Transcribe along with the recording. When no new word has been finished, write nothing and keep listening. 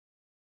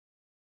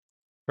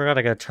Forgot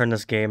I gotta turn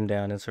this game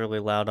down. It's really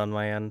loud on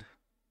my end.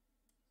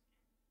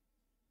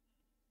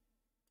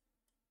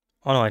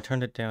 Oh no, I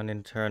turned it down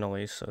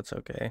internally, so it's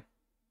okay.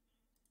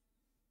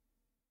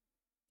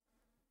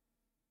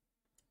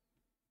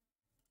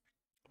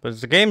 But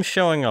is the game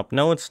showing up?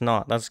 No, it's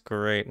not. That's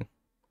great.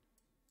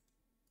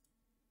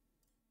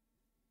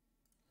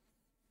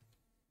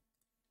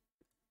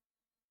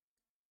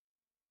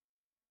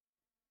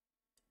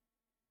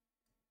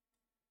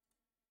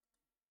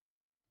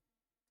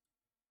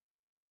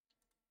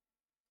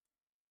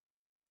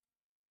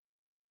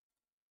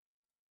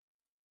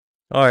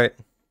 Alright.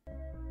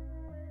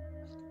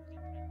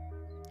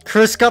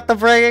 Chris got the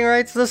bragging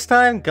rights this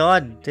time?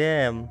 God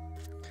damn.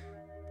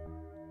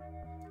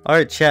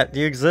 Alright, chat, do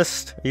you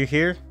exist? Are you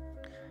here?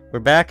 We're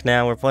back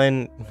now. We're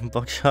playing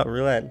Buckshot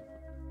Roulette.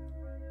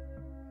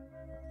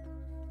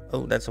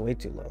 Oh, that's way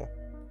too low.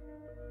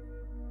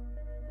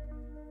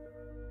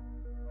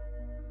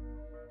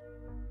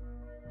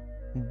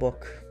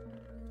 Book.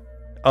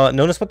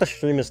 Notice what the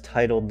stream is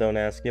titled, don't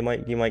ask. You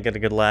might get a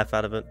good laugh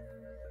out of it.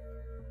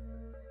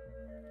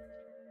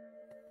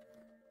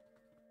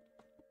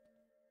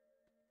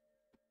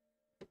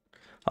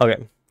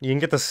 Okay, you can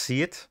get to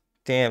see it?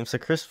 Damn, so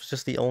Chris was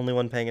just the only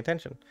one paying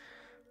attention.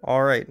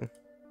 Alright.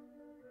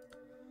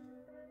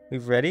 We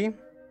ready?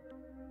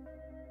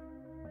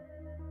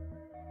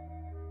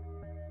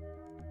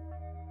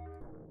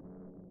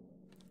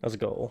 Let's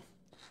go.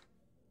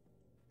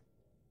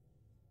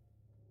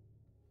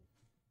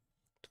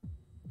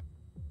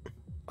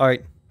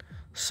 Alright,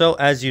 so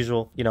as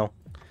usual, you know,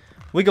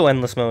 we go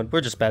endless mode.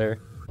 We're just better.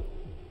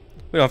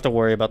 We don't have to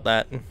worry about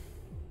that.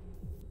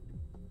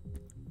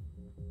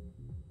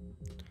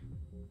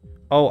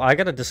 Oh, I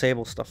gotta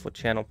disable stuff with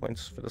channel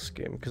points for this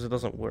game because it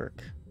doesn't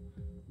work.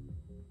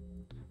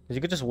 You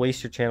could just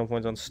waste your channel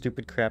points on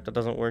stupid crap that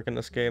doesn't work in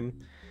this game.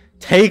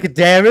 Take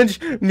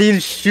damage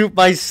means shoot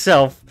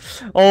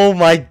myself. Oh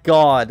my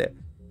god.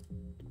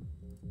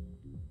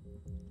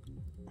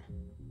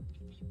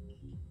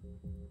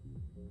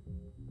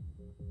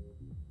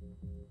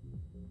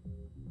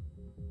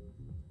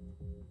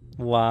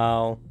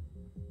 Wow.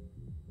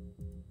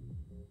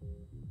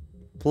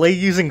 Play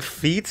using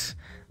feet?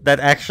 That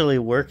actually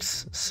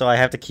works, so I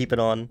have to keep it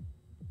on.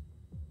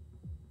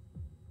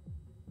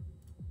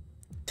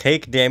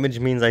 Take damage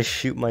means I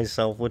shoot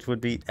myself, which would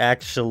be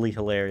actually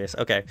hilarious.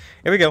 Okay,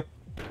 here we go.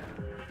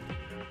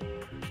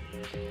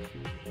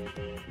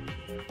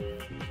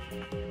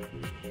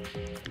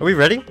 Are we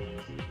ready?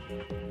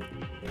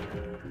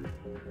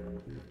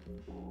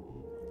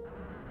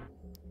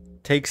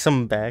 Take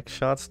some bag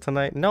shots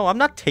tonight? No, I'm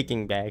not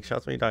taking bag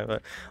shots. What are you talking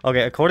about?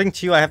 Okay, according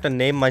to you, I have to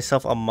name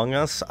myself Among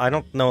Us. I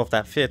don't know if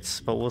that fits,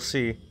 but we'll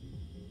see.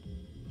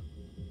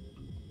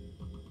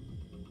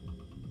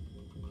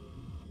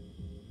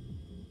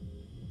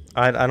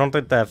 I don't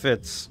think that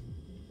fits.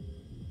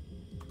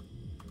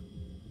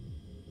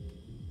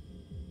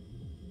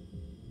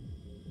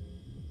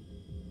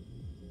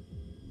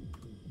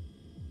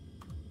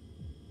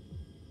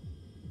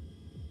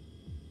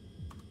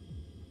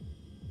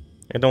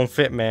 It don't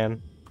fit,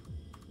 man.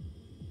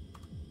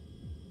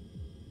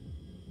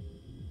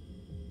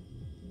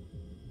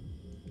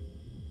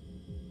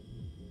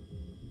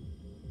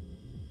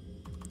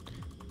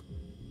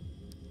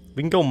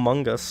 We can go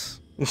Among Us.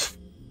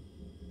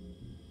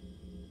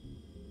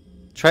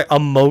 Try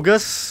Among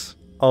Us?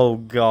 Oh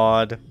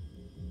god.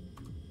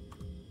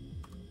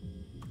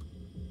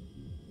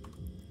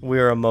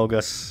 We're Among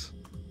Us.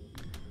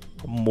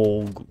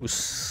 Among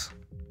Us.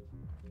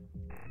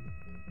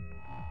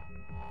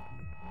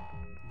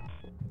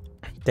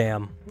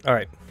 Damn.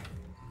 Alright.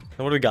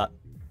 What do we got?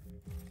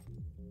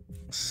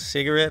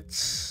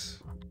 Cigarettes.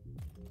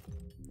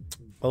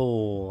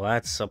 Oh,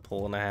 that's a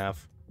pull and a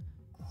half.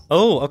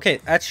 Oh,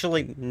 okay.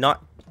 Actually,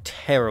 not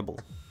terrible.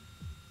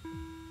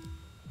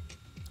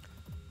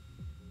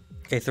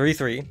 Okay,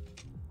 3-3.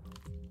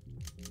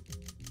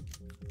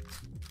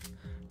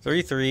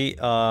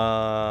 3-3.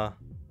 I'm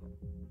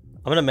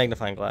gonna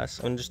magnifying glass.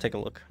 I'm gonna just take a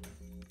look.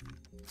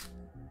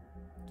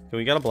 Okay,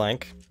 we got a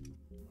blank.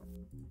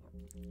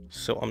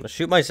 So I'm gonna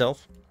shoot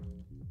myself.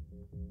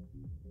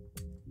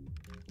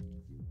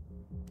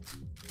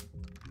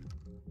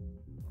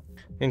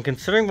 And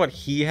considering what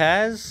he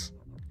has,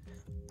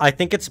 I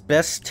think it's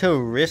best to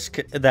risk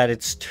that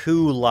it's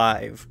too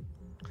live.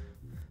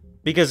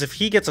 Because if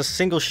he gets a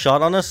single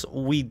shot on us,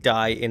 we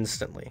die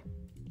instantly.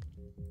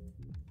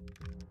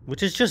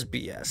 Which is just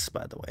BS,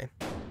 by the way.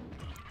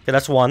 Okay,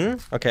 that's one.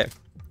 Okay.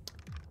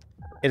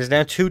 It is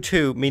now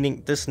 2-2,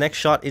 meaning this next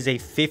shot is a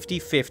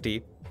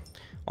 50-50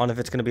 on if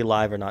it's going to be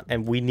live or not.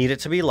 And we need it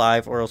to be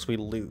live or else we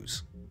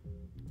lose.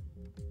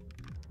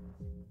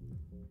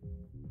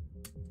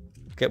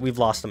 Okay, we've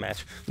lost the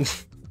match.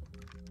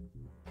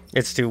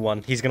 It's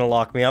 2-1. He's going to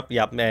lock me up.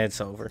 Yep, it's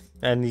over.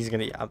 And he's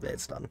going to... Yeah,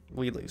 it's done.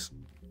 We lose.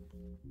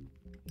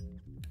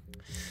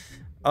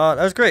 That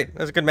was great. That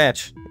was a good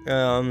match.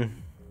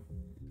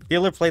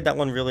 Dealer played that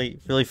one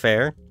really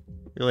fair.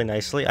 Really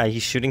nicely.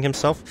 He's shooting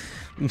himself.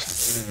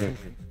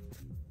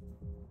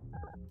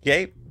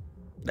 Okay.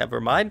 Never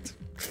mind.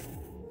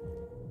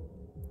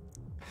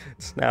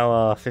 It's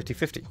now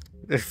 50-50.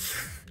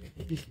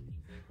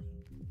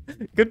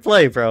 Good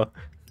play, bro.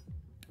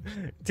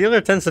 Dealer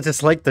tends to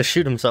just like to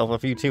shoot himself a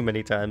few too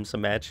many times a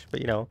match,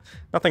 but you know,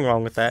 nothing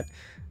wrong with that.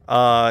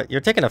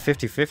 You're taking a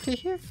 50-50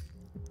 here?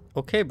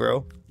 Okay,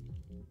 bro.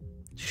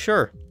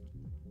 Sure.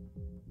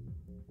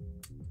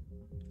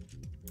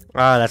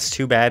 Ah, that's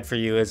too bad for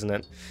you, isn't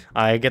it?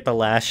 I get the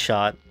last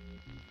shot.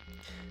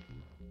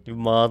 You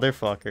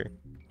motherfucker.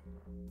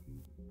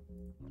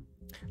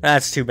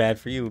 That's too bad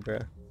for you,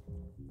 bro.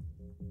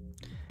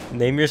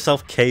 Name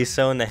yourself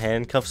Queso and the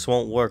handcuffs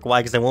won't work.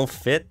 Why? Because they won't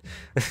fit?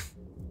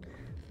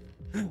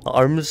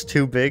 Arms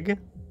too big?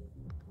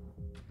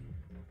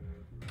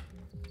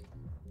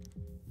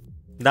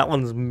 That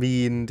one's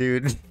mean,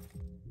 dude.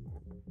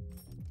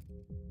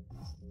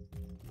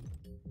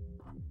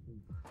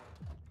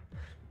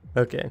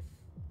 Okay.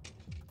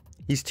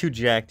 He's too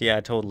jacked.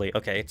 Yeah, totally.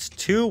 Okay, it's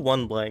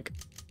 2-1 blank.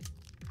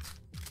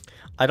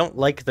 I don't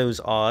like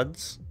those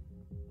odds.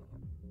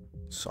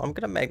 So I'm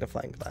gonna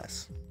magnifying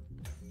glass.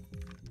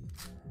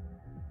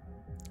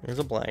 There's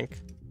a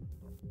blank.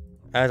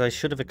 As I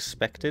should have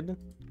expected.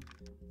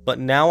 But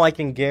now I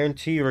can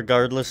guarantee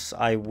regardless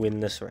I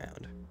win this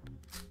round.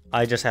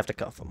 I just have to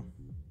cuff him.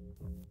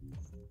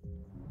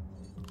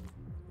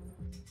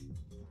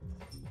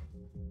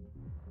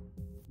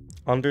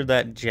 Under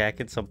that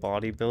jacket's a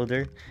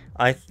bodybuilder.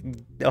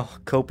 Oh,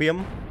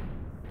 copium?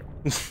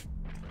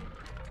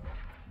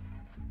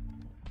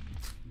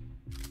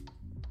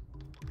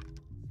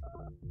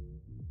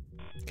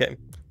 Okay.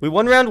 We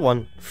won round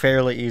 1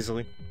 fairly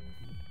easily.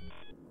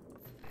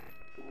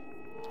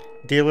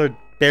 Dealer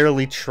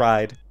barely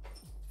tried,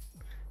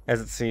 as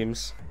it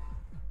seems.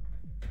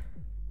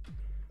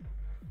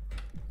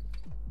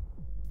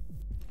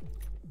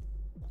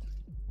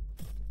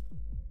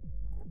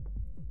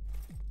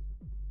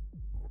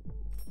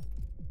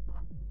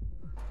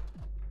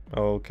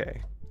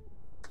 Okay.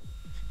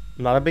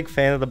 I'm not a big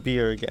fan of the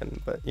beer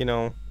again, but you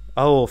know.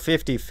 Oh,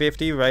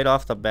 50-50 right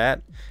off the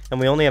bat. And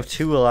we only have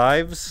 2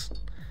 lives?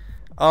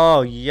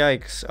 Oh,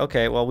 yikes.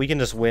 Okay, well, we can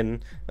just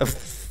win.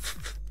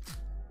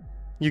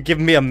 You give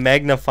me a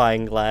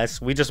magnifying glass.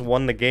 We just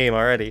won the game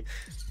already.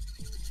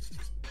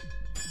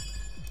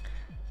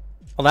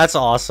 Well, that's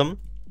awesome.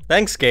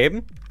 Thanks,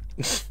 Gabe.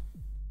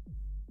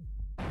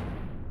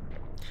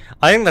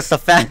 I think that's the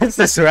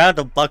fastest round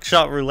of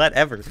Buckshot Roulette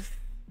ever.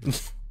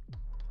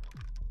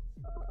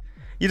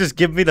 You just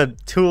give me the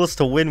tools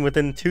to win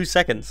within 2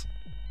 seconds.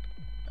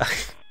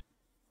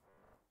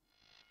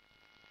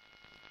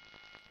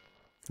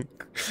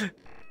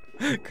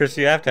 Chris,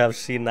 you have to have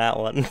seen that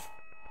one.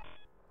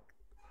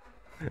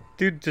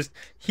 Dude,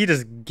 he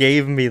just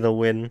gave me the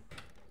win.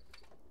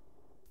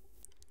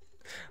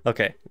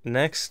 Okay,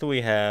 next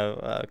we have,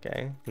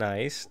 okay,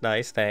 nice,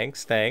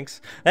 thanks.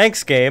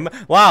 Thanks, game.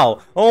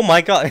 Wow, oh my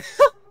god.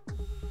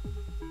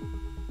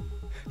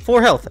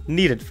 4 health,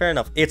 needed, fair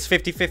enough. It's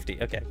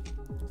 50-50, okay.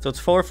 So it's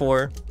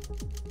 4-4.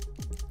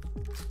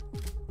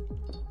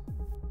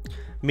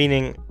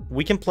 Meaning,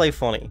 we can play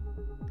funny.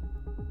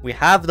 We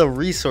have the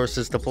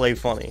resources to play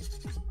funny.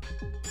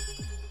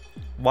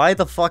 Why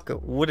the fuck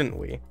wouldn't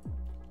we?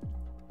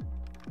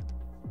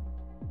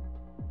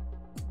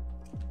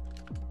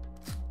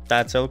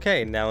 That's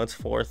okay. Now it's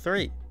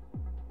 4-3.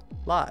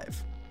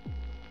 Live.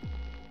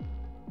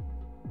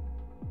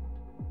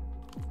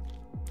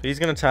 He's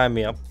gonna tie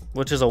me up,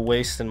 which is a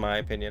waste in my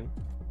opinion.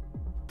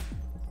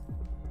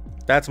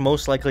 That's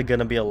most likely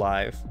gonna be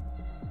alive.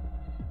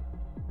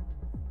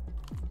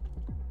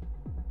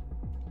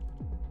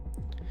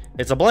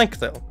 It's a blank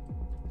though.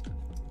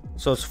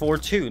 So it's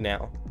 4-2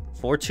 now.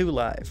 4-2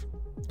 live.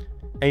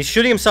 And he's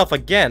shooting himself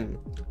again.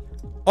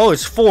 Oh,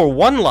 it's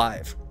 4-1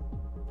 live.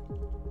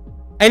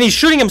 And he's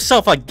shooting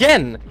himself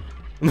again.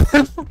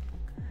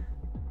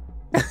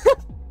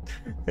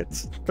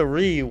 It's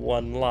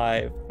 3-1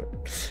 live.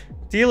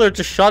 Dealer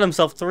just shot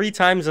himself 3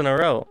 times in a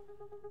row.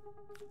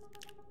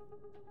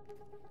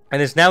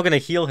 And is now going to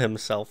heal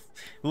himself.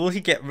 Will he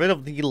get rid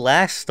of the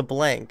last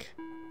blank?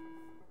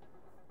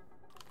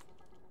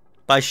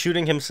 By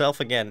shooting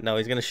himself again. No,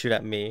 he's going to shoot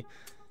at me.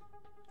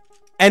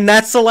 And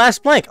that's the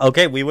last blank.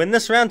 Okay, we win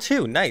this round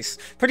too. Nice.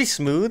 Pretty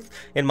smooth,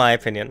 in my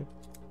opinion.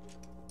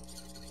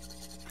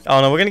 Oh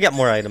no, we're gonna get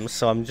more items,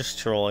 so I'm just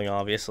trolling,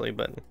 obviously,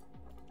 but...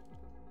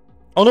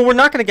 Oh no, we're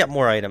not gonna get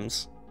more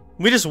items.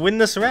 We just win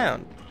this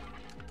round.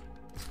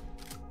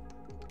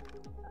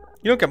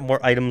 You don't get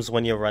more items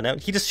when you run out.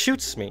 He just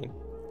shoots me.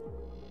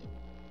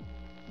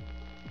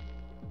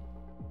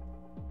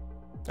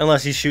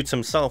 Unless he shoots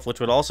himself, which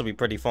would also be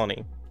pretty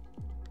funny.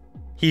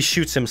 He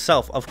shoots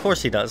himself. Of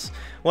course he does.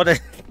 What a...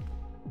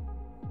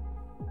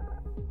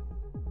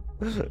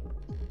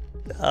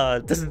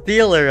 This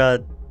dealer,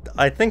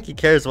 I think he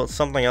cares about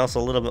something else a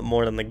little bit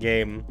more than the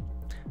game,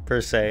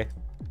 per se.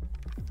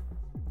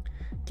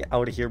 Get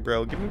out of here,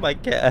 bro. Give me my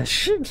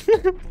cash.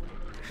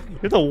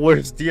 You're the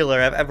worst dealer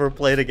I've ever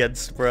played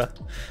against, bro.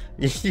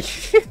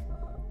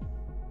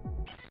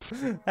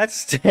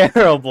 That's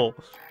terrible.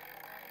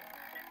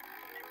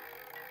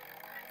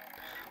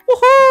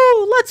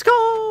 Woohoo! Let's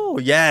go!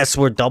 Yes,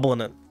 we're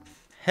doubling it.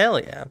 Hell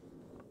yeah.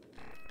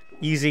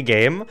 Easy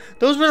game.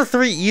 Those were the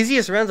 3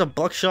 easiest rounds of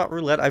Buckshot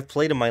Roulette I've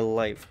played in my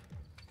life.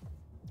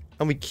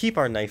 And we keep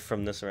our knife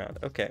from this round.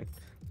 Okay.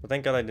 Well,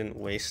 thank God I didn't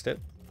waste it.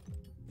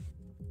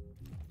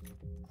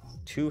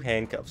 2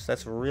 handcuffs.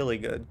 That's really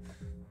good.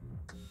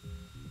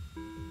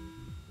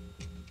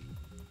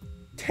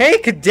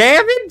 Take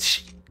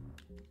damage?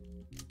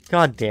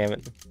 God damn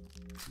it.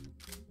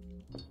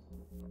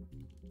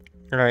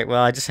 Alright,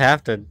 well, I just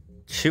have to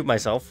shoot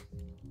myself.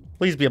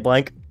 Please be a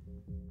blank.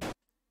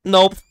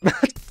 Nope.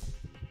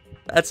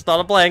 That's not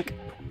a blank.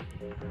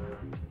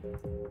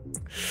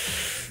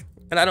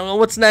 And I don't know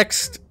what's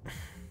next.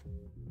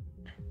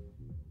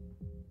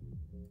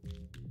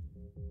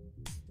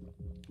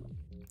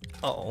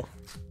 Uh-oh.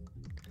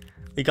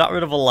 He got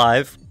rid of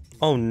alive.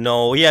 Oh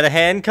no, he had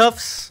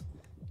handcuffs?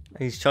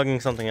 He's chugging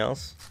something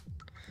else.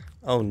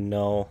 Oh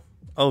no.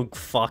 Oh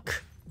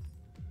fuck.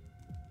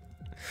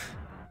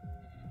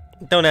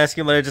 Don't ask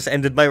him, but I just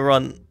ended my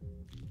run.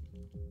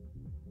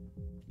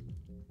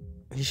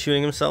 He's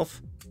shooting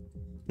himself.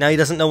 Now he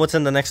doesn't know what's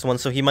in the next one,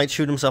 so he might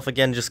shoot himself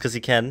again just because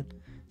he can.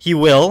 He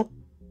will.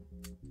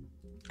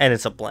 And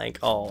it's a blank.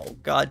 Oh,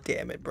 god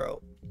damn it,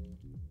 bro.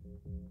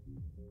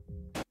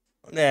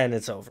 And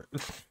it's over.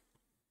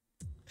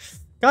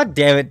 God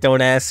damn it,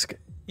 don't ask.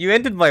 You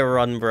ended my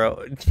run,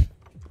 bro.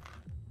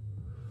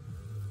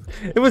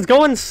 It was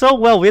going so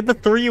well. We had the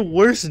 3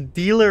 worst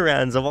dealer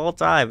rounds of all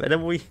time.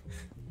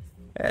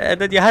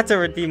 And then you had to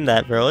redeem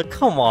that, bro. Like,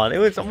 come on.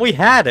 We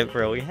had it,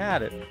 bro. We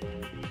had it.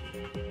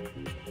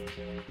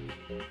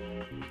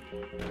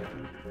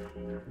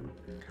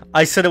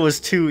 I said it was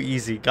too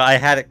easy. I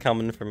had it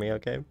coming for me,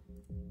 okay?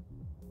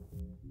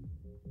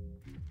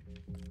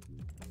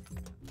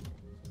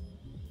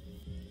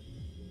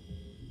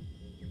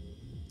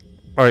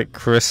 Alright,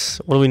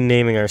 Chris. What are we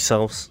naming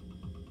ourselves?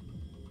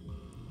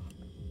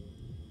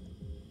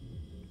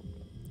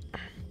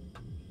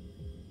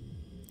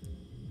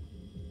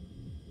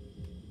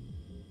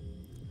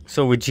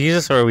 So are we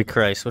Jesus or are we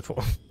Christ? Which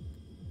one?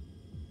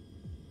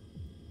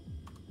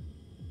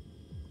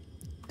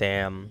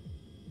 Damn.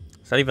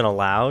 Is that even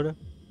allowed?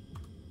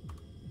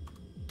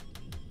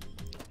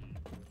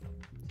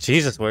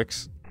 Jesus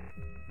works.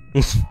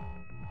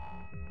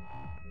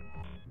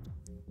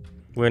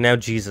 We're now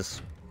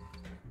Jesus.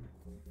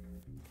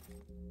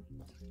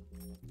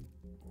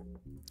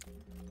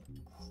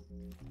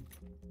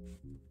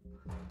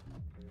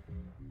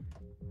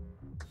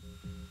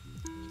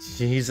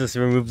 Jesus,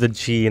 remove the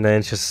G and then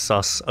it's just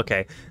sus.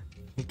 Okay.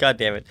 God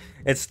damn it.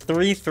 It's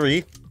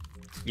 3-3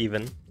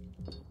 even.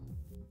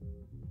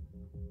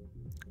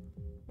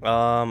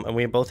 And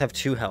we both have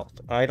 2 health.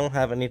 I don't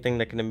have anything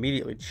that can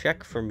immediately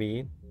check for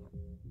me.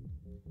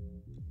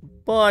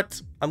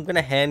 But I'm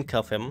gonna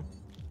handcuff him.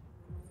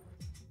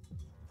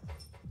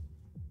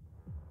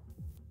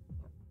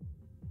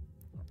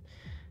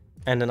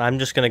 And then I'm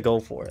just gonna go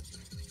for it.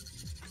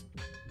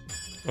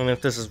 And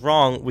if this is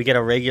wrong, we get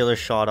a regular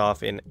shot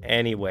off in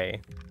any way.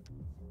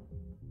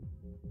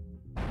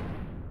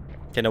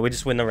 Okay, no, we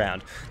just win the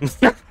round.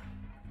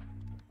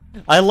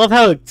 I love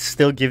how it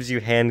still gives you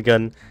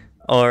handgun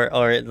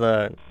or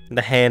the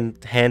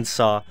hand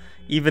saw,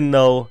 even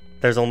though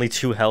there's only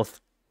 2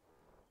 health.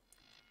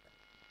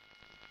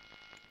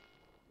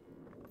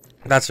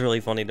 That's really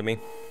funny to me.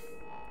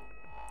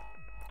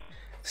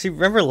 See,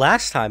 remember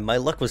last time my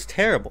luck was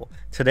terrible.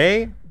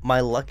 Today, my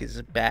luck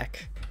is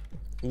back.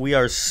 We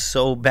are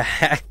so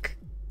back.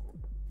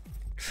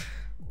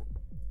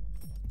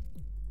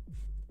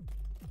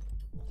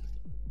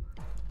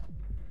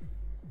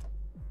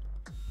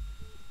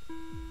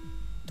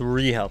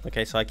 Three health.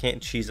 Okay, so I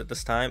can't cheese it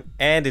this time.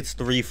 And it's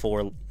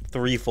 3-4.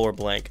 3-4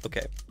 blank.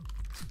 Okay.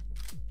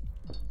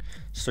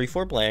 It's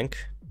 3-4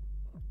 blank.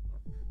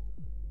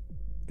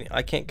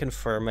 I can't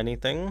confirm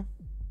anything.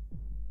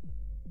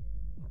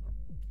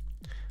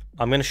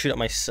 I'm gonna shoot at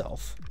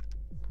myself.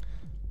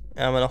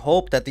 And I'm gonna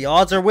hope that the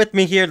odds are with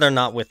me here. They're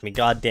not with me.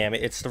 God damn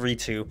it! It's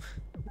 3-2.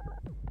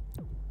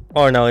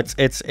 Oh no, it's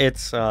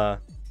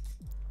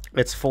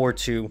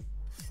 4-2.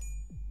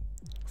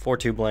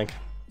 4-2 blank.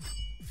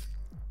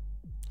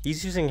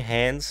 He's using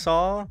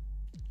handsaw.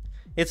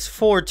 It's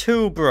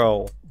 4-2,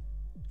 bro.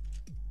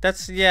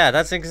 That's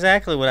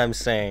exactly what I'm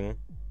saying.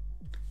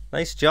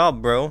 Nice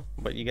job, bro.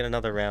 But you get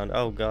another round.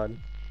 Oh god.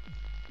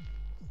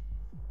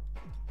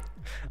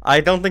 I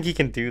don't think he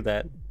can do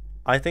that.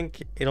 I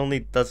think it only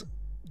does.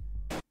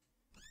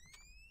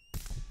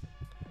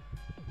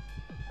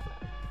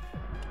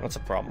 What's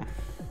the problem?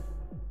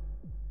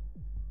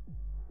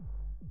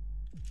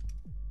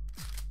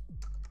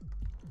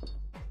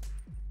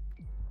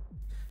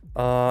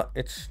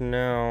 It's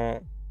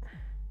now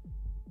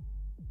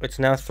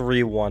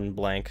 3-1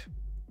 blank.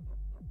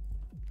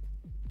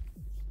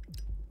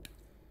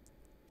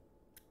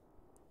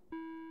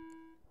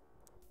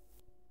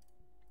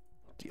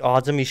 The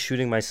odds of me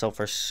shooting myself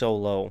are so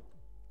low.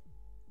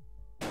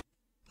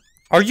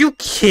 Are you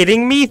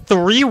kidding me?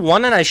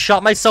 3-1 and I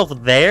shot myself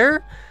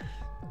there?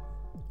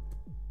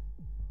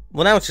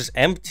 Well, now it's just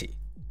empty.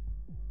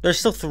 There's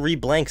still 3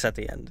 blanks at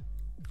the end.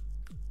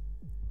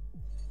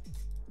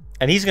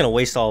 And he's gonna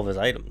waste all of his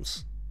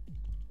items.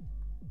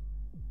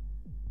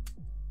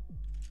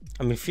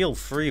 I mean, feel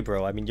free,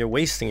 bro. I mean, you're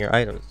wasting your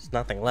items. There's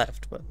nothing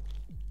left, but...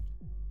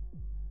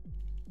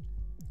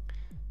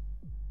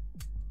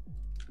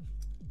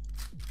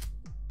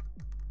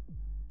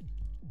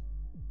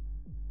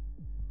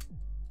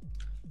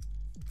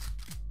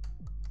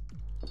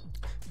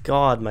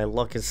 God, my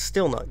luck is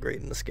still not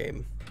great in this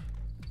game.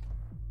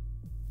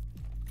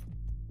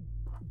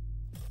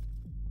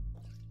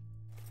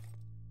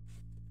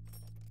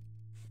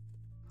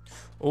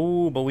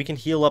 Oh, but we can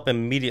heal up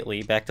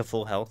immediately back to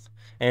full health.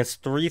 And it's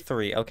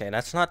 3-3. Okay,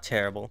 that's not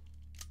terrible.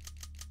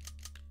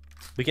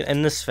 We can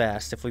end this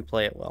fast if we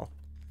play it well.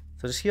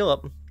 So just heal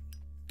up.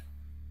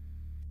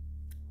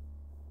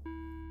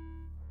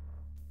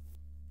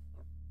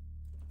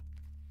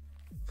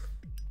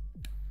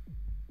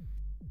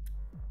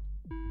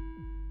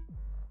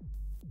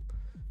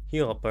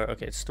 Heal up.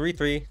 Okay, it's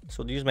 3-3.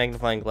 So we'll use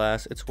magnifying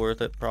glass. It's worth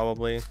it,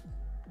 probably.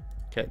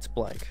 Okay, it's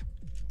blank.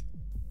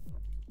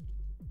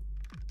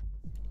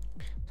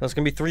 So it's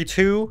gonna be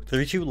 3-2.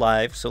 3-2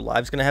 live. So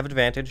live's gonna have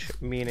advantage,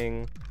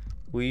 meaning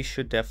we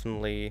should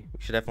definitely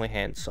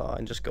handsaw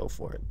and just go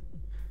for it.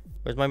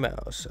 Where's my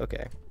mouse?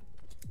 Okay.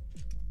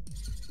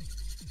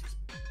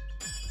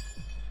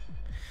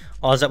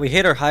 Odds that we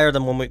hit are higher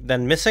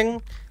than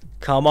missing.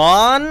 Come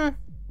on.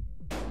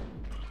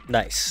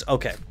 Nice.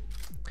 Okay.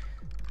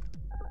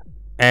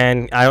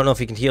 And I don't know if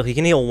he can heal. He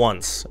can heal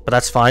once, but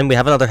that's fine. We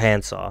have another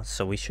handsaw,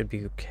 so we should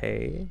be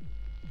okay.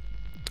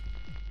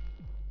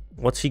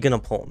 What's he gonna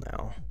pull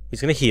now?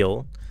 He's gonna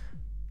heal.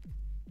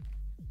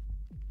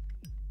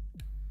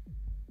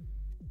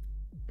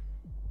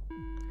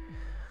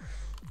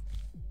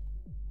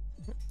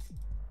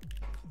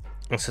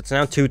 So it's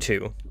now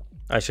 2-2,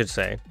 I should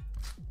say.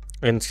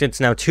 And it's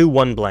now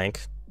 2-1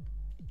 blank.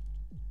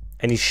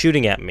 And he's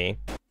shooting at me.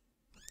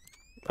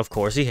 Of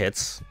course he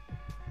hits.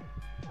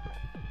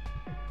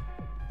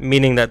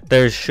 Meaning that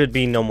there should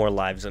be no more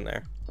lives in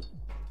there.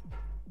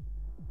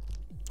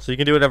 So you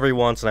can do whatever he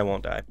wants and I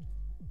won't die.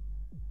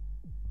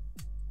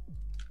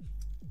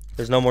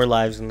 There's no more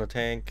lives in the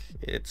tank.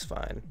 It's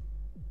fine.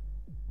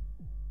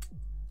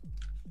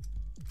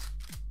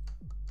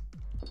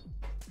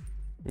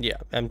 Yeah,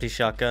 empty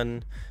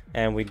shotgun,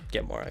 and we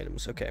get more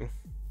items. Okay.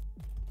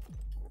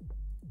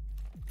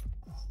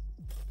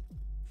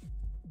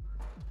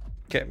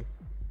 Okay.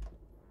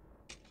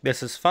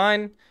 This is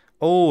fine.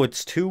 Oh,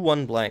 it's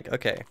 2-1 blank.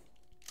 Okay.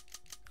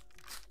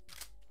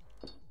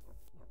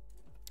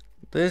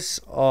 This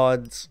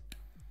odds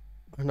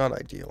are not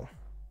ideal.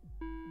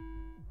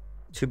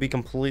 To be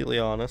completely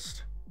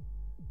honest.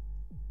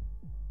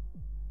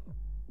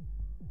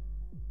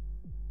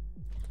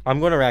 I'm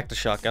going to rack the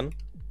shotgun.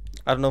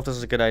 I don't know if this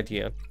is a good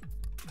idea.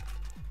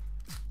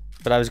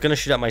 But I was going to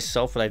shoot at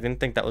myself, but I didn't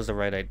think that was the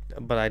right idea.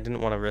 But I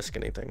didn't want to risk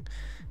anything.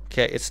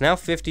 Okay, it's now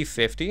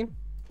 50-50.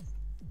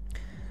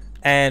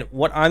 And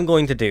what I'm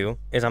going to do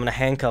is I'm going to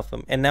handcuff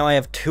him. And now I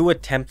have 2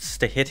 attempts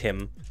to hit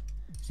him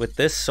with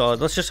this. So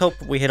let's just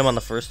hope we hit him on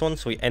the first one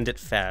so we end it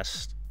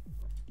fast.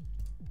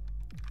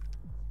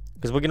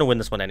 Because we're going to win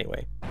this one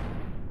anyway.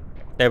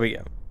 There we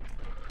go.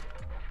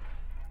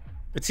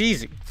 It's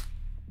easy.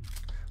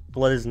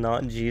 Blood is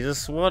not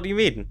Jesus. What do you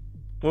mean?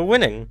 We're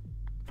winning.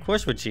 Of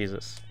course we're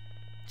Jesus.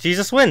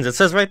 Jesus wins. It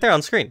says right there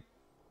on screen.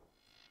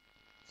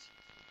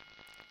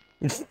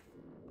 I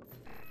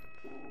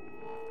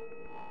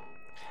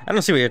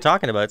don't see what you're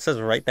talking about. It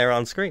says right there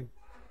on screen.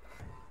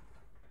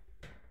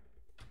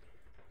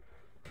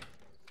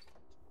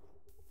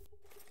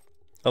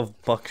 Of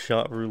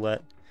Buckshot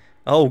Roulette.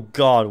 Oh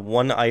god,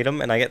 1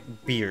 item and I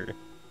get beer.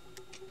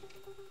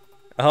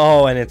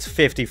 Oh, and it's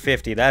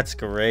 50-50. That's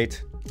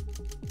great.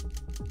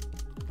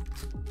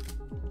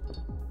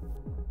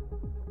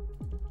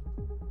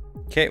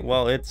 Okay,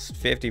 well, it's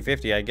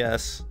 50-50, I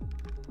guess.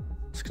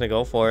 Just gonna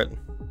go for it.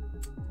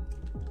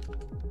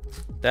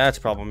 That's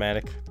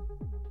problematic.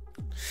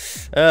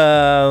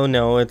 Oh,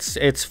 no, it's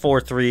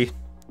 4-3.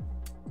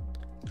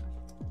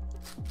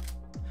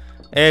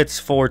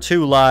 It's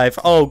 4-2 live.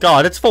 Oh,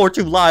 God, it's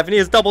 4-2 live, and he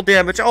has double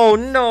damage. Oh,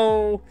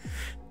 no.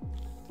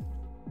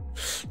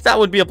 That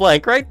would be a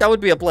blank, right? That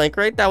would be a blank,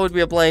 right? That would be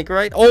a blank,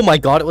 right? Oh, my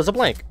God, it was a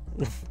blank.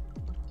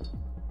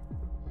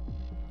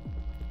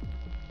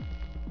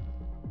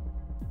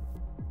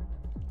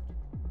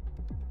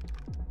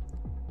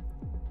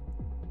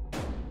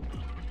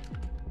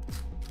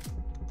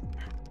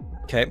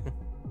 Okay.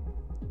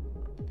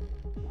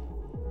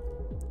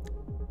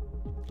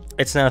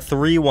 It's now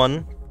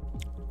 3-1.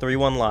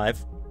 3-1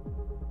 live.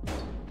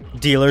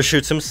 Dealer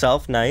shoots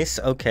himself. Nice.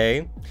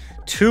 Okay.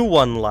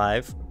 2-1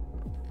 live.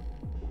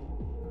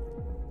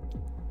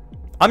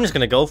 I'm just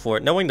gonna go for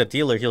it. Knowing the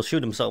dealer, he'll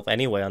shoot himself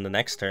anyway on the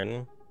next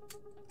turn.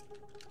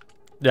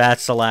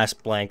 That's the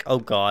last blank. Oh,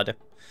 God. I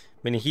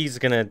mean, he's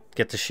gonna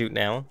get to shoot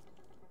now.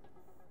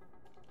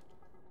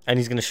 And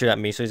he's gonna shoot at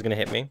me, so he's gonna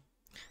hit me.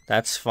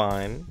 That's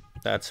fine.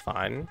 That's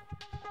fine.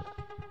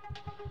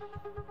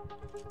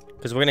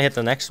 Because we're gonna hit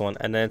the next one,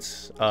 and then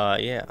it's,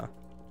 yeah.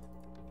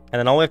 And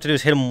then all we have to do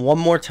is hit him one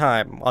more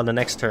time on the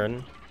next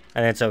turn,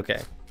 and it's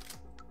okay.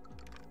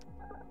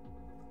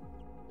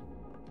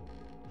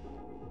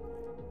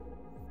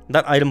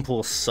 That item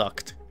pool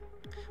sucked.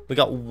 We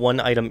got one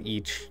item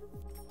each.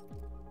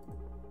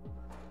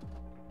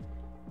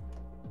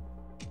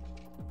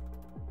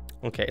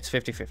 Okay, it's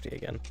 50-50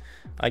 again.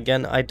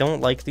 Again, I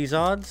don't like these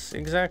odds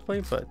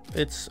exactly, but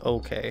it's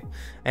okay.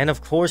 And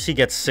of course he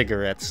gets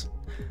cigarettes.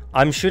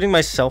 I'm shooting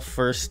myself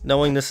first,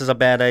 knowing this is a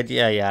bad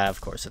idea. Yeah,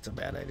 of course it's a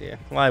bad idea.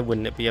 Why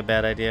wouldn't it be a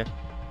bad idea?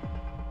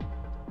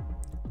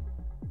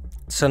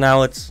 So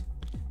now it's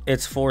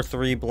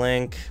 4-3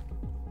 blank.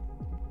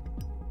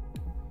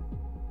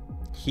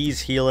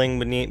 He's healing,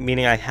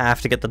 meaning I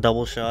have to get the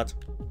double shot.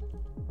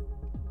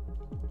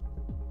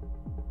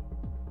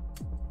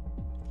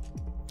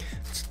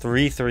 It's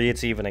 3-3,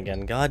 it's even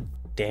again. God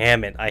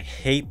damn it, I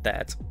hate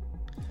that.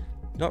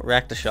 Don't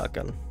rack the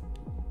shotgun.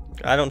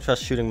 I don't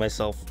trust shooting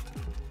myself.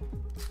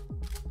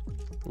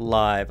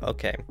 Live,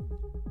 okay.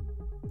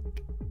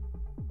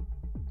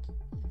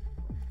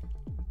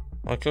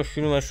 I'll trust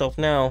shooting myself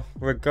now,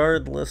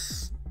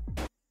 regardless.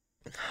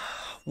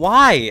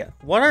 Why?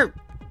 What are...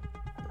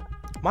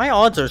 My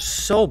odds are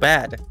so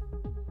bad.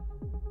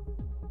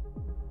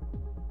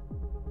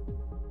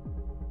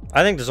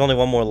 I think there's only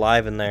one more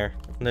live in there.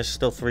 And there's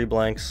still 3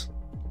 blanks.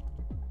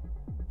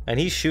 And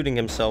he's shooting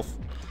himself.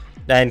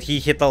 And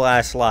he hit the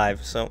last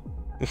live, so...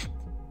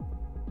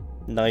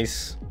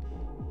 Nice.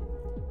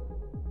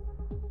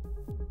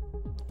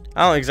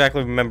 I don't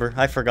exactly remember.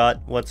 I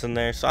forgot what's in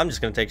there, so I'm just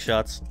gonna take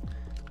shots.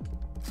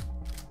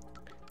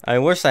 I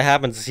mean, worst that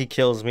happens is he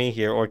kills me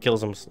here, or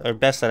kills him. Or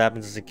best that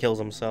happens is he kills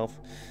himself.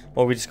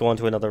 Or we just go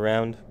into another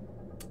round.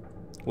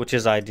 Which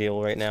is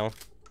ideal right now.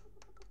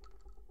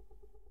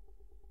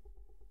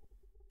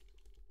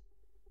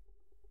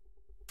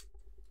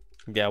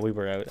 Yeah, we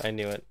were out. I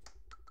knew it.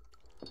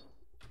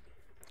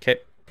 Okay.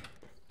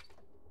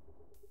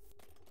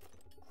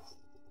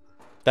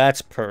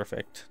 That's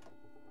perfect.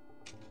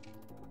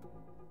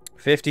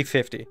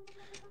 50-50.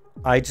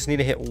 I just need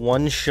to hit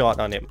one shot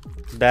on him.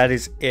 That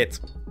is it.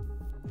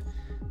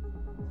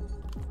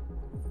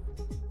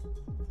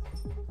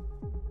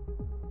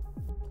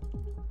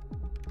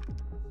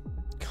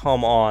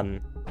 Come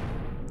on.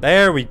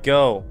 There we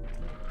go.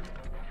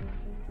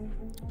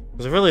 I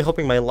was really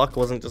hoping my luck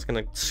wasn't just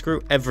gonna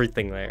screw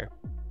everything there.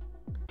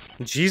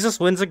 Jesus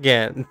wins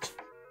again.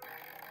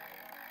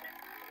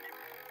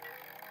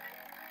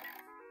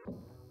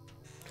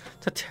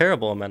 It's a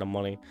terrible amount of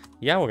money.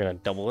 Yeah, we're gonna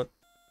double it.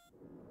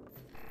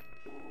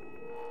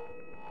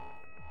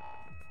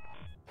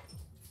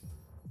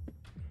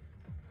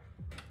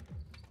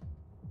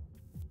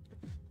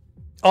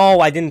 Oh,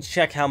 I didn't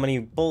check how many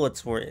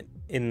bullets were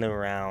in the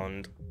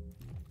round.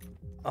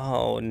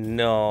 Oh,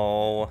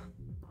 no.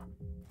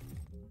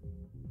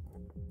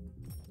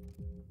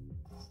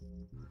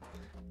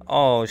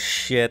 Oh,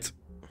 shit.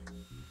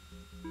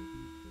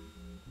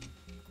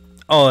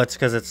 Oh, it's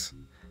because it's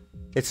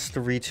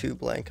 3-2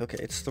 blank. Okay,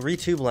 it's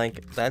 3-2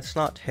 blank. That's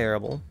not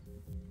terrible.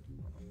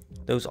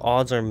 Those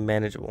odds are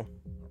manageable.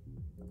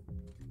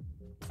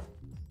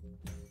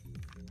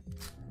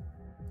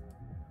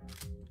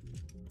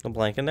 A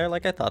blank in there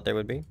like I thought there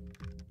would be.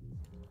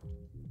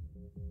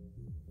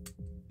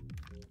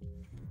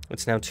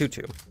 It's now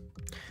 2-2.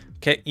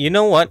 Okay, you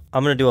know what?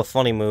 I'm gonna do a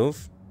funny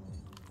move.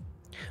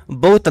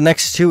 Both the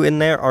next 2 in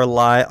there are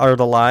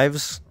the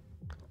lives.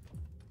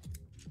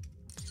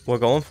 We're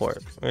going for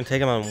it. We're gonna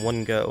take them on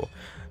one go.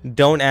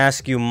 Don't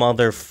ask, you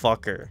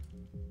motherfucker.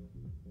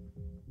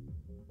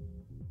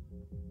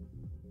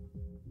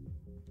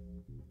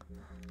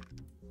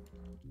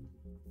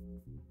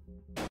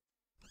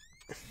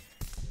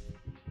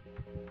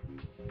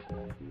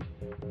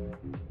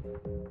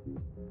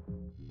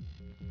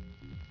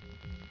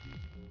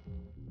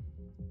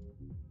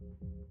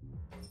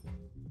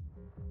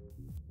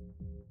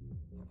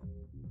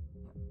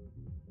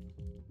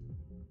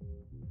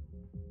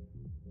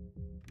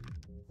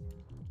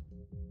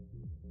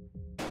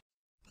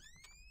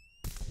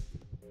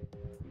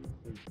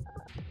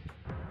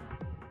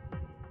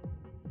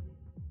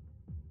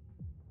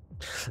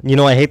 You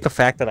know, I hate the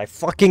fact that I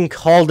fucking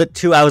called it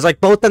too. I was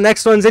like, both the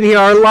next ones in here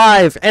are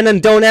live, and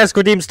then don't ask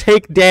redeems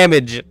take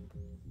damage.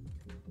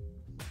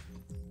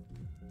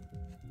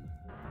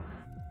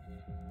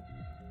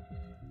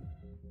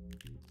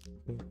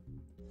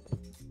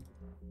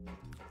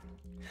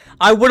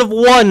 I would have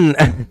won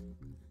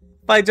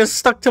if I just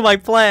stuck to my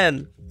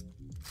plan.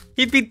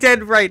 He'd be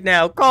dead right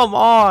now. Come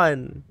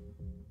on.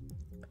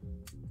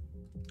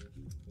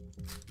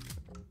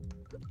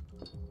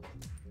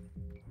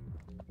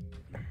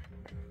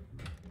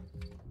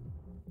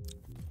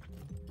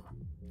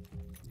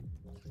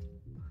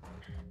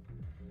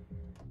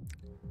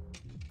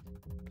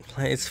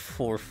 It's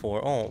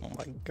 4-4. Oh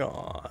my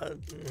god.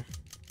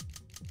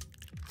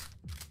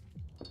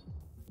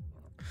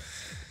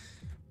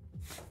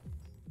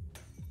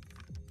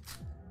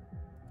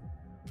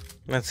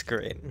 That's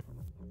great.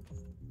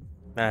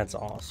 That's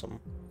awesome.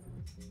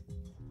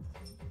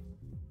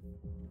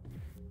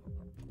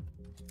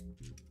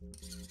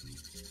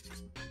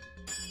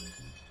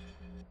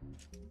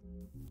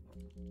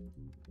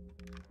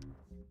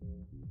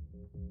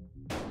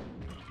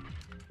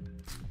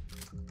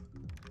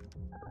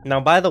 Now,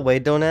 by the way,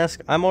 don't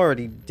ask. I'm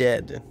already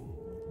dead.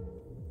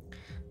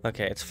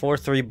 Okay, it's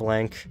 4-3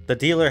 blank. The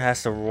dealer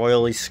has to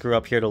royally screw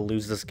up here to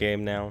lose this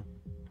game now.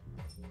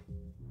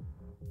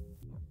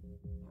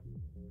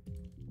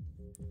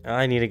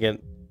 I need to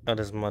get out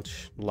as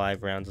much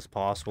live rounds as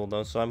possible,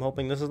 though, so I'm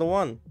hoping this is the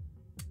one.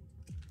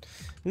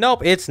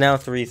 Nope, it's now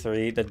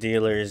 3-3. The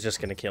dealer is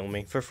just gonna kill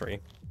me for free.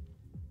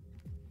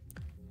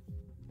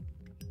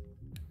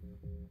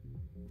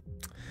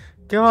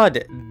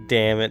 God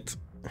damn it.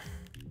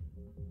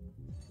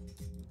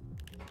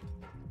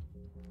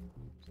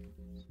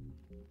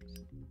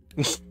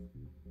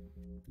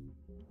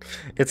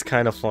 It's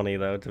kind of funny,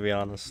 though, to be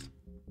honest.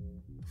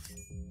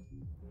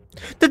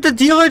 Did the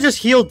dealer just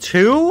heal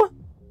too?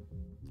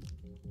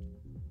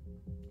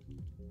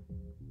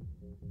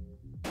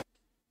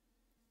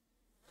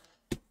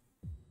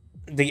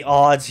 The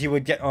odds he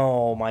would get.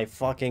 Oh my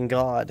fucking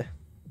god.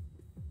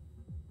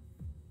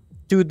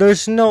 Dude,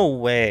 there's no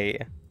way.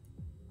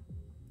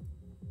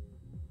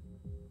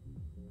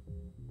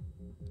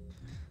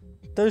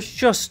 There's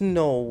just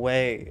no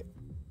way.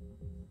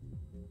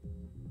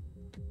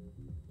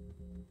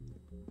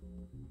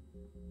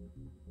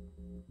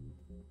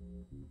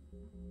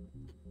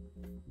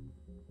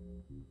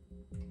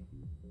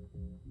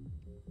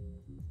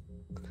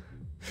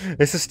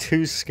 This is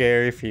too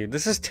scary for you.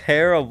 This is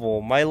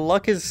terrible. My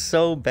luck is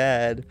so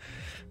bad.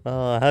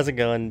 How's it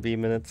going, B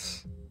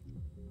minutes?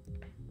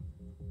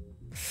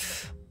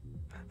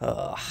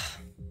 Now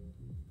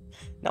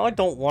I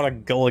don't want to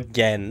go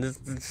again. This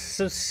is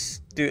so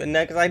stupid.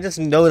 Because I just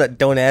know that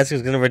Don't Ask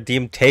is going to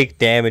redeem take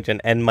damage and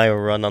end my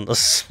run on the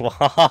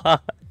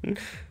swap.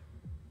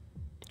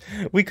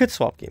 We could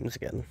swap games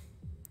again.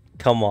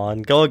 Come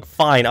on. Go.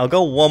 Fine. I'll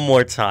go one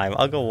more time.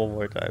 I'll go one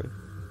more time.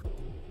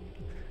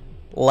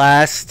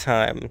 Last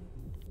time.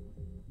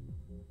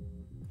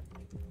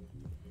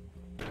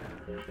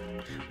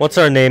 What's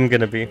our name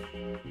gonna be?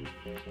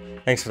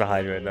 Thanks for the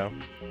hydrate, though.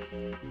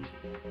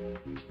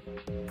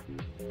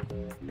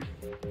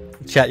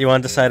 Chat, you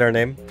want to decide our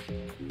name?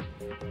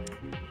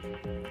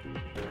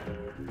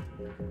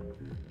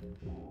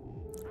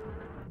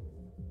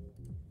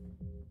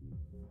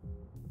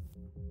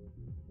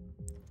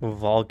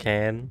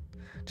 Volcan.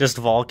 Just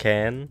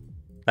Volcan.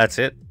 That's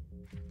it.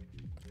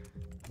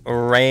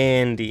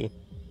 Randy.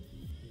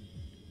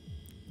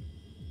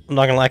 I'm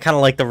not gonna lie, I kind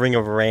of like the ring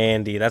of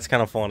Randy. That's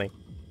kind of funny.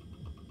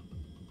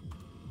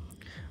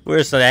 We're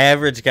just an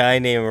average guy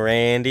named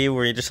Randy.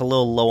 We're just a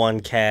little low on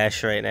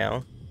cash right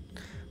now.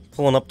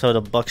 Pulling up to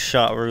the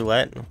Buckshot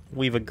Roulette.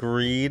 We've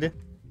agreed.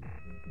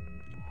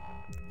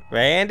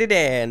 Randy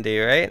Dandy,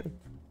 right?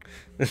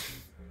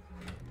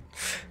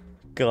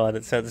 God,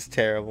 it sounds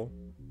terrible.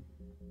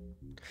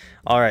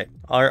 Alright,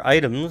 our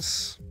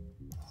items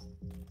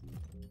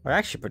are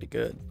actually pretty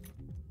good.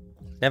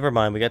 Never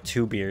mind, we got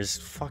 2 beers.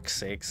 Fuck's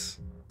sakes.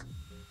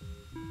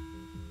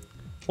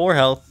 4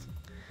 health.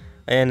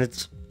 And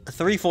it's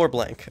 3-4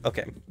 blank.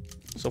 Okay.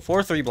 So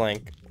 4-3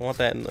 blank. I want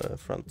that in the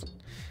front.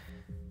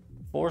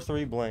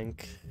 4-3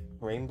 blank.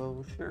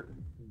 Rainbow, sure.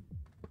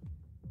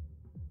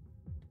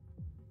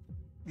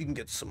 You can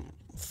get some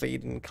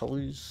fading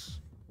colors.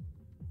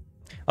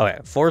 Okay,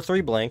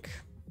 4-3 blank.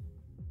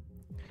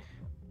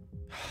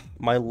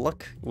 My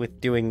luck with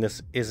doing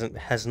this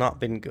has not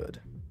been good.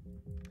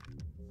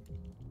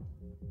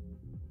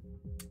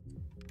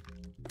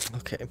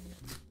 Okay.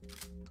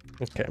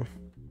 Okay.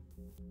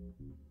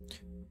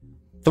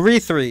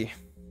 3-3.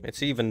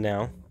 It's even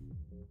now.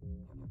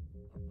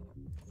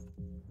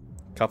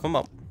 Cuff him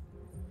up.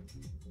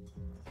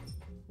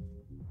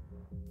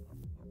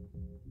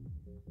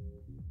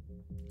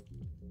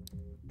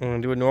 I'm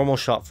gonna do a normal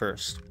shot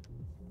first.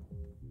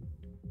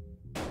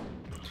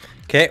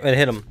 Okay, I'm gonna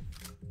hit him.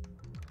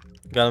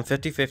 Got him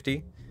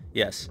 50-50.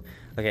 Yes.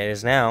 Okay, it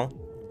is now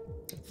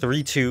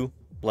 3-2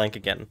 blank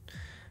again.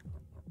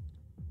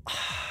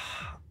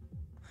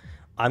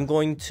 I'm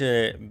going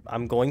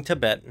to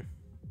bet.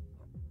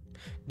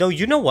 No,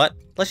 you know what?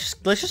 Let's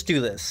just do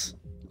this.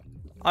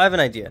 I have an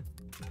idea.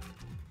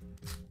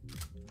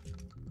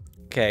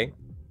 Okay.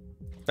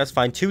 That's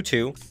fine.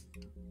 2-2.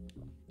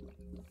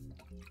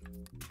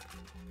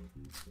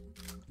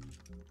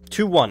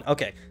 2-1.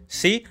 Okay.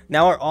 See?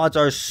 Now our odds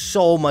are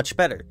so much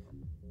better.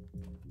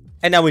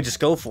 And now we just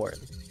go for it.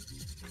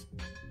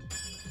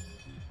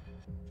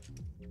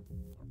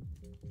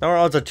 Now our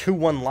odds are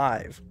 2-1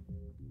 live.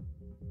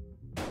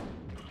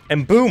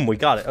 And boom, we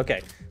got it.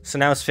 Okay. So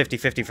now it's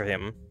 50-50 for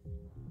him.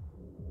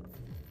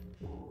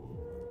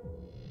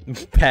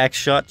 Pack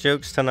shot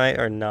jokes tonight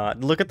or not?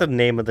 Look at the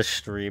name of the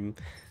stream.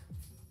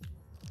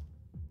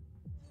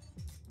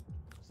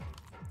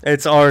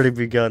 It's already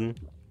begun.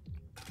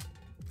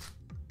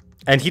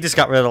 And he just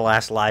got rid of the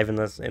last live in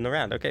the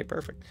round. Okay,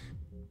 perfect.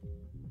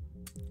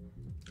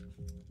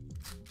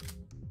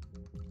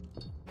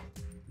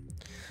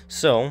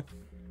 So,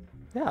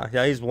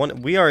 yeah, he's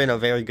one. We are in a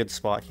very good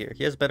spot here.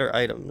 He has better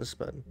items,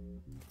 but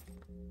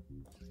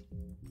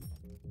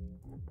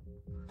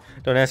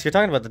don't ask. You're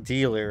talking about the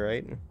dealer,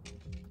 right?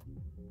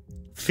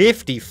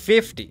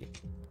 50-50.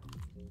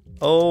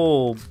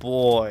 Oh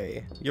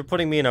boy. You're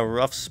putting me in a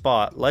rough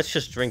spot. Let's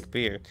just drink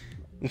beer.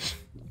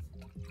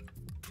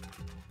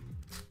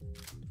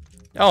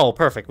 Oh,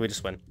 perfect. We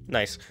just win.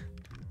 Nice.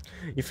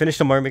 You finished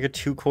the Mario Maker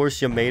 2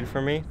 course you made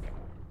for me?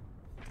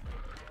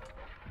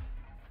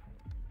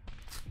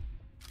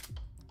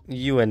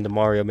 You and the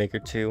Mario Maker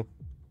 2.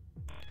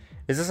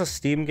 Is this a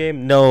Steam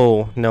game?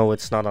 No. No,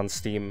 it's not on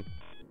Steam.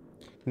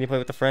 Can you play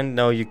with a friend?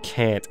 No, you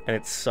can't, and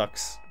it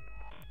sucks.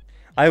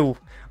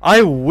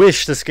 I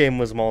wish this game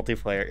was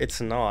multiplayer.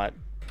 It's not,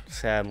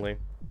 sadly.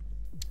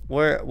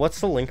 What's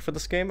the link for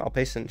this game? I'll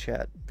paste it in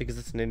chat, because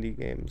it's an indie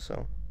game,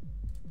 so...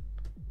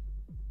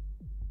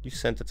 You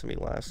sent it to me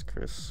last,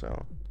 Chris,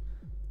 so...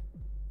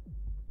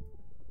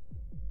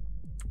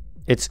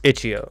 It's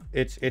itch.io.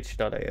 It's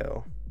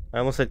itch.io. I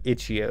almost said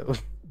itch.io.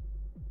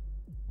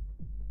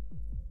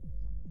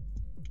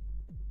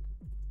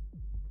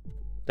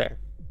 There.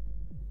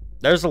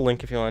 There's a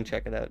link if you want to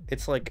check it out.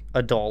 It's like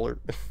 $1.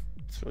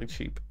 It's really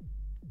cheap.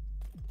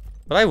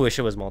 But I wish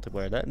it was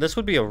multiplayer. This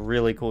would be a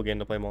really cool game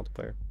to play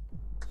multiplayer.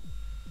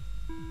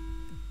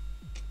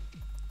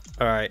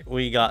 Alright,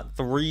 we got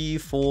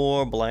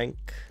 3-4 blank.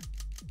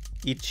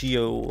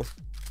 Ichio.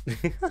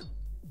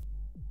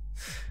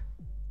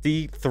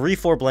 The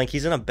 3-4 blank,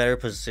 he's in a better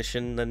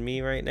position than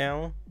me right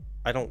now.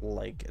 I don't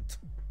like it.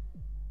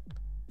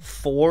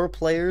 4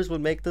 players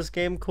would make this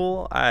game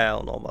cool? I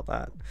don't know about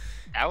that.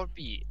 That would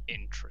be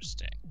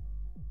interesting.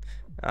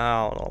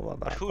 I don't know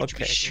about that. Who would you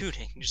be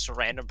shooting? Just a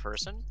random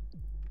person?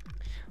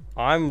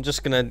 I'm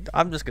just gonna,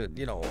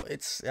 you know,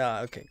 it's,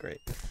 okay,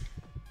 great.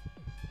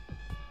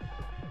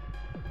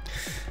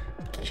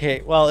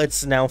 Okay, well,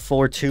 it's now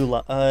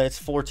 4-2, it's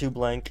 4-2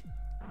 blank.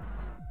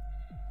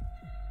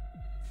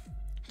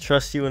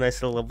 Trust you and I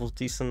said the level's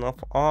decent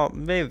enough?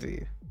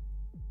 Maybe.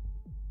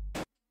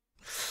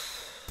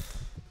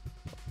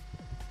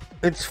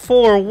 It's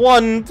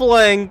 4-1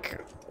 blank!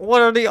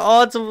 What are the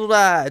odds of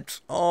that?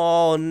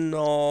 Oh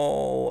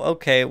no.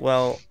 Okay,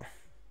 well...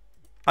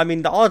 I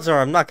mean, the odds are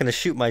I'm not gonna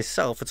shoot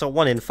myself. It's a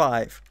 1 in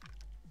 5.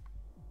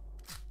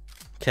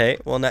 Okay,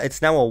 well now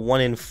it's now a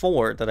 1 in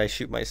 4 that I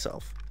shoot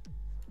myself.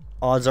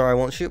 Odds are I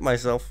won't shoot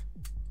myself.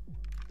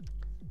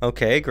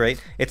 Okay,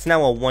 great. It's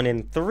now a 1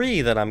 in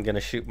 3 that I'm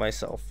gonna shoot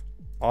myself.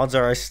 Odds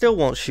are I still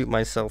won't shoot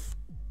myself.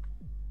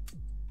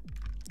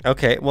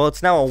 Okay, well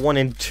it's now a 1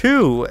 in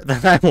 2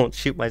 that I won't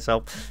shoot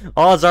myself.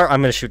 Odds are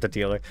I'm gonna shoot the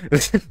dealer.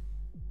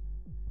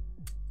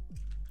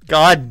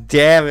 God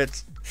damn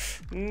it.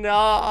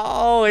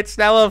 No, it's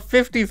now a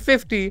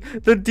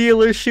 50-50. The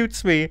dealer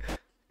shoots me.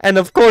 And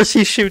of course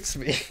he shoots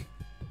me.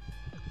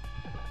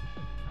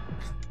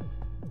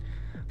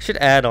 Should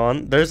add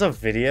on, there's a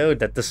video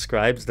that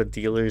describes the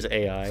dealer's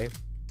AI.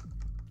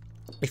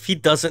 If he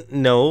doesn't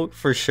know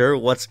for sure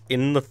what's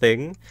in the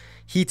thing,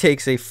 he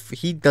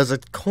does a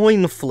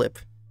coin flip.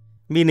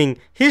 Meaning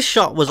his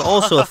shot was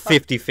also a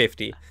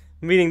 50-50.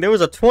 Meaning there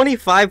was a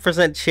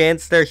 25%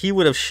 chance there he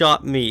would have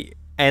shot me.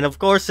 And of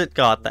course it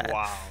got that.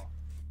 Wow.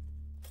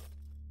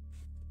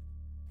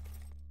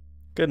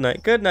 Good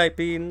night,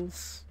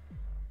 Beans.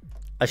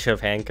 I should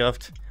have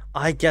handcuffed.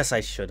 I guess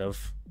I should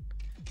have.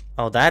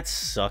 Oh, that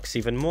sucks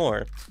even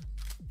more.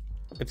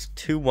 It's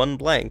 2-1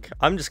 blank.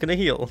 I'm just gonna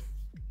heal.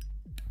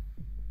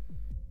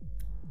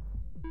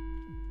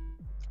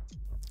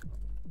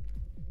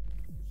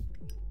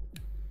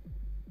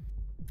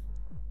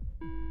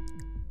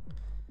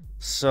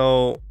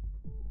 So,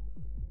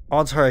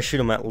 odds are I shoot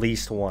him at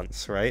least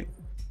once, right?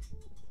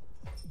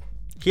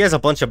 He has a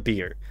bunch of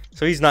beer,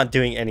 so he's not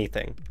doing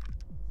anything.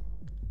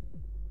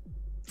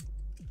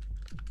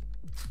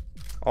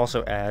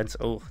 Also ads.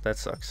 Oh, that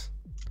sucks.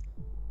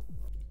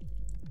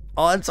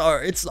 Odds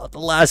are it's not the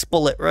last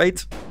bullet,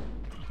 right?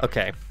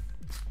 Okay.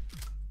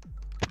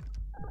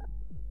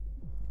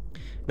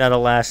 Now the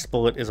last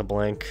bullet is a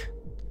blank.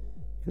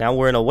 Now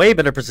we're in a way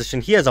better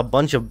position. He has a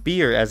bunch of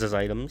beer as his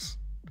items.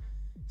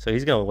 So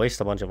he's gonna waste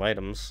a bunch of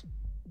items.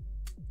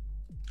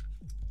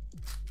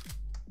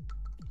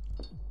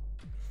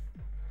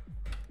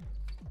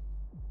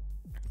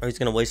 Or he's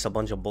gonna waste a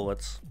bunch of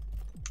bullets.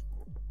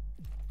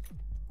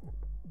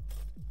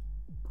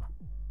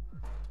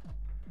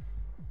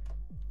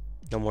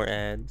 No more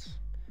ads.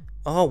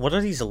 Oh, what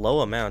are these low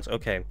amounts?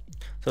 Okay.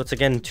 So it's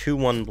again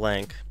 2-1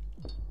 blank.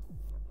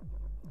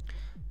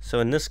 So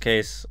in this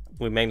case,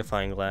 we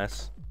magnifying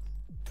glass.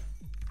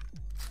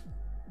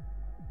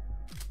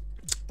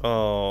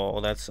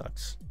 Oh, that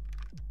sucks.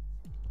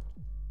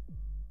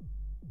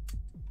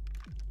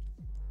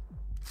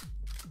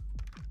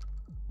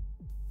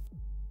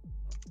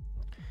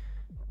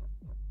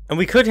 And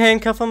we could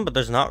handcuff him, but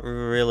there's not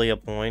really a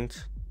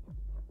point.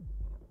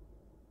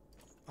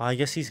 I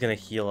guess he's gonna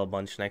heal a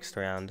bunch next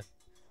round.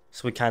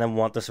 So we kind of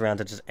want this round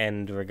to just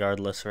end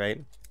regardless,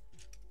 right?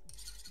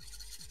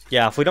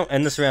 Yeah, if we don't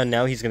end this round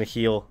now, he's gonna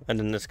heal, and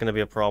then it's gonna be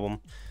a problem.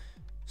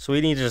 So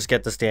we need to just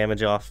get this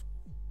damage off.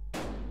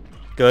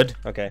 Good.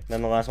 Okay,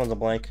 then the last one's a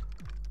blank.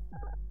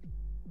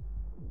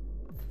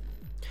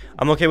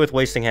 I'm okay with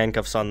wasting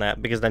handcuffs on that,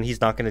 because then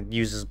he's not gonna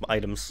use his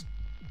items.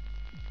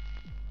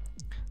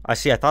 I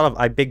see,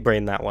 I big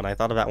brained that one. I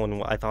thought of that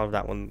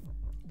one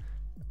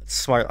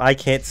Smart. I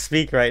can't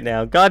speak right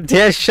now. God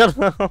damn, shut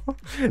up.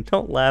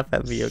 Don't laugh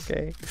at me,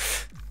 okay?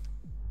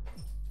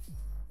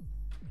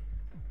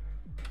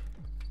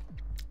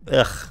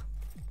 Ugh.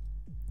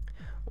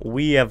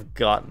 We have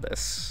got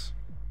this.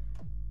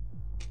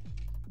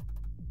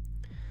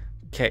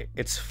 Okay,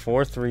 it's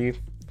 4-3.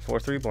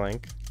 4-3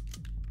 blank.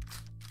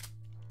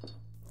 I'm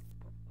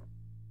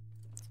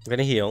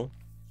gonna heal.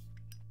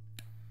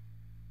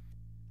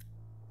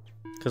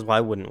 Because why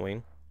wouldn't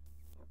we?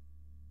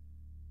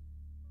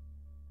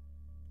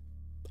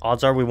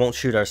 Odds are we won't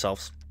shoot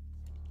ourselves.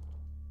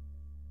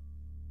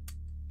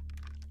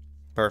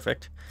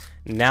 Perfect.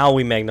 Now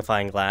we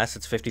magnifying glass.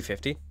 It's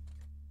 50-50.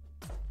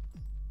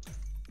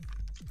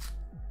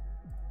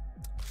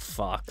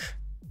 Fuck.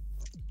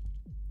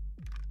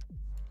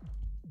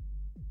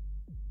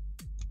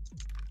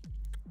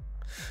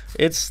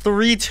 It's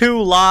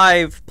 3-2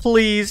 live.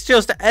 Please,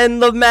 just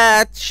end the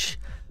match.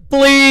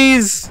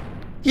 Please.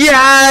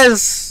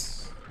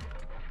 Yes!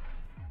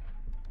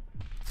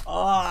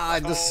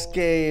 Ah, this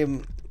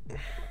game.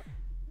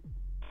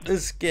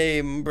 This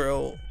game,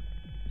 bro.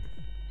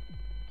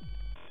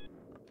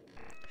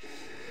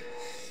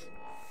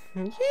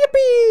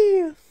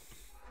 Yippee!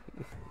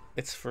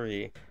 It's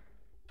free.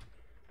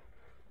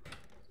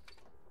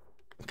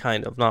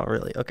 Kind of, not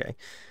really. Okay.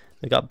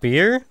 We got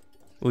beer.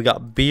 We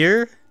got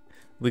beer.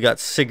 We got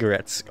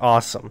cigarettes.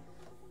 Awesome.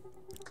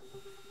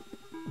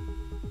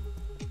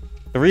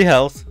 3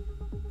 health.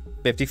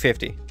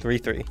 50-50.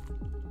 3-3.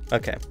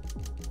 Okay.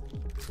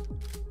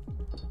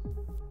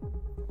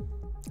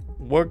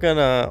 We're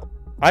gonna...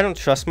 I don't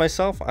trust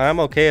myself. I'm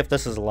okay if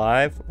this is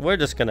live. We're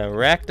just gonna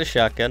rack the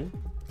shotgun.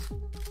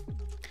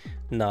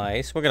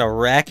 Nice. We're gonna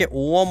rack it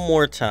one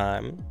more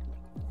time.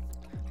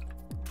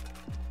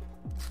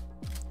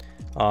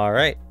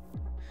 Alright.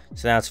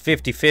 So now it's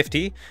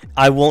 50-50.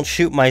 I won't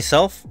shoot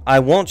myself. I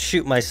won't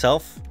shoot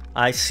myself.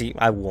 I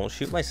won't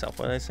shoot myself.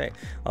 What did I say?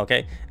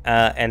 Okay.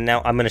 And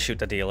now I'm gonna shoot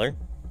the dealer.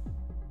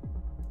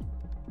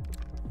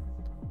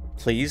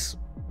 Please.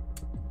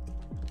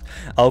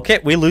 Okay,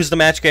 we lose the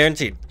match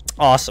guaranteed.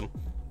 Awesome.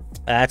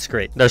 That's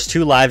great. There's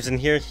 2 lives in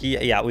here.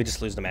 Yeah, we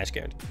just lose the match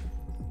guaranteed.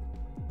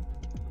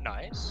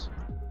 Nice.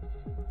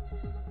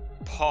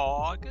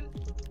 Pog.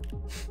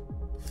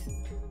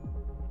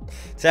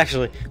 It's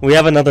actually, we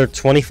have another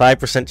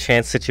 25%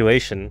 chance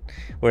situation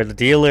where the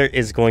dealer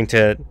is going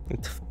to,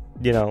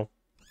 you know,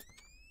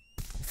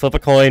 flip a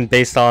coin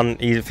based on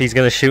if he's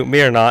going to shoot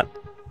me or not.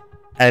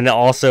 And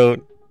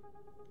also,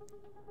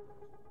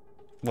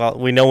 well,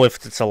 we know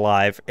if it's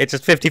alive. It's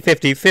just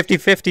 50-50.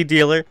 50-50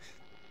 dealer.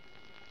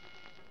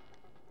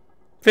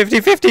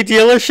 50-50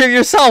 dealer, shoot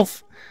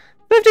yourself.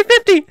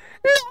 50-50.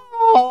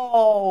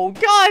 No!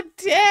 God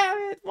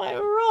damn it, my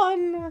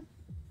run.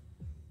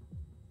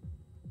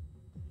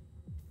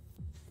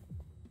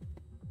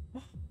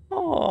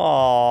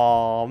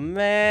 Oh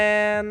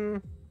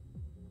man.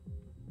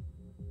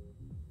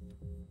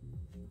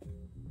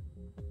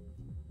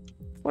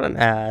 What an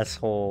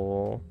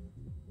asshole.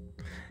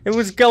 It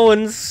was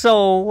going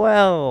so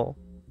well.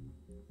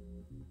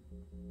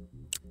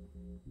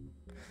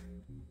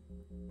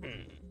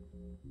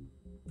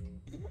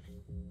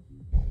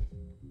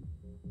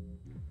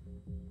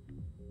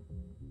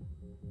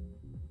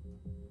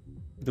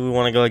 Do we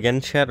want to go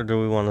again, chat, or do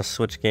we want to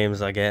switch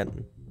games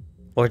again?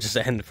 Or just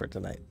end for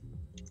tonight?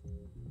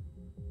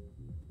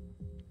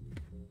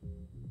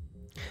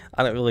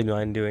 I don't really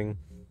mind doing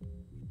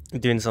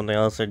something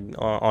else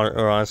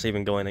or honestly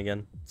even going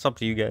again. It's up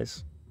to you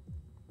guys.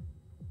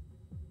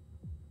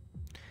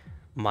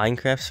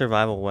 Minecraft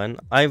survival when?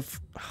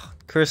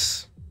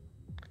 Chris,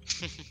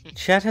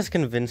 chat has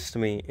convinced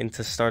me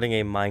into starting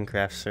a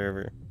Minecraft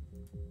server.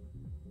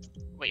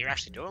 Wait, you're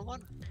actually doing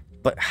one?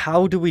 But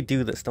how do we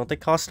do this? Don't they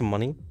cost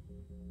money?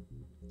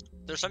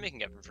 There's some you can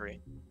get for free.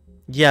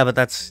 Yeah, but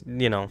that's,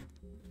 you know,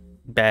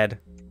 bad.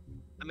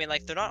 I mean,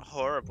 like, they're not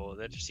horrible.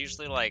 They're just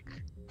usually, like...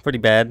 Pretty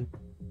bad.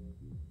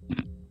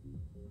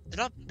 They're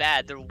not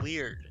bad, they're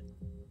weird.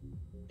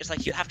 It's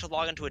like you have to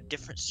log into a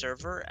different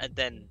server and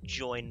then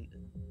join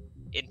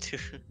into...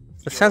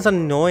 That sounds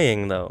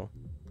annoying, though.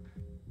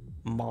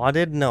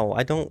 Modded? No,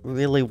 I don't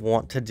really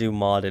want to do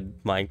modded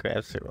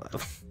Minecraft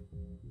survival.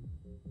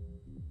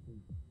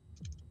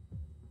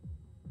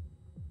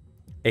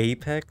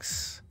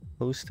 Apex?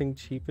 Hosting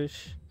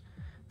cheapish?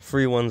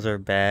 Free ones are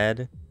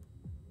bad.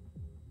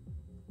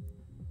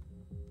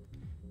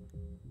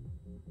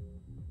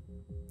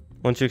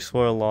 Once you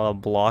explore a lot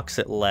of blocks,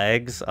 it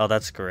lags. Oh,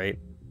 that's great.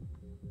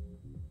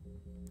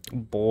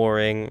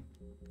 Boring.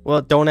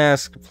 Well, don't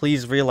ask.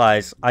 Please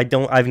realize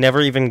I've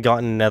never even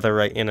gotten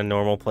netherite in a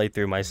normal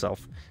playthrough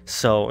myself.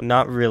 So,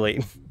 not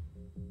really.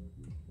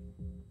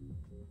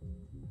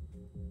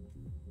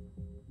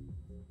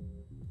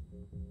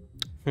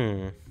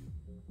 I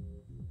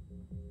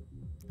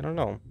don't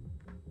know.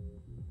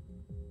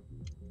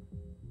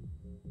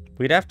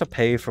 We'd have to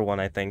pay for one,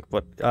 I think,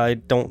 but I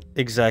don't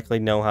exactly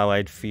know how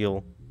I'd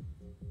feel.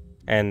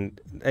 And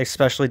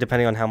especially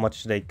depending on how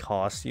much they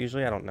cost,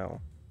 usually, I don't know.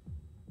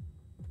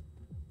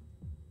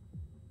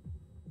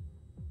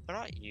 They're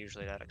not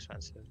usually that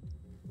expensive.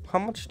 How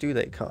much do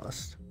they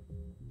cost?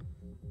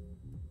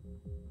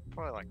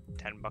 Probably like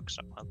 $10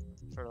 a month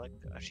for like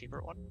a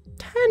cheaper one.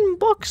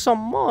 $10 a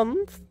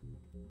month?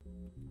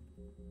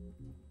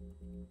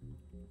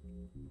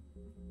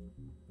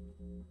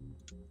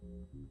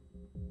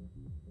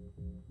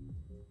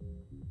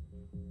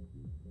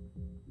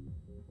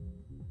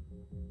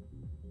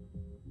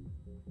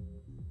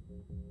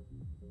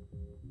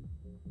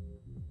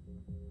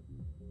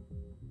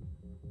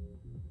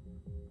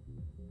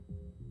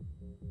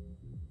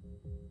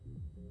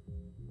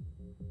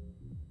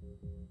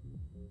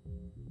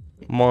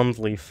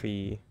 Monthly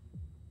fee.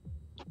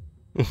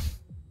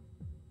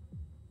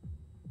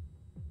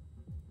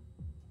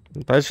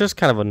 That's just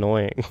kind of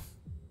annoying.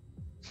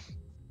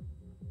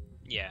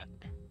 Yeah.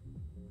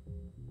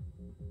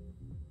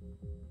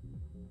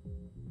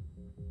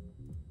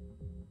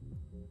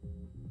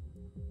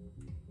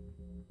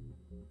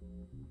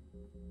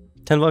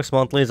 $10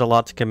 monthly is a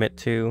lot to commit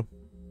to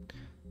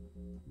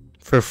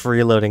for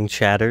freeloading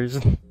chatters.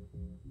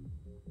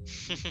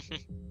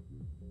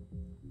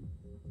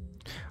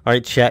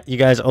 Alright, chat, you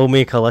guys owe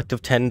me a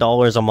collective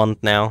 $10 a month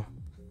now.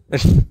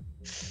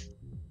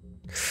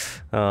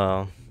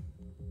 Let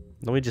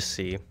me just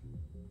see.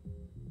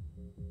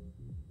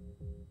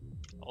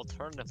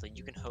 Alternatively,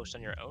 you can host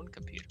on your own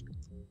computer,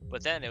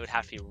 but then it would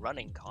have to be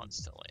running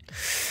constantly.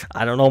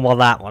 I don't know about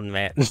that one,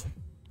 man.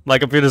 My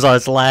computer's on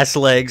its last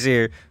legs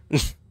here.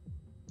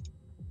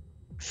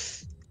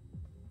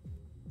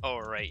 Oh,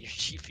 right, your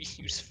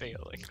GPU's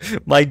failing.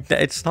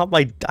 It's not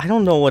my, I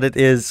don't know what it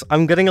is.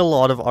 I'm getting a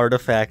lot of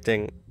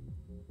artifacting.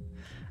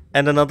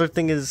 And another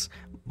thing is,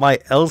 my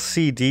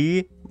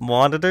LCD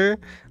monitor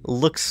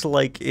looks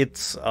like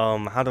it's,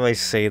 how do I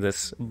say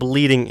this?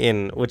 Bleeding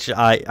in, which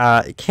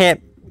I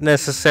can't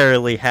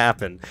necessarily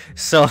happen.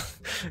 So,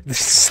 there's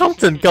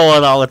something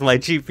going on with my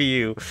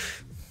GPU.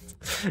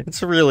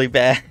 It's really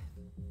bad.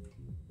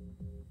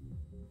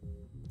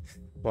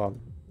 Well,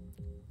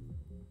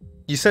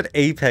 you said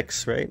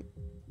Apex, right?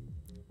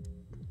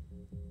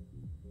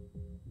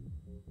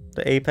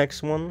 The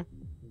Apex one?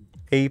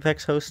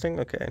 Apex hosting?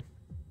 Okay.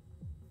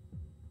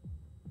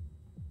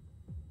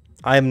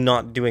 I'm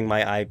not doing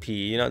my IP.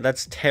 You know,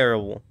 that's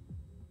terrible.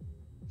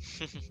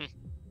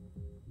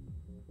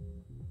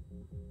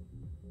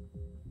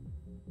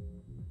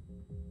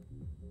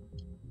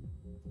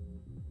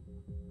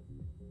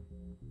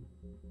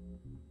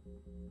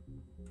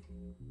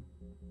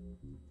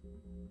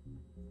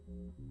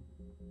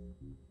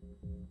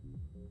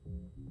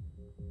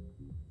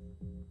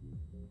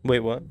 Wait,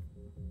 what?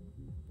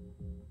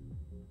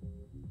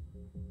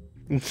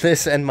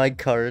 This and my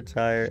car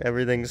tire,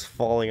 everything's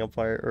falling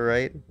apart,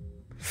 right?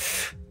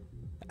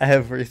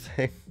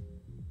 Everything.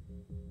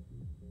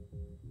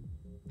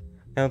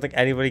 I don't think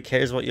anybody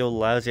cares what you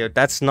allow you.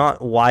 That's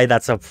not why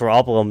that's a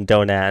problem,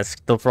 don't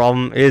ask. The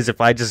problem is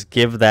if I just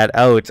give that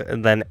out,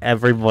 then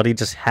everybody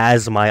just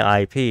has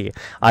my IP.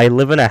 I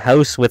live in a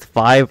house with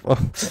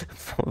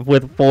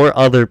with 4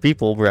 other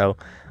people, bro.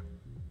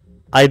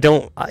 You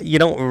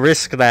don't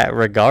risk that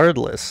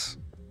regardless.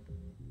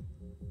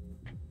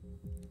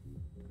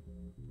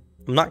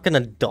 I'm not gonna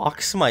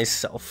dox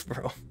myself,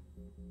 bro.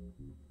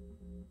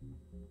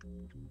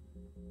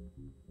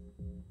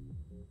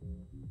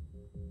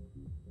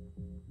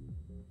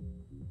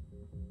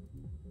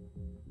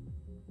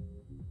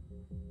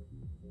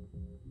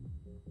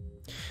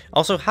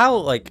 Also, how,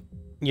 like,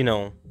 you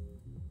know,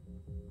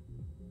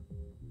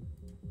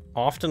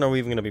 often are we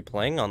even gonna be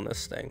playing on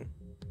this thing?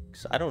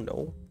 Because I don't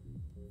know.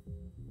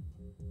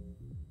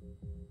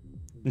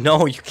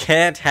 No, you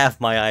can't have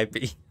my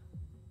IP.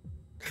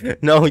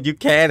 No, you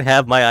can't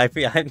have my IP.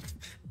 I'm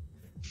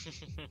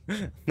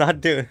not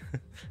doing.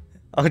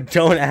 Oh,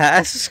 don't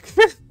ask.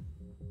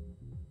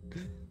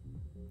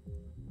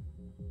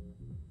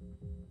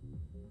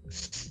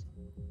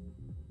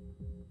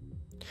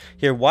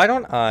 Here, why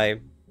don't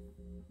I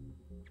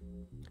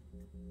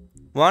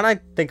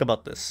think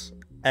about this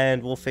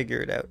and we'll figure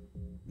it out.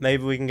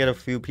 Maybe we can get a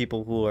few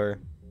people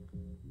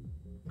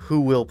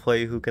who will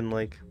play, who can,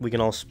 like, we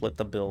can all split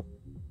the bill.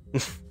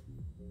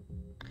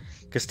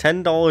 Because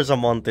 $10 a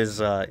month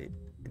is,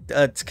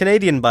 it's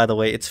Canadian, by the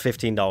way. It's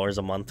 $15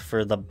 a month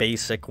for the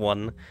basic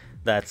one.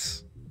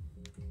 That's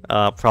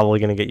probably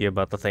going to get you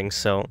about the thing,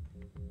 so.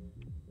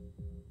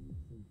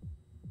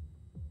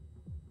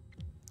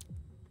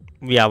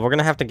 Yeah, we're going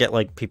to have to get,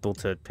 like, people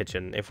to pitch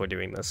in if we're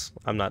doing this.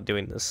 I'm not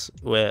doing this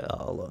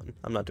alone.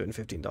 I'm not doing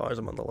 $15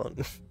 a month alone.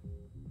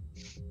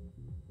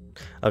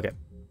 Okay.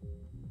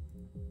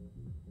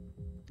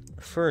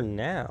 For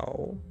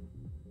now...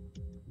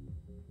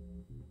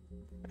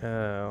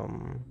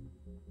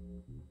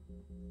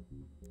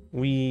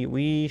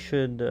 we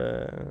should,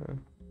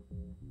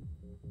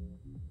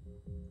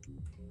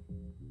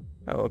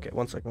 Oh, okay,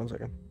 one second.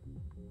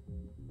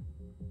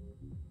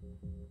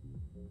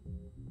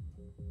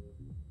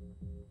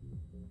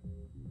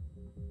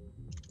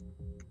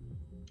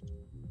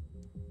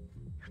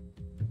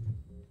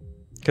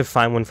 Could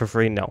find one for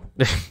free? No.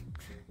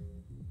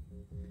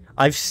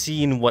 I've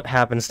seen what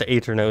happens to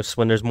Aeternos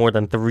when there's more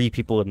than 3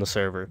 people in the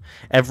server.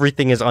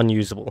 Everything is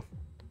unusable.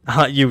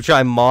 You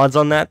try mods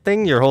on that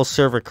thing, your whole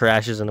server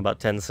crashes in about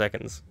 10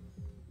 seconds.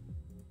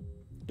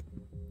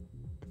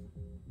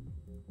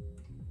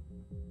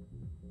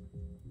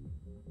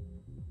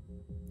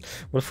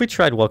 What if we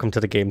tried Welcome to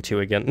the Game 2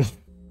 again?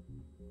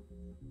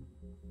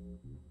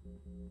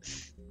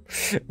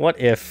 What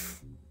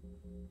if?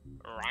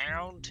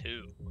 Round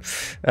 2.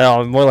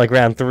 Oh, more like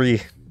round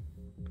 3.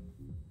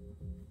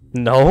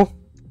 No?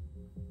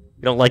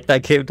 You don't like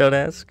that game, don't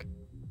ask?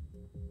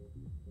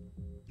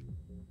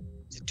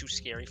 Is it too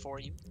scary for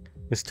you?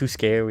 It's too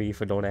scary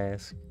for don't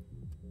ask.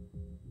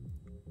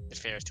 It's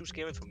fair. It's too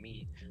scary for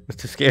me.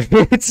 It's too scary.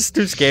 It's just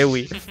too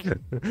scary.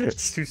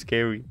 It's too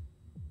scary.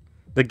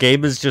 The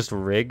game is just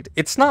rigged.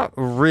 It's not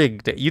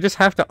rigged. You just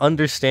have to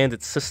understand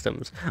its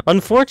systems.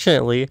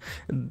 Unfortunately,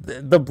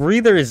 the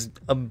breather is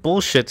a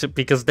bullshit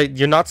because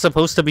you're not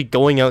supposed to be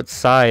going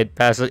outside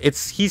past it.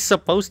 He's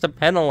supposed to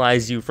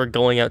penalize you for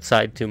going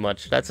outside too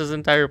much. That's his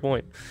entire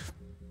point.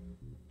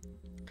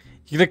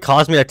 You're gonna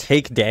cause me to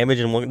take damage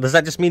and does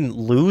that just mean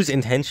lose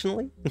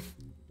intentionally?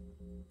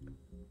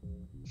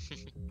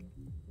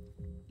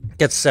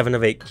 Get 7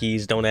 of 8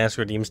 keys, don't ask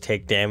redeems,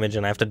 take damage,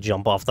 and I have to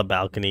jump off the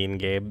balcony in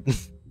game.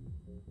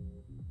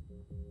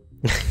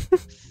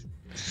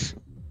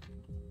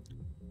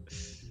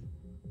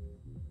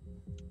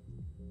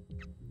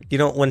 You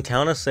know, when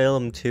Town of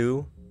Salem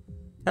 2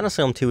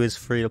 is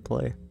free to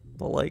play,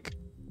 but like,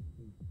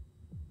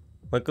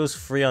 when it goes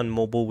free on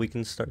mobile, we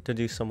can start to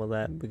do some of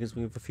that, because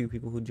we have a few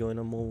people who join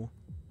on mobile.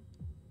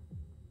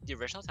 The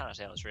original Town of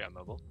Salem is free on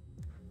mobile.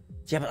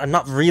 Yeah, but I'm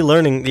not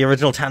relearning the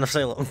original Town of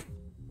Salem.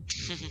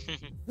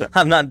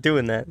 I'm not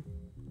doing that.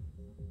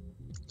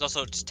 It's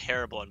also just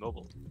terrible on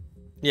mobile.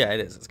 Yeah, it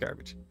is. It's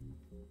garbage.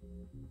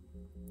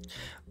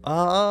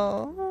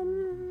 Well,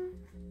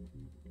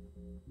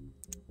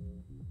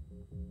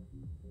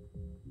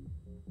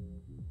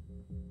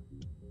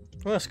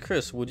 that's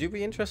Chris. Would you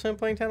be interested in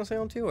playing Town of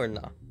Salem 2 or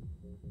nah?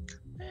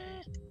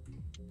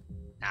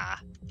 Nah.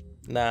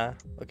 Nah.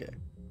 Okay.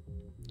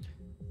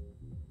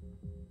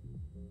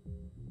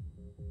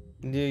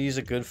 You use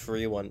a good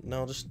free one.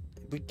 No, just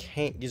we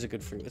can't use a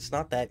good free one. It's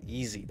not that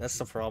easy. That's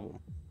the problem.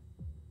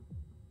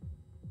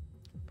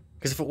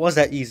 Because if it was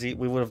that easy,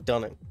 we would have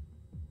done it.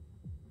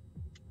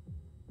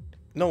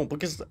 No,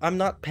 because I'm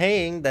not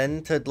paying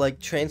then to like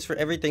transfer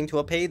everything to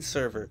a paid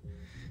server.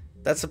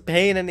 That's a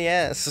pain in the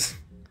ass.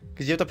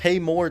 Because you have to pay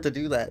more to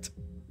do that.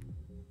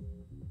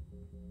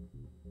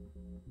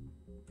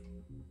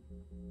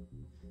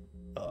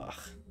 Ugh.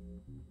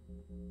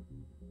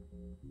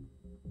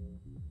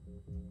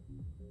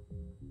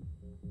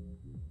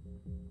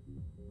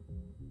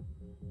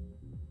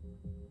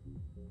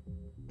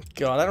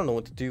 God, I don't know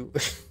what to do.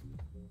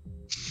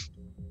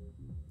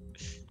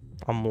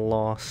 I'm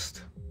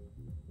lost.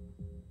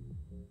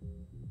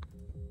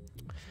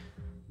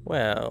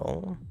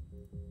 Well...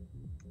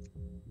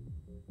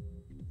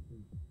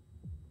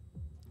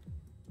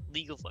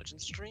 League of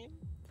Legends stream?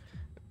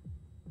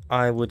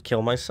 I would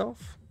kill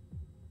myself.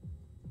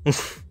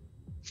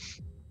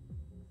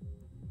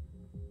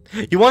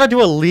 You want to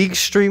do a League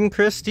stream,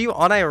 Chris? Do you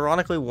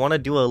unironically want to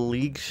do a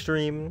League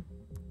stream?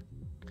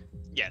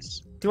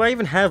 Yes. Do I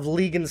even have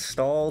League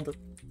installed?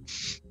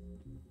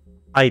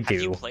 I do.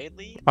 Have you played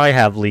League? I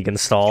have League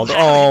installed. You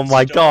have Oh it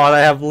my installed? god, I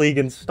have League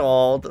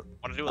installed.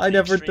 Wanna do a I League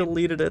never stream?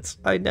 deleted it.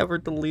 I never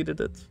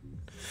deleted it.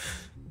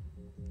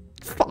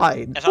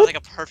 Fine. That sounds like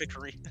a perfect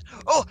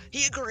Oh,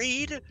 he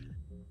agreed!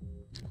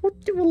 We'll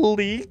do a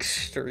League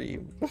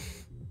stream.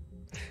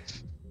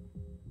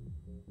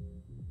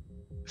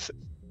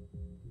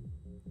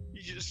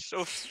 You just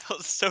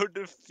felt so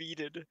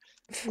defeated.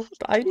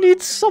 I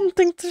need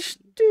something to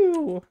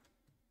do.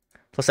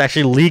 Plus,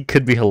 actually, League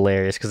could be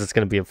hilarious because it's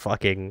gonna be a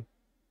fucking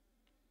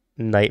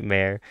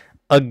nightmare.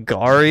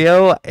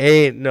 Agario?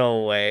 Ain't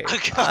no way.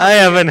 I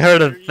haven't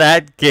heard of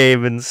that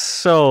game in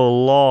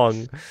so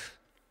long.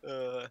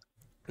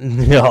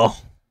 No.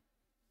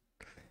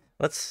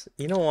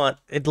 You know what?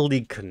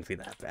 League couldn't be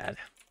that bad.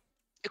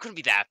 It couldn't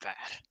be that bad.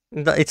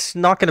 It's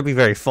not gonna be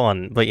very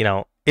fun, but you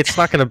know, it's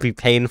not gonna be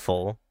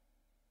painful.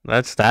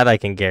 That I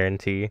can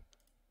guarantee.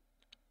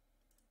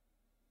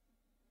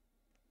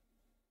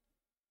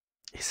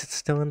 Is it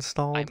still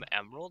installed? I'm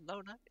Emerald?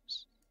 No,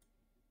 nice.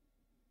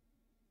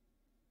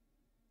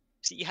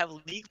 See, you have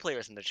League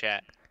players in the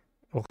chat.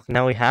 Well,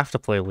 now we have to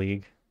play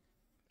League.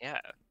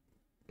 Yeah.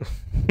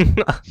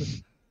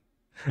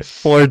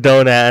 Or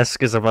Don't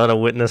Ask is about to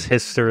witness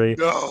history.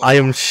 No. I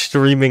am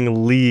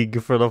streaming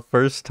League for the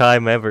first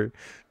time ever.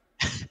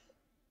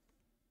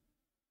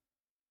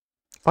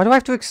 Why do I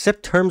have to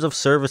accept terms of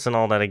service and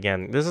all that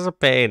again? This is a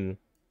pain.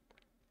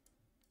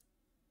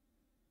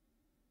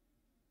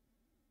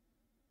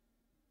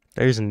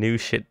 There's new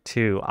shit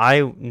too.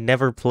 I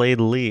never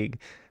played League.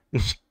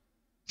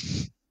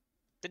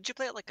 Didn't you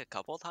play it like a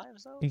couple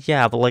times though?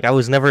 Yeah, but like I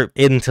was never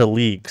into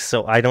League,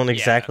 so I don't Yeah.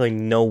 exactly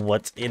know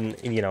what's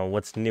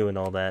what's new and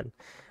all that.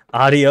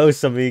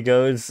 Adios,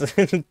 amigos.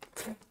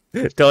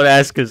 Don't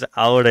Ask us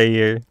out of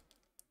here.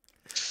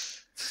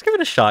 Just give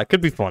it a shot.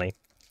 Could be funny.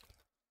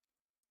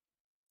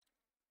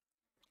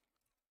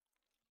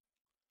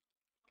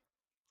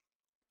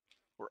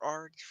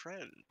 already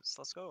friends.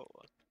 Let's go.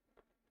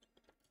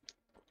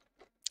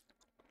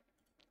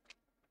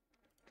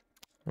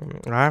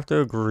 I have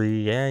to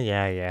agree.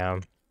 Yeah.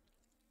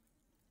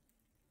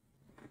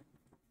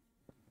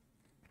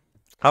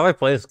 How do I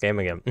play this game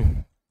again?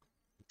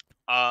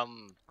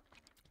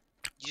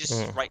 You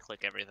just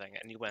right-click everything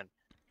and you win.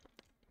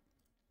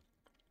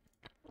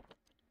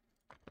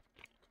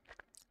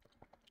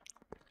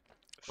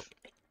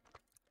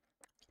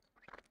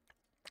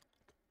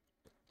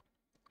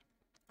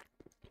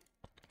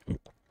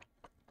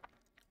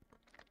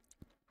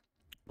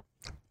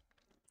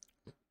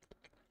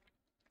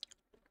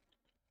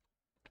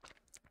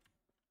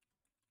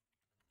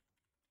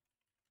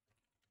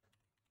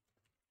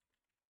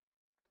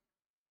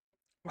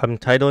 I'm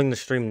titling the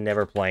stream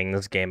 "Never Playing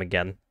This Game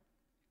Again."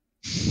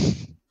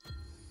 It's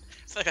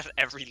like on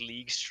every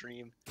League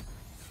stream.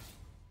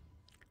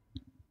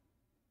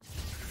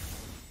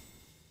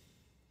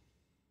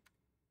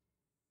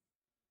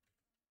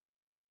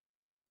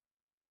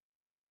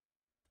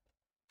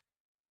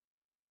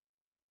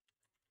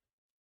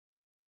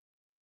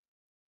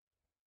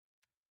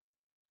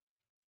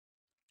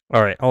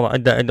 All right, hold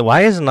on.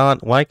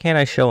 Why can't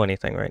I show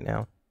anything right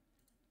now?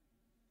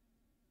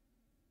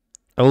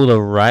 Oh,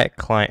 the Riot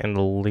client and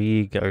the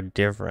League are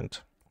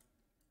different.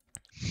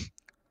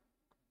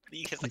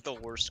 League is like the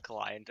worst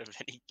client of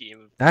any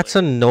game. That's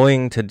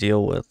annoying to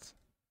deal with.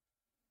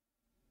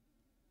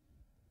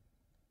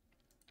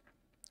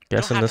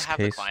 Guess you don't in have this to have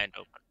case, the client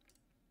open.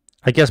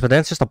 I guess, but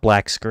then it's just a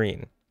black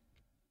screen.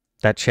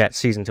 That chat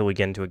sees until we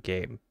get into a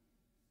game.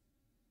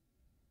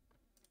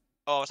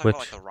 Oh, I was talking about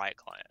like the Riot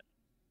client.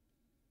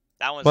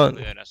 That one's Well,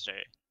 completely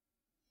unnecessary.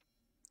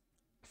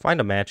 Find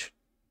a match.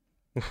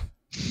 You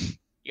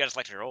gotta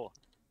select your role.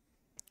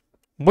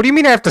 What do you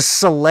mean I have to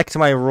select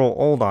my role?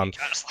 Hold on. You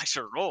gotta select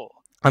your role.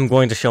 I'm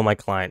going to show my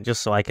client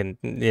just so I can,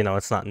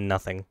 it's not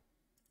nothing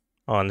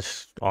on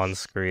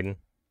screen.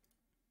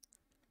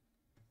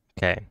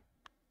 Okay.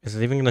 Is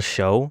it even gonna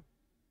show?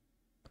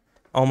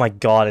 Oh my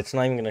god, it's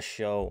not even gonna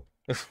show.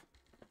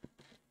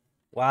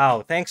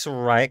 Wow, thanks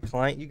Riot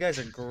Client. You guys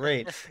are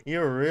great.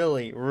 You're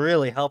really,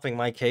 really helping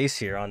my case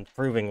here on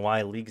proving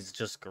why League is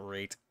just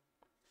great.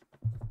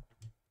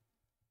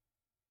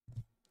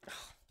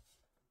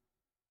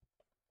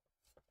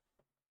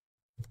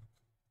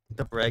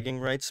 The bragging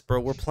rights, bro.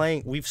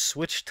 We've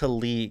switched to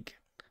League.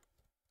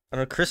 I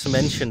know Chris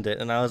mentioned it,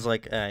 and I was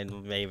like,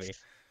 maybe.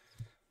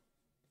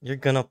 You're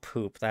gonna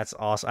poop. That's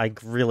awesome. I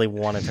really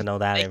wanted to know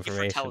that information.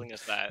 Thank you for telling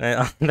us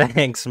that.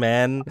 Thanks,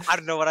 man. I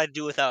don't know what I'd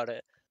do without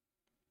it.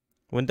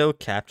 Window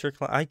capture?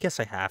 I guess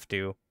I have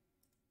to.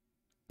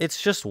 It's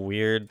just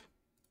weird.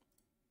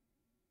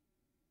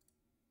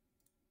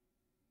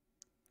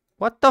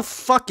 What the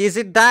fuck is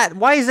it that?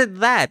 Why is it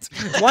that?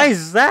 Why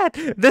is that?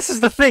 This is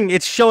the thing.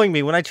 It's showing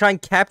me when I try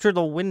and capture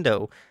the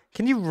window.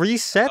 Can you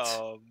reset?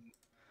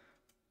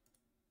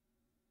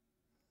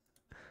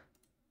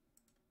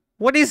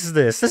 What is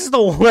this? This is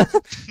the one.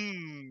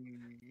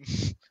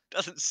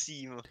 Doesn't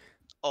seem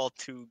all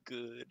too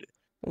good.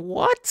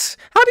 What?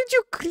 How did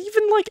you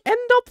even, end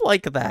up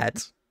like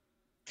that?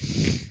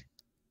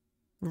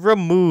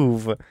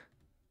 Remove.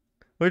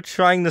 We're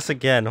trying this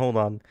again. Hold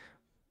on.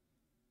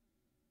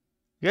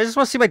 You guys just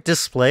want to see my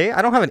display?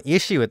 I don't have an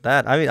issue with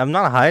that. I mean, I'm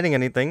not hiding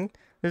anything.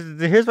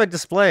 Here's my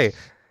display.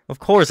 Of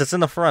course, it's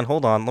in the front.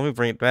 Hold on. Let me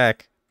bring it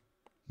back.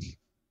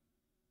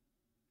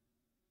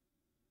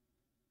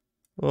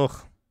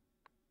 Ugh.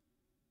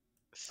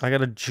 I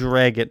gotta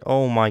drag it.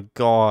 Oh my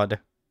god.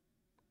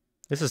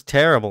 This is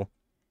terrible.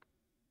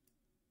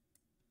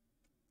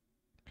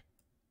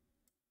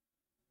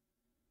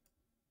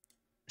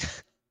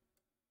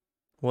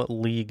 What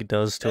League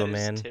does to a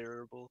man. That is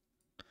terrible.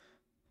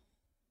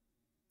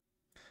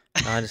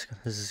 I just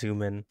gotta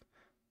zoom in.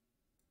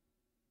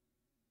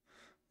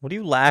 What are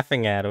you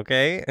laughing at,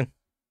 okay?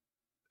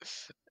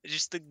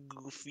 Just the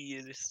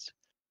goofiest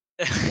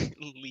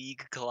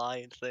League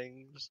client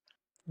things.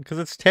 Because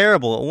it's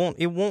terrible.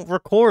 It won't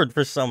record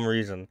for some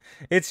reason.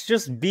 It's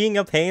just being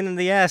a pain in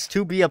the ass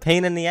to be a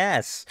pain in the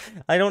ass.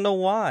 I don't know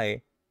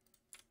why.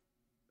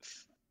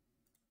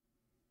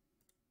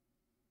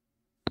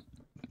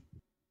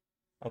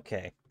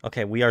 Okay.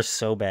 Okay, we are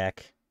so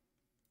back.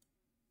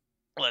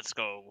 Let's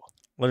go.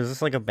 What is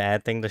this, like a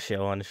bad thing to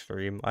show on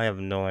stream? I have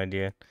no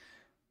idea.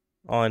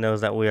 All I know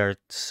is that we are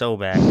so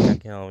back.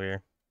 Get over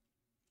here.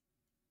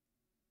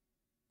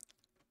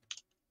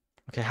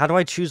 Okay, how do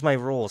I choose my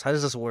roles? How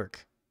does this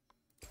work?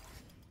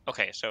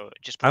 Okay, so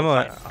just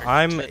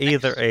I'm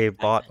either a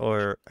bot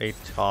or a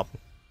top.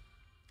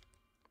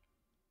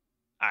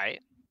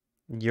 Alright.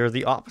 You're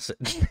the opposite.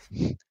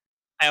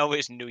 I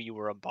always knew you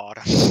were a bot.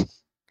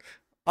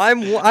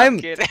 I'm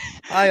kidding.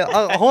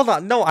 Hold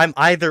on. No, I'm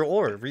either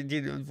or.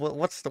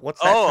 What's that term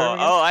again?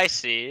 Oh, I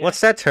see.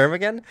 What's that term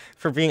again?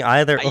 For being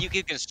either or? You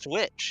can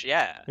switch,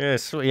 yeah.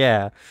 Yes,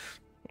 yeah.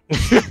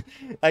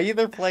 I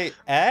either play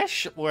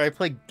Ashe or I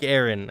play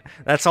Garen.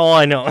 That's all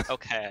I know.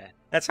 Okay.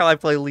 That's how I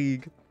play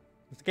League.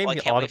 This game I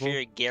be can't wait audible. for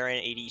your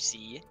Garen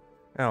ADC.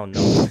 Oh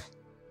no.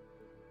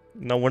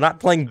 No, we're not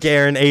playing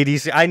Garen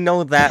ADC. I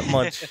know that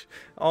much.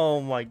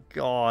 Oh my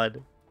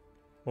god.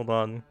 Hold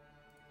on.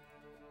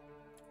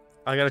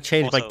 I gotta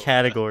change my Also,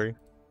 category.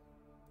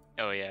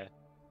 oh yeah.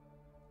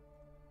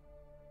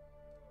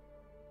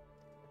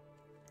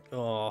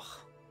 Oh.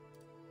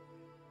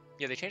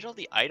 Yeah, they changed all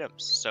the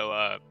items,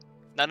 so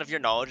none of your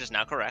knowledge is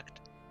now correct.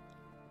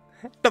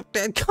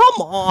 Come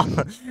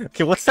on!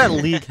 Okay, what's that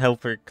league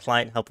helper,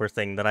 client helper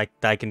thing that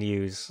I can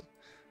use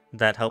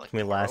that helped Like me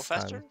the last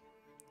Fester? time?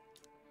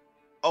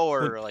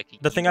 Or like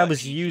The thing I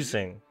was U.GG?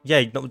 using.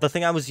 Yeah, the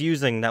thing I was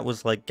using that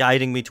was like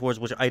guiding me towards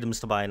which items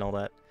to buy and all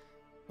that.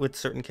 With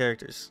certain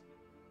characters.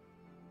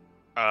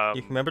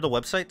 You remember the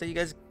website that you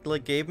guys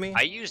like gave me?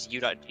 I use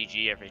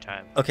U.GG every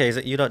time. Okay, is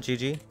it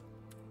u.gg?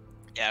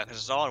 Yeah, because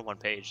it's all on one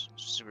page.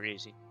 It's super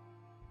easy.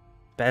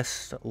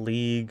 Best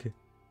league.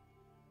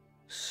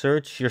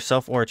 Search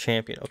yourself or a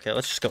champion. Okay,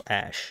 let's just go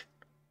Ash.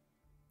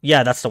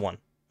 Yeah, that's the one.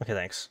 Okay,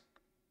 thanks.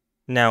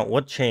 Now,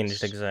 what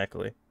changed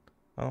exactly?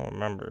 I don't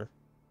remember.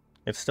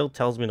 It still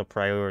tells me the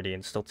priority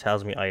and still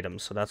tells me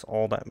items, so that's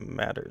all that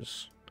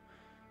matters.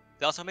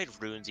 They also made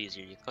runes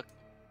easier. You click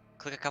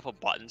a couple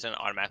buttons and it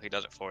automatically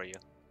does it for you.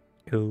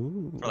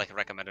 Ooh. For like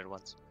recommended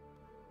ones.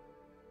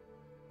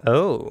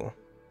 Oh.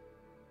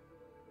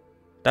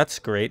 That's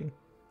great.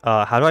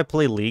 How do I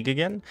play League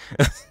again?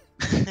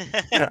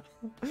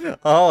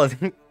 Oh,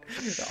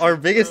 our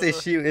biggest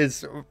issue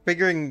is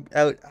figuring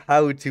out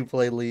how to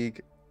play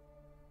League.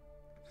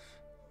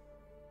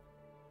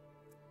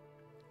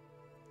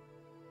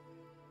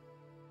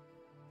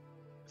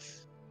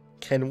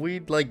 Can we,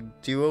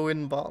 like, duo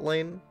in bot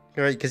lane?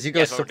 Right, because you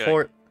go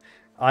support,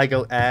 I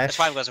go Ash. That's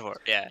why I'm going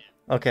support, yeah.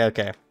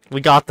 Okay. We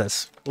got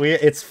this.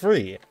 It's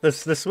free.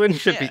 This win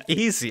should be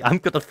easy. I'm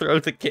gonna throw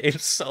the game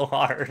so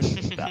hard.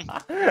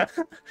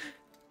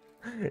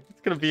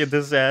 It's gonna be a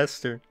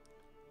disaster.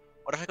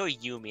 What if I go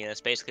Yumi and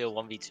it's basically a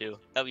 1v2?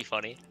 That'd be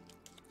funny.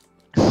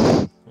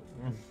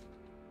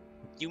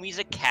 Yumi's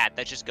a cat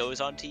that just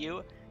goes onto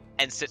you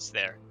and sits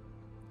there.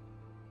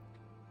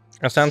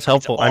 That sounds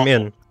helpful. I'm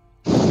in.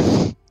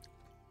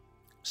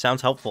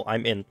 Sounds helpful.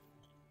 I'm in.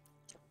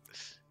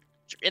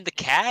 You're in the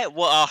cat?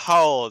 Well,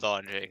 hold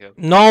on, Jacob.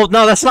 No,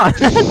 that's not.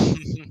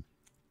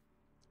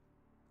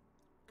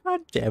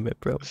 God damn it,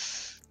 bro.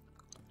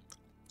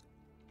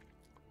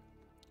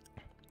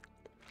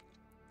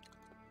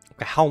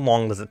 How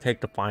long does it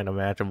take to find a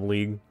match of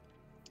League?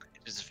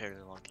 It is a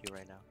fairly long queue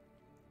right now.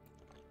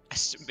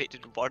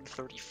 Estimated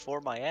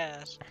 134, my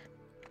ass.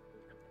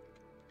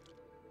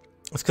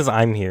 It's because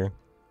I'm here.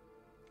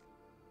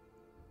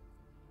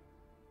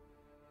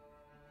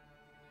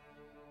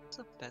 What's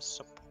the best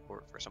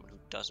support for someone who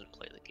doesn't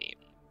play the game?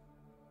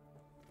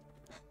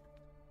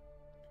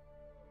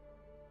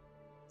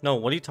 No,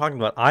 what are you talking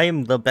about? I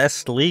am the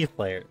best League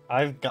player.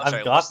 I've got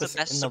what's this the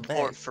best in the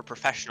support bag. for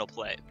professional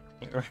play?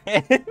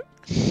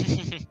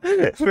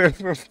 For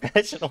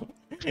professional.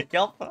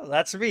 Yup,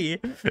 that's me.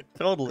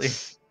 Totally.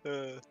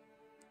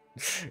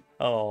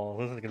 Oh,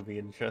 this is gonna be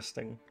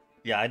interesting.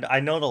 Yeah, I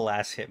know the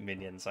last hit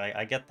minions.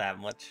 I get that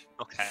much.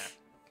 Okay.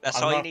 That's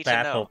I'm all you not need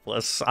that to know.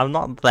 hopeless. I'm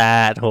not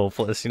that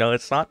hopeless. You know,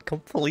 it's not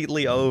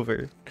completely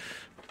over.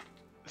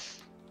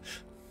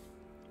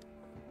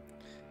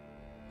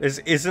 This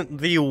isn't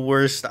the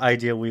worst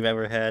idea we've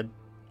ever had.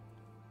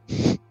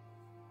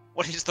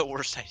 What is the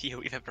worst idea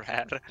we've ever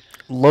had?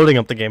 Loading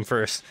up the game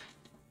first.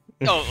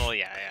 Oh, well,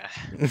 yeah.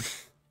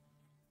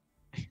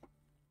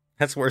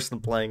 That's worse than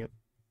playing it.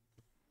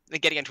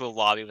 Getting into a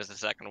lobby was the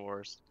second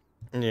worst.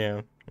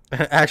 Yeah.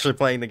 Actually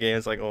playing the game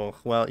is like, oh,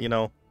 well, you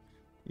know,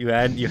 you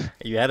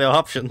had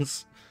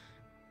options.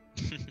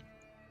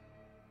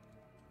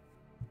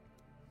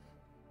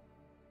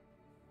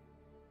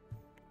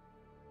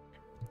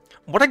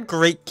 What a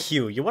great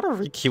queue. You want to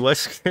re-queue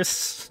us,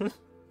 Chris?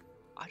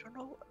 I don't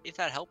know if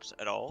that helps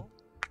at all.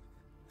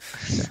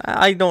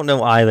 I don't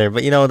know either,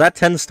 but you know, that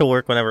tends to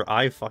work whenever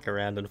I fuck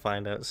around and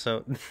find out,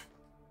 so...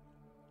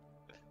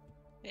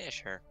 Yeah,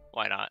 sure.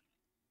 Why not?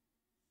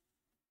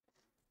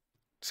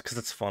 Just because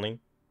it's funny.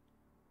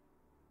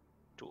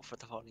 Do it for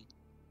the funny.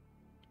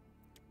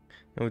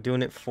 And we're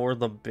doing it for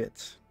the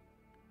bits.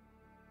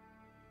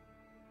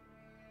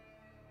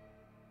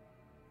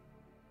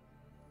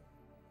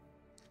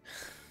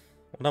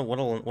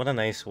 What a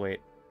nice wait.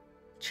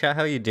 Chat,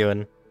 how you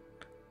doing?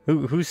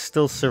 Who's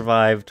still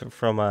survived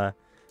from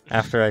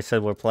after I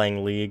said we're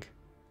playing League?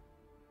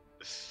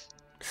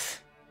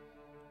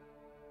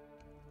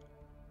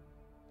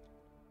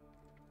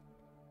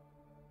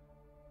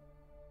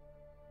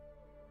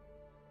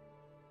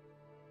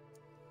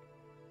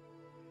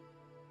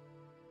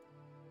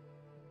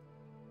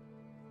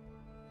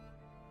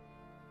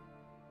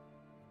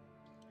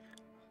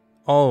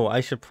 Oh, I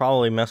should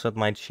probably mess with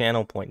my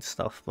channel point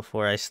stuff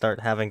before I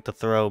start having to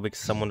throw because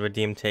someone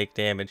redeemed take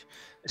damage.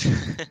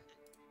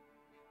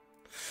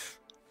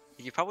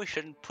 You probably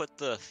shouldn't put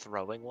the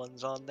throwing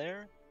ones on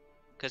there,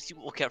 because you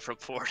will get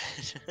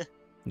reported.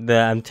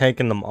 I'm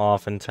taking them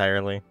off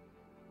entirely.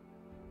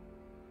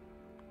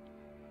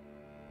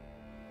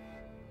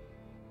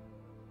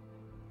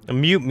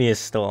 Mute me is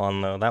still on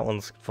though. That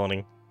one's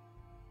funny.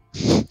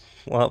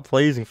 Well,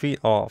 play using feet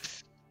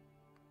off.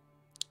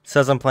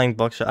 Says I'm playing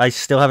Buckshot. I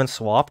still haven't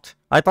swapped.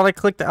 I thought I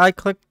clicked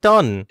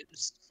done.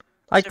 It's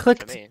I different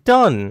for clicked me.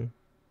 done.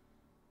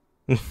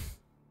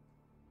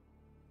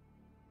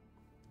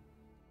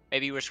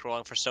 Maybe you were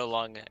scrolling for so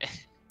long.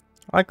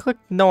 I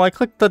clicked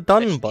the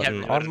done You button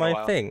haven't done it on in a my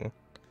while. thing.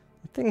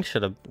 The thing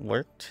should have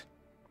worked.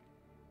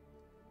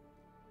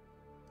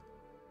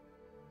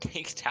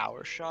 Take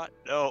tower shot?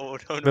 No,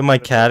 no, no. In my no,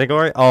 no.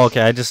 category? Oh,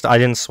 okay. I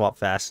didn't swap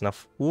fast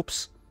enough.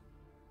 Whoops.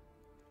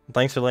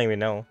 Thanks for letting me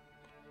know.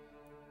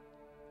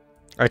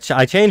 I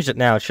changed it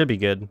now. It should be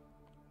good.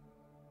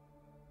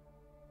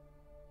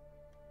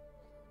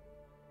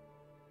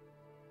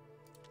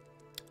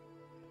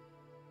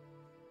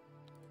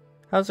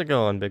 How's it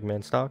going, Big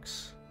Man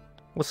Stocks?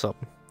 What's up?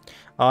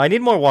 I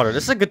need more water.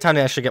 This is a good time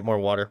to actually get more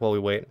water while we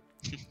wait.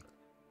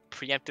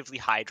 Preemptively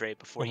hydrate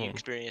before you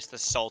experience the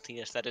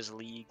saltiness that is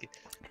League.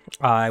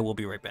 I will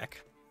be right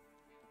back.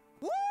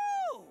 Woo!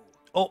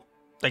 Oh,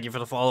 thank you for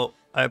the follow.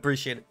 I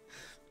appreciate it.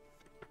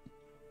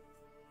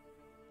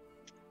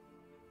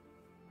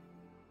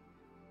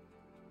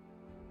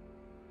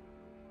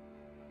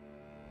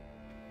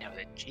 Now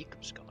that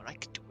Jacob's gone, I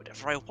can do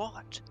whatever I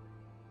want.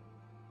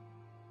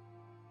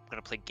 I'm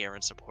gonna play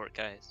Garen support,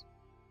 guys.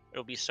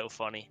 It'll be so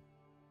funny.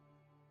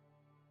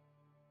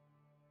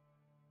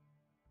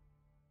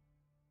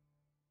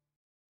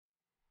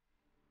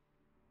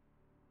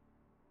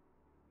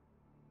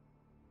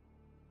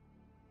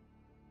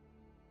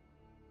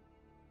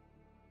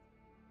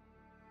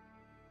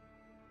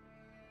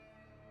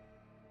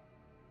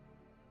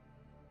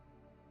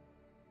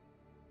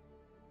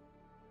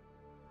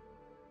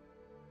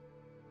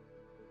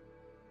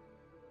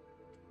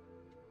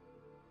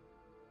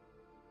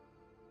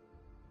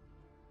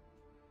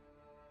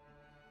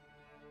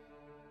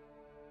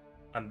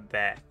 I'm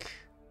back.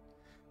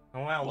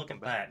 Oh wow, look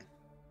Welcome at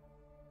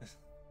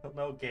that.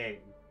 No game.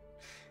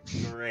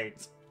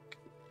 Great.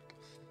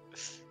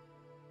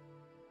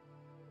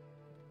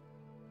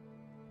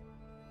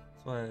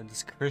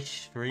 Does Chris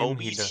stream?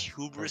 Obi's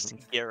Hubris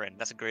Garen.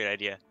 That's a great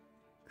idea.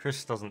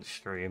 Chris doesn't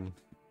stream.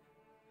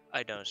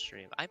 I don't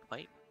stream. I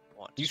might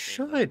want to You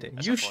stream, though, should.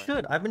 at You some point.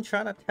 should. I've been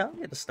trying to tell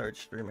you to start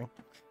streaming.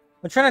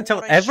 I'm trying to tell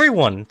Why would I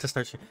everyone to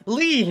start streaming.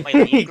 League! My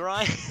League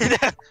grind?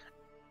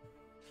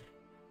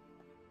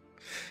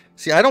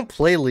 See, I don't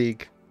play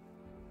League.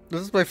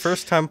 This is my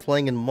first time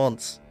playing in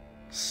months.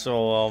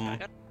 So, I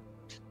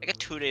got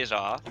 2 days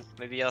off.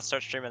 Maybe I'll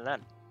start streaming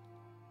then.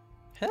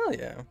 hell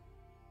yeah.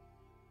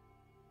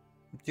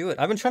 Do it.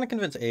 I've been trying to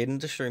convince Aiden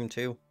to stream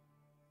too.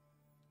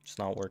 It's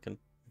not working.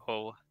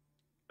 Oh.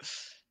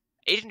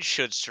 Aiden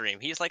should stream.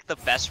 He's like the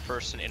best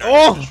person in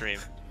Oh! our to stream.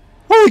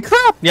 Holy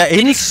crap! Yeah,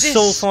 Aiden's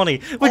so exists!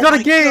 funny. We Oh got a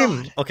my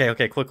game! God.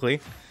 Okay, quickly.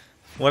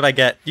 What'd I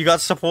get? You got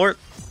support?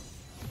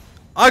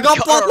 I got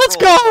Got blood! our Let's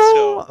roll, let's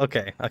go!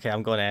 Okay,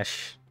 I'm going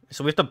Ash.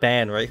 So we have to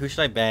ban, right? Who should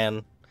I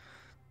ban?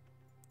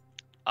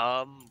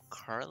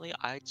 Currently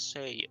I'd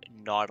say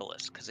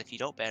Nautilus, because if you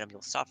don't ban him,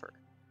 you'll suffer.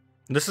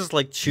 This is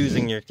like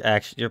choosing your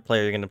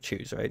player you're gonna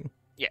choose, right?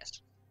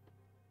 Yes.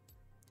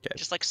 Okay.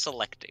 Just like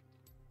selecting.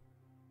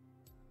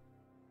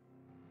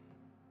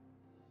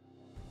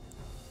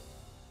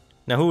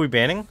 Now who are we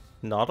banning?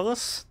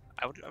 Nautilus?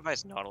 I would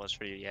advise Nautilus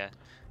for you, yeah.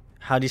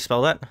 How do you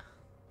spell that?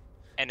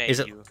 Is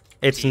it? N-A-U.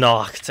 It's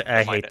Noct.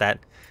 I Find hate it. that.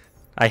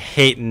 I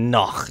hate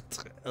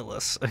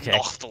Nautilus. Okay.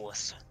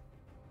 Nautilus.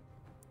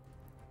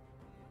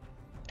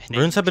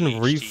 Runes have been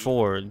N-A-U-T-H-T.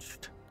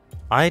 reforged.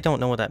 I don't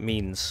know what that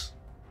means.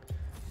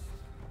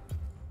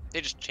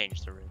 They just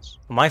changed the runes.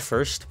 My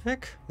first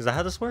pick? Is that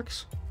how this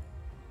works?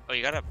 Oh,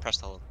 you gotta press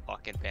the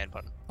lock-in ban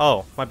button.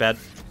 Oh, my bad.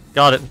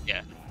 Got it.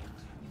 Yeah.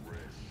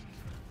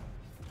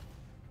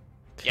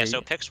 Okay. Yeah,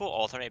 so picks will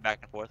alternate back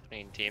and forth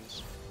between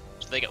teams.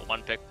 So they get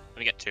 1 pick, then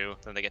we get 2,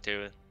 then they get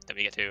 2, then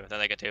we get 2, then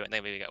they get 2, and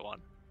then we get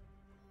 1.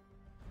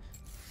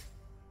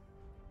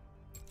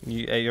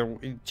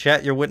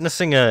 You're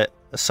witnessing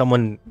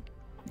someone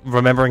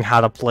remembering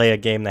how to play a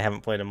game they haven't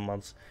played in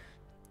months.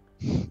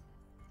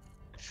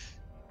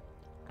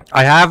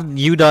 I have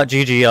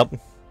u.gg up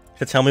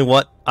to tell me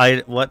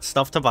what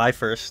stuff to buy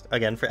first,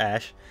 again for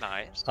Ash.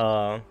 Nice.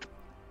 I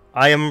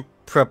am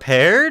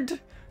prepared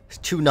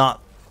to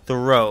not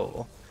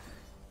throw,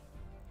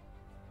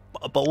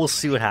 but we'll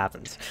see what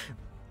happens.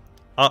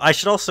 I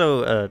should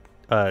also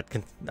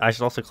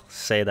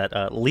say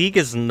that League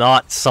is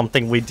not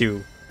something we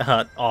do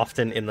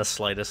often in the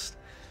slightest.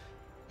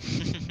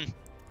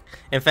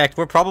 In fact,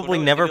 we're probably Well,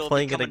 no, never it'll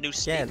playing it become a new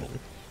again, staple.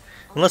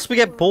 unless we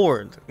get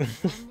bored.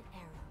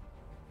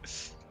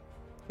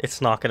 It's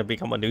not gonna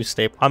become a new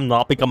staple. I'm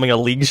not becoming a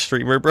League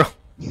streamer, bro.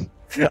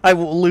 I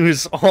will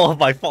lose all of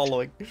my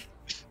following.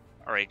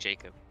 Alright,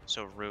 Jacob.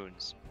 So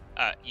runes.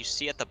 You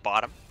see at the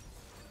bottom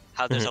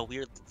how there's Mm-hmm. a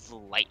weird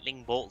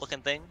lightning bolt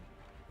looking thing?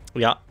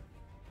 Yeah,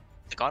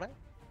 Click on it?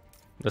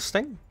 this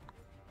thing.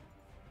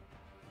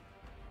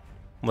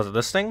 Was it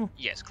this thing?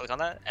 Yes, click on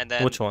that, and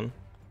then Which one?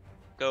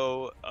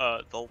 go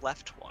the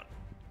left one.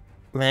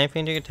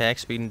 Managing attack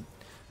speed.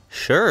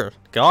 Sure,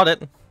 got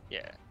it.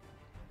 Yeah.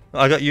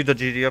 I got you the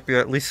GG up. You're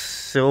at least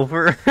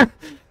silver.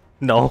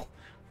 No.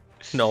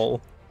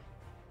 No.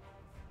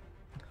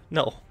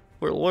 No.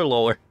 We're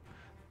lower.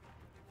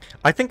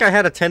 I think I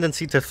had a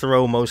tendency to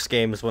throw most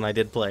games when I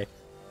did play.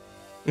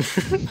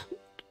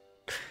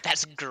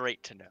 That's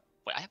great to know.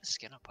 Wait, I have a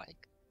skin on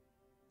Pike.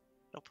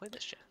 Don't play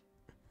this shit.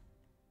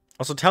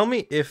 Also, tell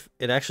me if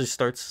it actually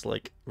starts,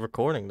 like,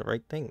 recording the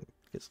right thing.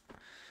 Because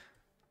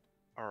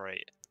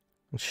Alright.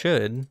 it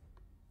should.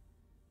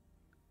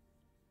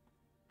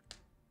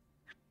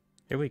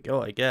 Here we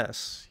go, I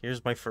guess.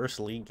 Here's my first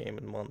League game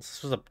in months.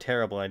 This was a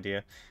terrible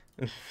idea.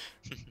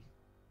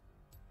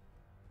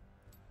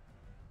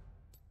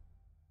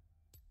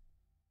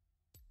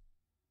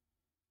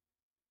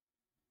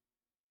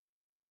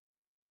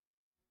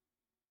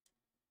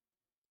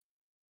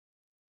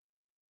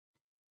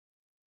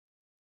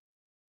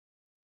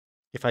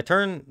 If I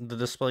turn the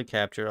display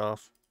capture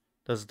off,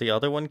 does the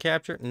other one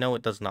capture? No,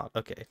 it does not.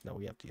 Okay, no,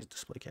 we have to use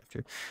display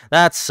capture.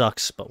 That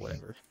sucks, but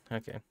whatever.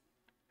 Okay.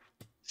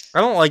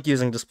 I don't like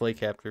using display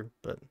capture,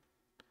 but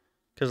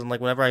because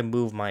like whenever I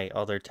move my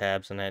other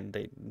tabs and then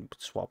they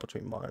swap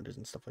between monitors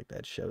and stuff like that,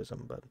 it shows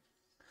them, but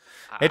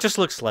it just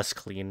looks less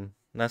clean.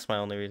 That's my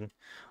only reason.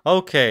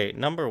 Okay,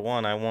 number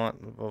one, I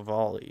want a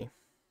volley.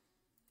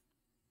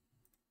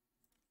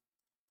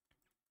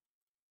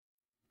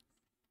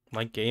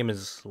 My game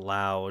is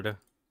loud.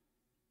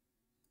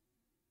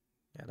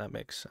 Yeah, that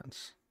makes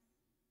sense.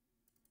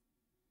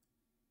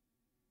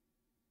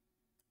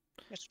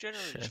 It's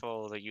generally Sure. just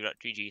follow the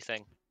u.gg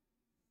thing.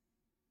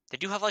 They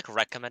do have like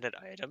recommended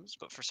items,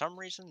 but for some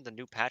reason the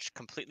new patch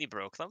completely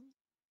broke them.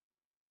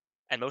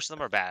 And most of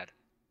them are bad.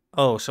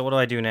 Oh, so what do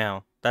I do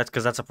now? That's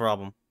because that's a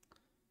problem.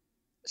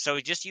 So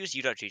we just use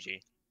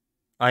u.gg.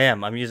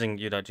 I'm using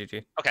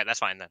u.gg. Okay, that's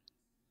fine then.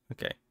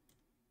 Okay.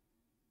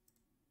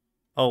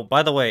 Oh,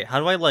 by the way, how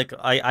do I like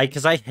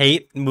because I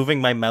hate moving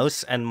my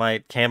mouse and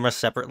my camera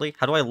separately.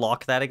 How do I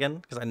lock that again?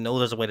 Because I know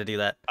there's a way to do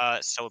that.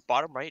 So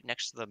bottom right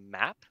next to the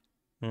map,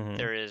 Mm-hmm.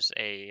 there is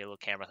a little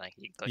camera thing.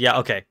 You can click Yeah, that.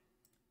 okay.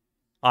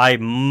 I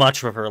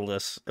much prefer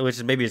this,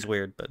 which maybe is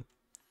weird, but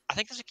I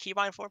think there's a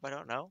keybind for it, but I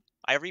don't know.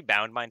 I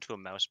rebound mine to a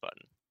mouse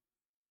button.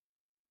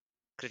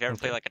 Because if you ever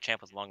play okay. like a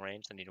champ with long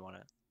range, then you'd want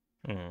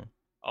to. Mm,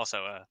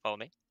 Also, follow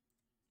me.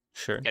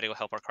 sure. Gotta go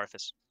help our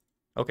Karthus.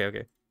 Okay,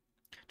 okay.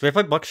 Do I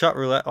play Buckshot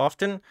Roulette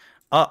often?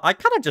 I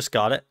kind of just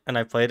got it, and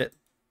I played it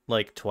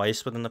like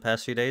twice within the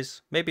past few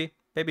days. Maybe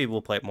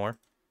we'll play it more.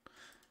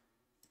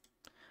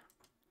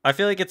 I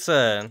feel like it's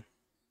a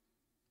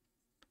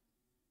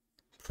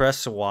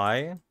press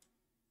Y.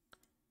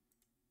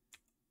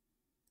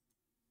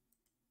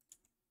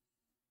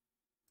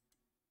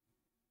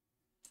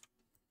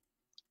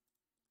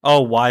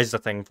 Oh, Y is the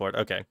thing for it.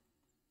 Okay.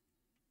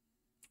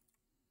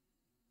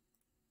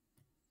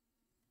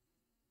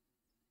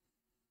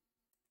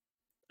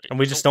 And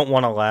we just don't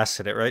want to last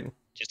hit it, right?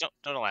 Just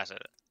don't last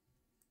it.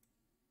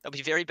 That'll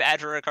be very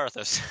bad for our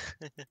Karthus.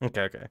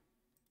 Okay, okay.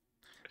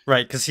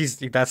 Right,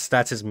 because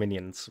that's his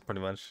minions, pretty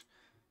much.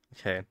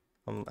 Okay.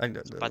 By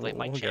the way,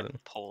 my we'll get champ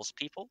it. pulls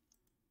people.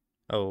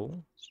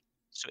 Oh,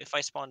 So if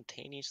I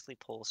spontaneously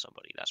pull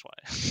somebody, that's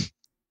why.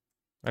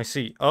 I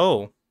see.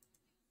 Oh.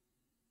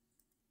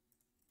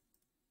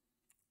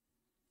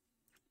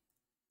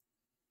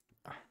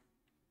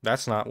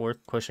 That's not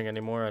worth pushing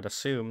anymore, I'd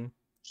assume.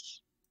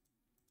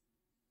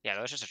 Yeah,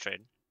 that was just a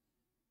trade.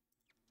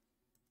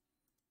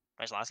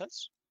 Nice last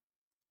hits.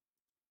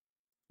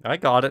 I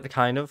got it,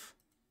 kind of.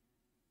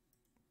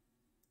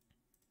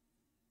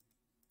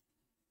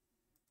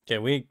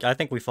 Okay, I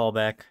think we fall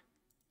back.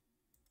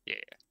 Yeah.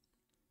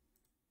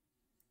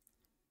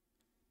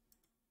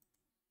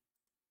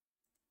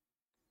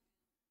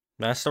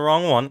 That's the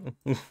wrong one.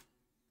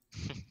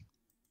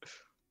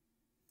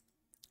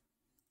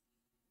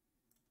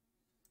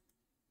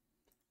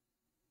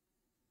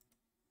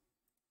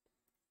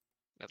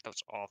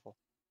 That's awful.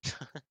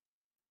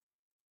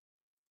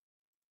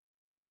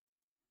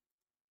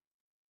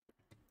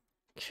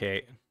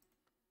 Okay.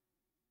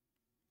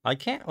 I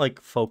can't,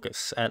 like,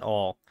 focus at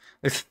all.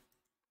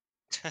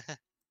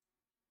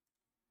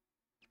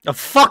 Oh,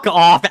 fuck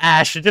off,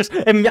 Ash.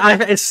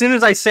 As soon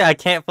as I say I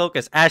can't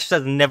focus, Ash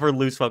says never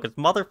lose focus.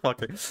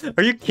 Motherfucker.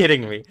 Are you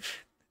kidding me?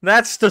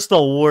 That's just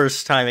the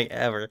worst timing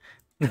ever.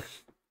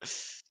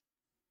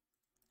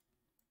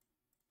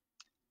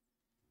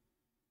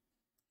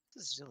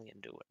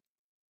 Zillion do it.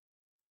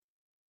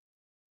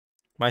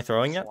 Am I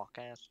throwing it? Flock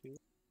ass dude.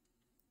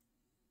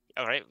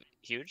 Alright,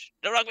 huge.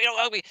 Don't rug me, don't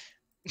rug me!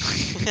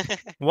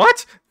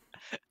 What?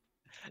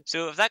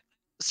 So if that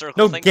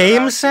circle No thing game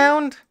around you-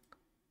 sound?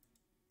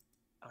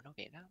 Oh, no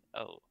game now?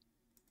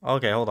 Oh.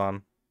 Okay, hold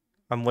on.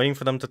 I'm waiting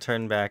for them to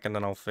turn back and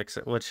then I'll fix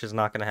it, which is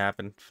not gonna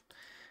happen.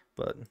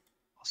 But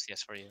I'll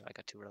CS for you. I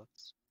got 2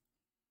 relics.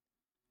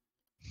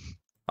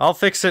 I'll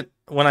fix it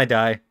when I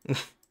die.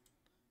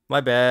 My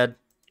bad.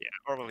 Yeah,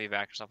 or we'll be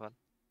back or something.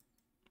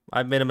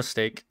 I made a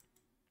mistake.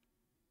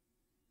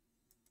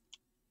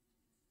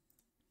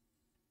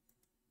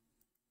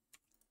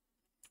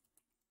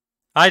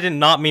 I did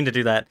not mean to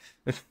do that.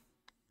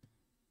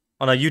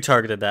 Oh no, you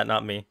targeted that,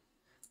 not me.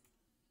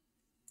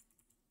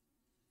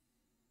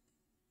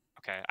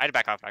 Okay, I had to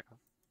back off, back off.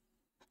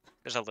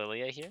 There's a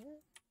Lilia here.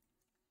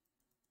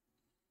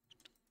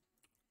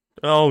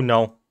 Oh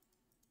no.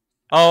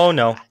 Oh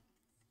no.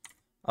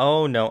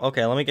 Oh no.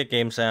 Okay, let me get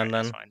game sound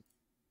Alright, then. that's fine.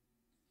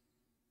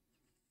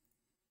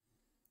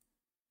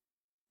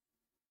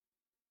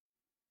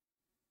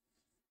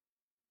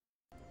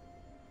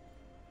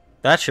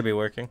 That should be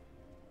working.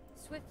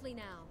 Swiftly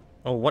now.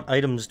 Oh, what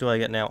items do I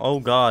get now? Oh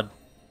god.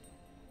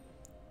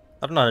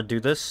 I don't know how to do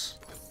this.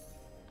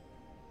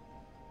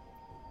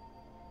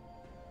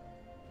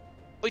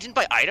 Oh, you didn't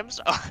buy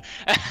items? Oh.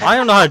 I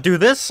don't know how to do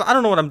this. I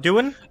don't know what I'm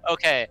doing.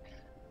 Okay.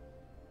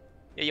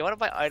 Yeah, you want to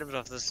buy items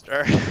off this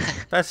store.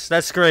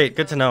 That's great.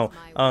 Good to know.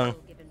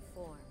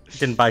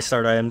 Didn't buy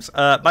start items.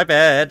 My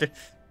bad.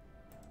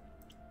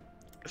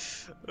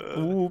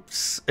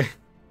 Oops.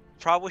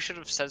 Probably should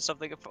have said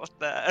something about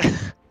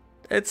that.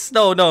 It's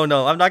no.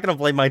 I'm not gonna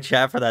blame my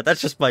chat for that. That's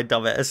just my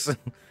dumbass.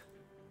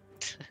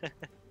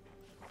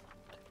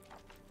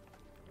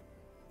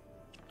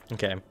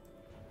 Okay. The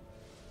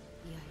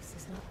ice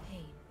is not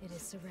pain, it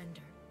is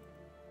surrender.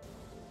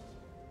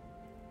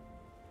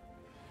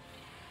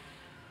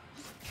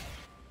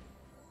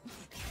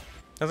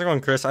 How's it going,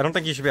 Chris? I don't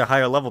think you should be a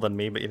higher level than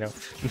me, but you know.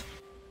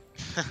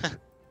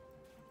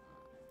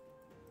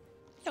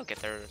 You'll get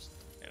there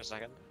in a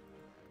second.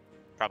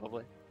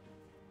 Probably.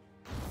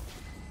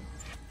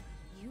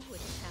 You would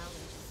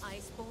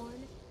challenge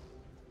Iceborne?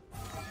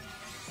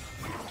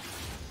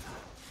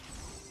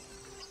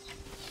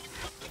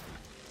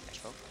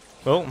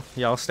 Oh,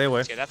 yeah, I'll stay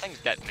away. See, that thing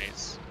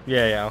detonates.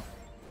 Yeah.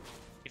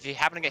 If you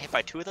happen to get hit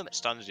by 2 of them, it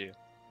stuns you.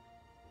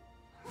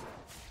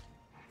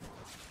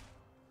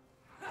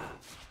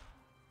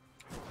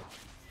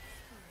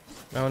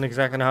 I don't know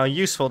exactly how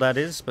useful that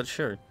is, but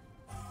sure.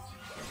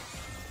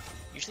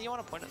 Usually you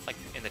want to point it like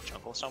in the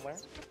jungle somewhere.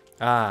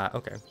 Ah,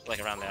 okay.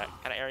 Like around that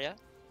kind of area.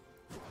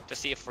 To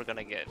see if we're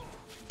gonna get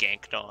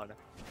ganked on.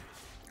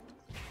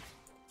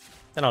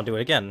 Then I'll do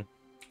it again.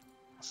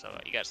 So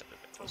you guys have a bit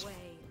closer. Away.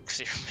 Because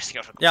you're missing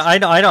out on Yeah, I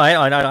know, you know.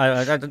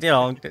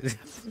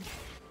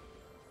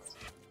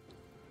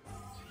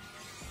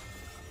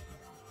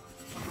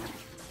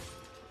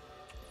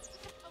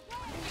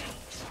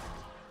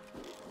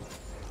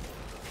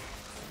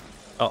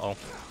 Uh-oh.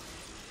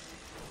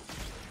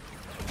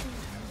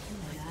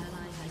 My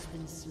ally has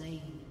been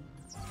slain.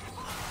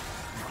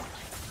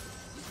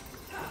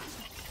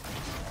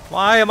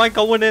 Why am I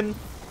going in? You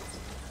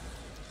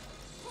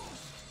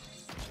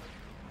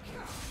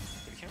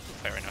can't really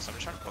fight right now, so I'm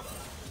just trying to poke him.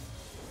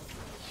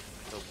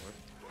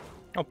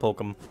 I'll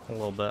poke him a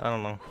little bit. I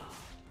don't know.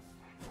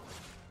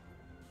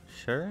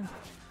 Sure? Is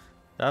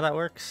that how that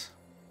works?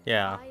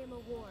 Yeah. I am a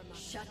war mother.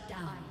 Shut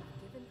down. I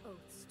have given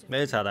oaths to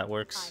That is how few. that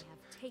works. I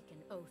have taken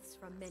oaths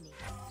from many.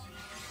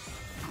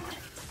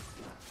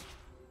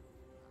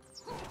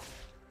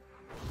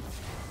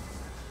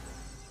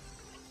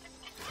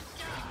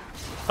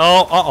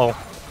 Oh, uh-oh.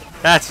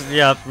 That's,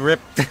 yeah,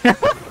 rip.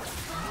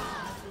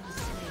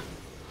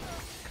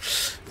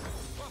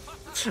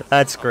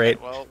 That's great.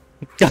 Well.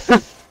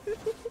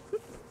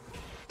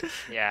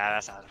 Yeah,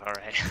 that sounds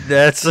alright.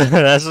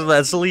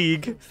 That's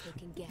league.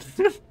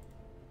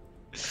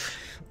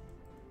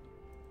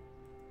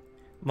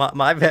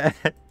 My bad.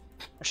 I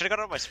should have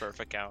got on my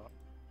Smurf account.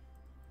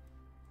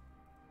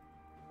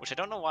 Which I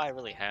don't know why I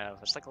really have.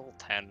 It's like level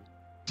 10.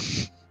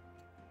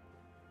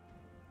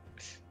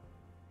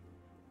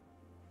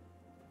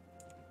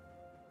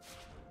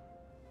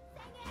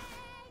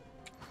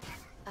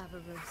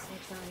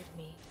 Avarosa guide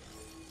me.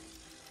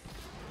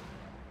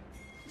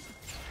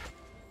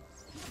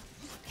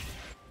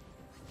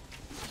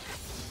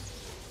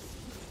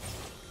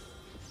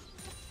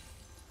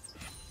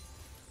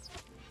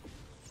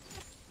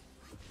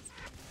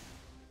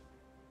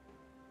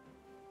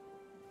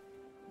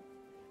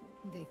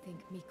 They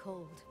think me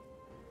cold.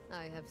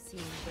 I have seen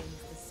things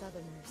the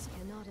Southerners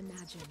cannot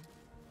imagine.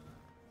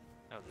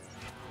 Okay.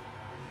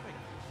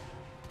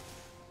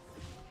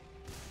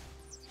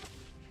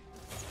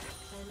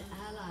 An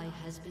ally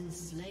has been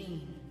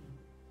slain.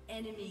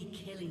 Enemy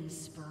killing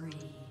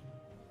spree.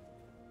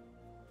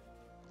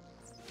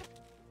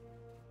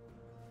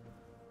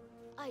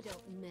 I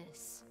don't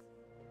miss.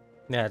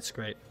 Yeah, it's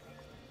great.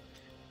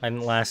 I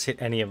didn't last hit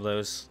any of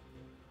those.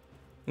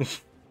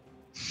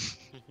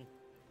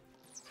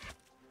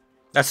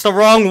 That's the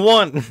wrong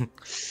one!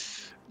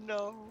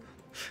 No.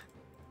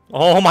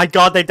 Oh my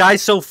god, they die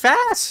so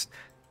fast!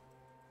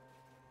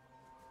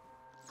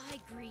 I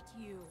greet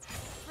you,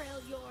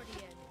 frail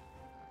Yordian.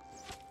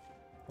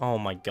 Oh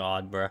my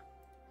god, bruh.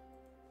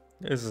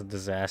 This is a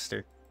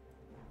disaster.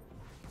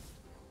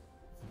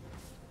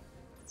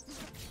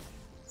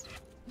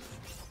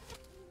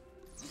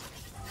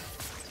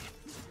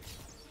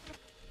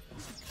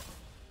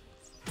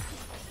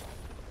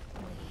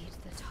 Lead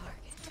the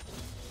target.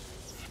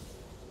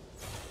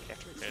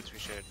 After we did, we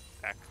should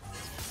back.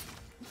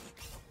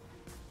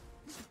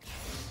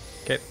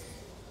 Okay.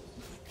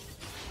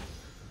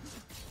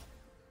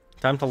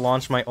 Time to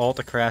launch my ult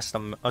across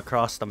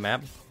the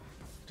map.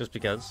 Just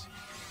because.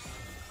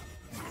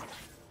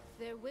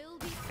 There will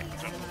be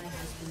peace.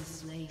 been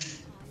slain.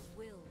 I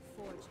will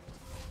forge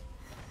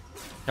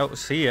it. Oh,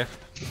 see ya.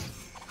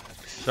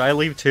 Should I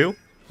leave too?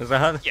 Is that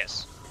how?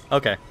 Yes.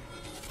 Okay.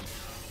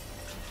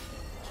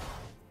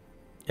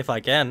 If I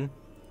can.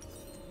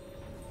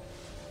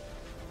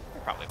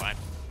 You're probably fine.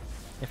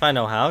 If I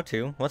know how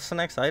to. What's the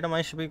next item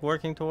I should be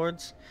working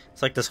towards?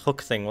 It's like this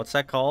hook thing. What's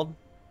that called?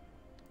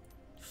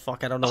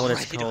 Fuck, I don't know what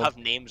it's They called. don't have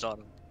names on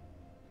them.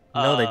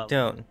 No, they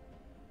don't.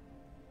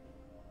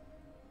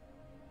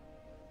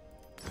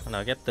 Oh,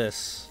 no, get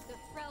this. The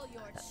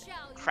Freljord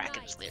shall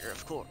Kraken's unite. lair,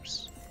 of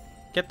course.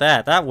 Get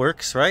that. That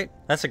works, right?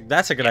 That's a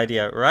good Yeah.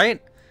 idea,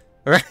 right?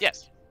 Right?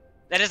 Yes.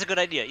 That is a good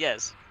idea,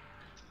 yes.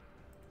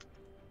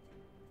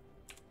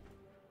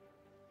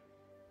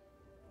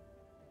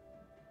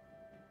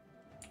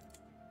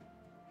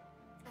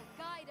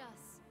 Guide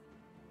us.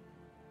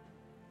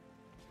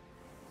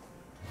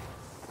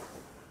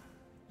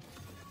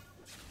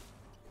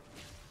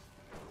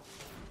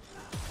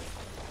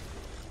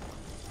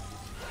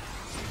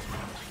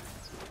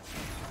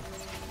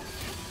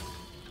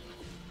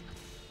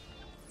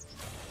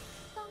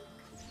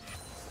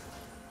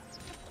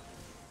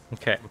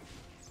 Okay.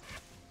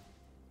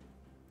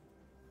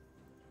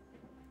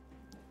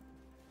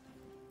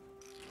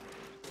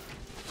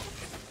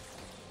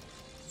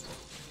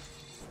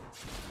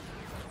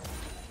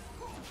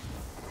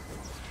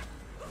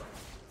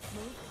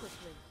 Move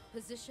quickly.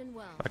 Position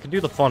well. I can do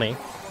the funny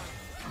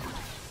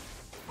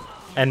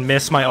and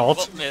miss my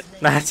ult. Well,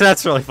 myth.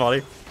 That's really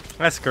funny.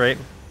 That's great.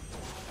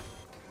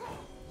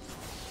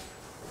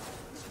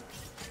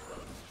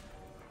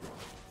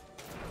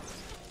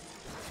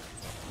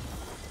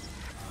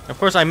 Of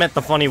course, I meant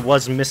the funny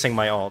was missing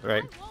my ult,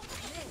 right? I won't miss.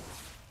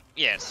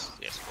 Yes,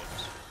 yes, of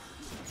course.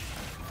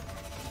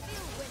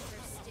 Feel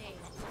winter stain.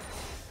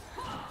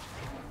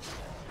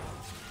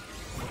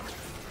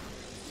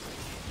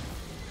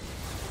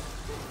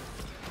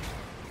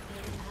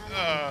 An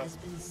ally has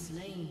been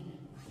slain.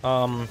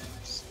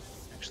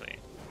 Actually,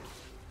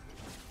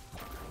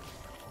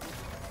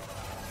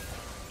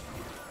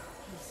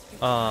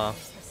 Uh, A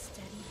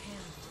steady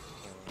hand.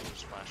 we'll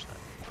splash that.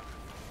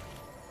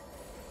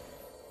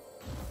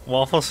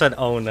 Waffle said,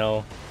 "Oh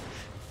no."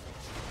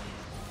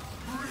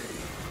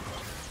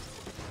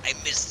 I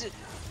missed it!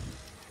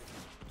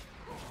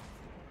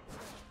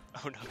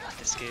 Oh no, not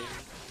this game.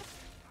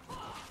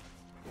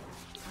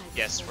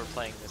 Yes, we're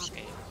playing this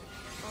game.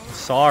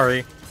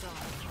 Sorry.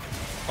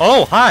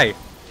 Oh, hi.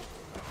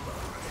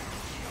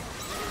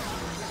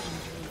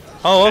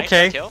 Oh, Nice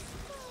okay. kill.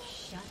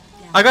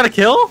 I got a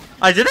kill?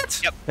 I did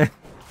it? Yep.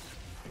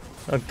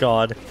 Oh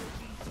god.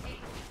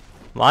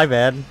 My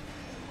bad.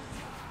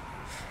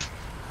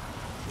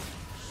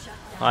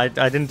 I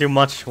didn't do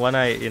much when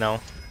I, you know.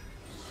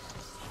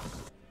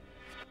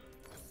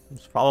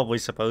 Was probably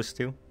supposed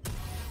to.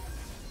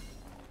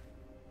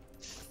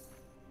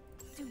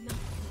 Do not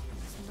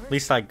use At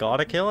least I got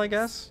a kill, I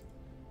guess.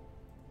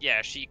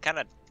 Yeah, she kind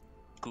of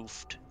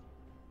goofed.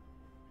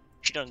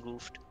 She done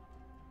goofed.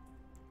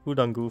 Who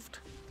done goofed?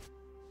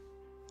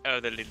 Oh,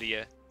 the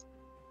Lilia.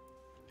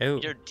 Oh.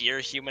 Your deer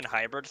human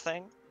hybrid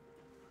thing?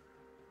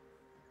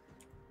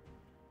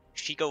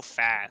 She go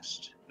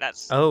fast.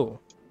 That's Oh.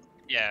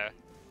 yeah.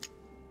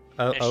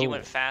 Oh. And she Oh.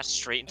 went fast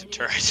straight into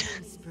turret.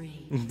 Killing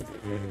spree.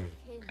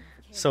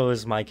 So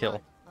is my kill.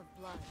 Of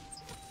blood.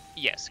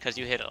 Yes, because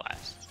you hit it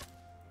last.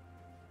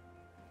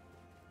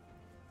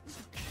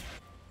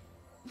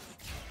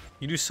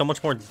 You do so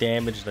much more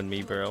damage than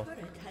me, bro. Turret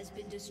has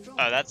been destroyed.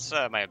 Oh, that's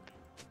my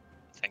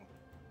thing.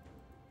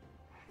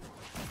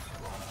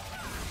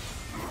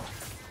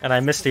 And I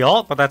missed the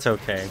ult, but that's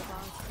okay.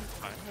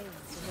 Fine.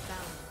 Hangs in the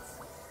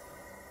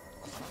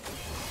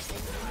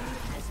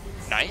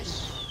balance.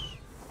 Nice.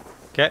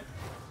 Okay.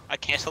 I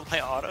canceled my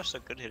auto, so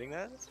good hitting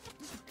that.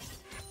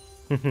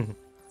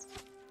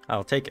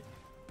 I'll take it.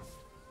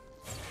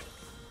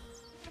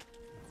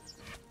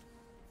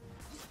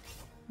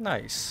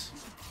 Nice.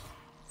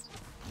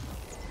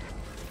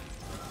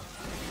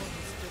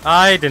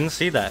 I didn't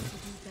see that. You do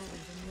better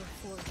than your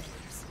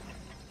forebears.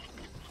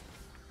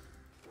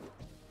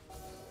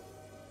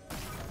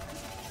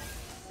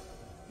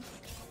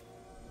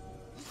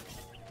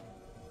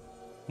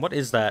 What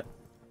is that?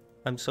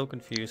 I'm so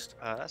confused.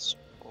 That's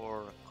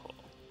Oracle.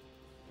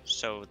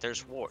 So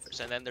there's wars,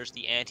 and then there's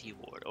the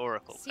anti-ward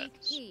Oracle Seek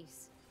fence,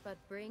 peace, but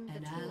bring the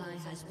An tools ally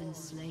of has been war.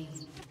 slain.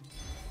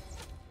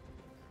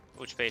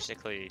 which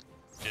basically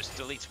just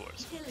deletes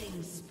wars.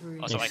 Killing spree.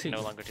 Also, I I can no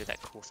see. longer do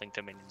that cool thing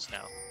to minions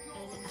now.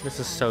 An This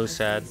is ally so has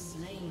sad. been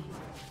slain.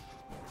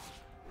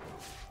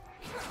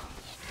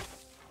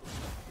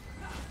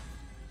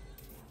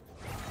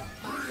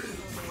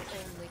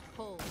 Only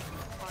cold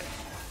and harsh.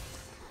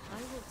 I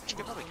will She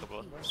could probably teach go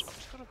you both ways. peace. I'll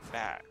just go to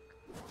back.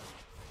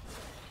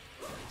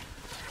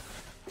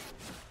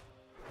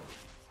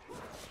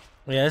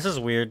 Yeah, this is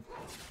weird.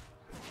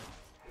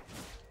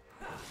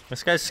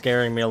 This guy's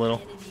scaring me a little.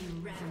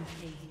 Enemy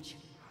rampage.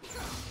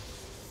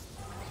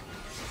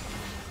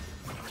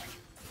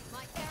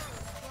 My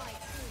arrows fly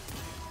true.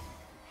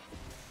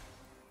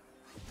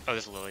 Oh,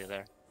 there's Lilia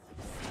there.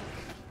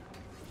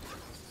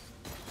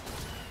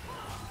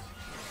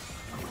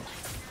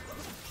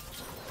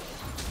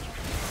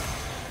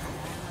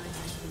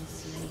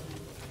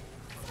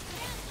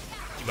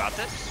 got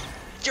this?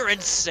 You're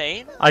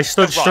insane. I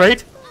stood Run.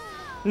 straight.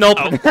 Nope.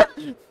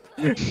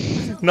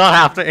 Oh. Not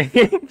happening.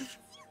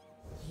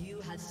 You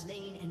have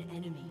slain an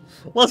enemy.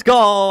 Let's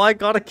go. I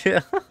got a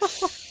kill.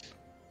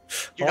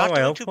 You're Oh, not my doing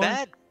health too point?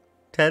 bad.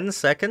 10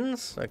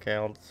 seconds? Okay,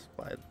 I'll just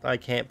buy it. I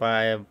can't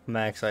buy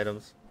max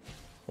items.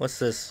 What's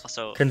this?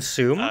 Also,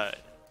 Consume?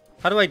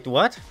 How do I...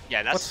 What?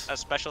 yeah, that's What's-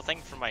 a special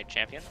thing for my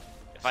champion.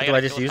 If So I do get I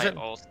a just kill with use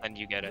my it? ult, then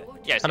you get it.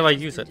 Yeah, How do I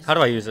use it? How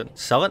do I use it?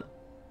 Sell it?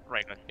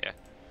 Right, yeah.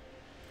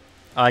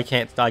 I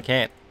can't. I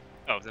can't.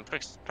 Oh, then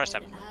press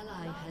 7. An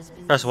ally has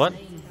been Press what?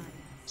 slain.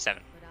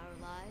 7. But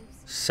our lives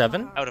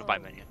 7? are Out of my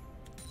own. minion.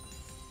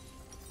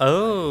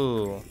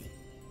 Oh.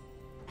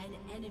 An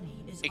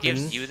enemy is It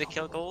gives Mhm. you the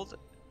kill gold,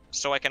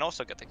 so I can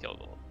also get the kill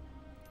gold.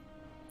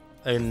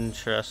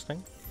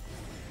 Interesting.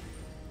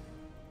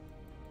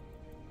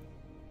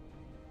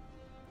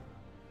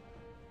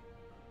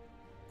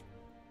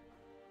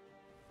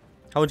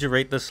 How would you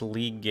rate this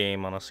league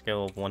game on a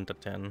scale of 1 to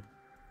 10?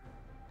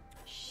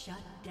 Shut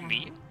down.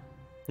 Me?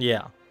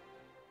 Yeah.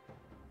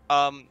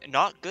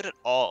 Not good at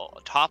all.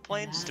 Top An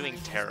lane's doing ally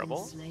has been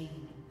terrible.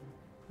 slain.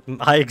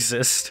 I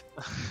exist.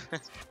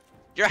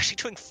 You're actually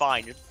doing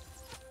fine. You're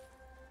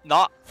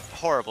not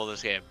horrible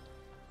this game.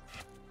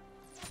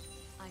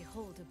 I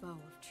hold a bow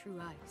of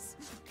true ice.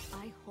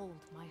 I hold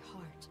my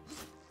heart.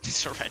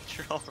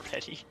 Surrender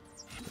already.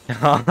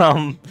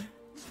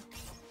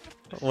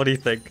 What do you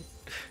think?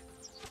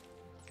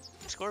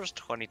 The score is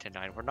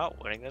 20-9. We're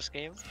not winning this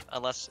game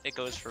unless it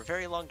goes for a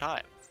very long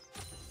time.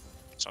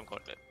 So I'm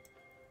going mid.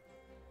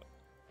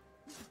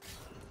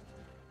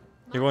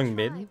 You're My going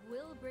mid? tribe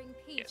will bring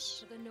peace Yes.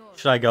 to the north.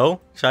 Should I go?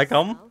 Should I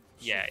come? South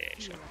Yeah, should yeah,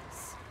 sure. heal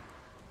us.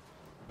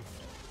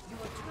 Your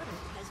turret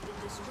has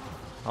been destroyed.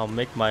 I'll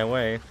make my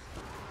way.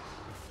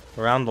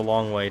 Around the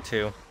long way,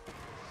 too.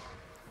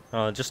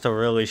 Just to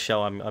really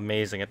show I'm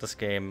amazing at this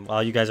game,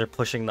 while you guys are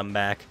pushing them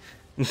back.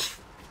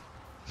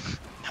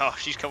 No,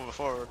 she's coming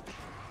forward.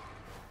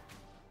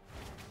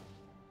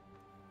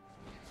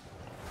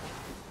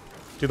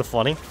 Do the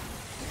funny.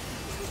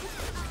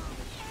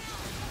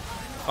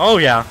 Oh,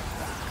 yeah.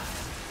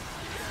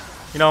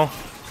 You know,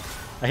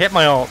 I hit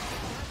my ult.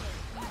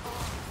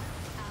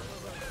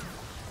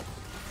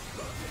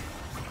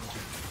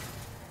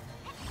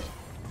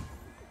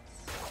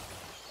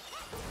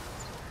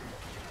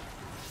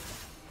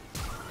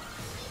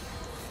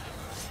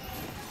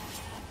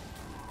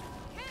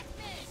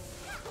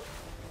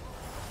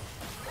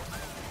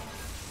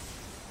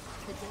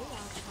 The day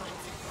our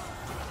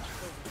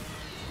tribes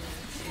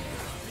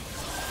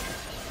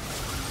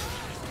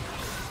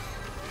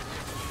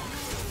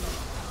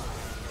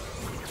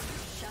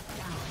Shut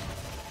down.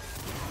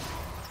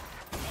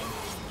 Enemy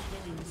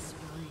killing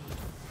spree.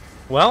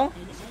 Well, An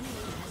enemy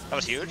has That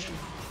was been huge. slain.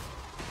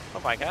 Oh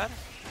my god.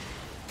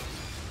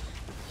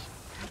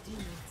 I do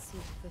not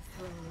seek the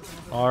throne of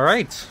everyone.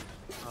 alright.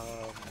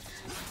 Um,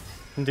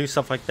 Can do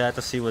stuff like that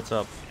to see what's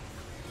up.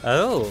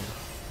 Oh,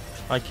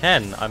 I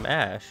can. I'm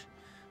Ash.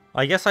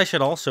 I guess I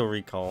should also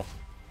recall.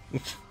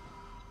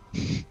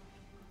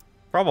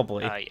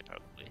 Probably. yeah,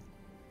 probably.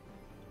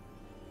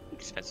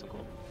 Spend some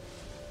gold.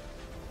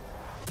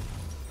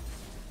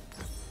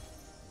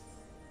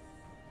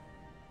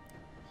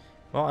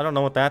 Well, I don't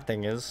know what that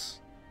thing is.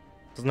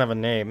 Doesn't have a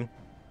name.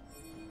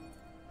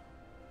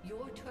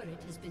 Your turret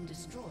has been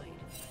destroyed.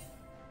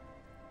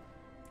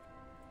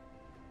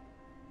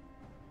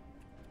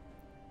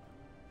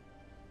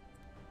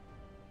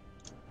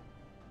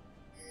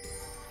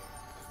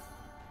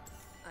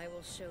 I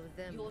will show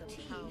them Your the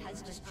team power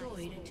has of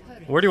destroyed a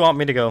turret. Where do you want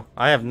me to go?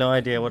 I have no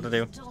idea what to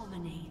do.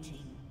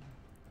 Dominating.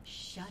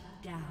 Shut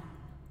down.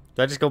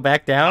 Do I just go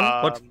back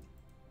down? What?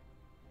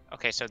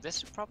 Okay, so this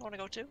is probably want to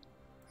go to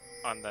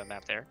on the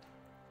map there.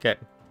 Okay.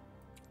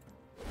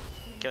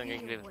 Killing your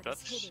Reveal with what is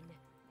books. hidden.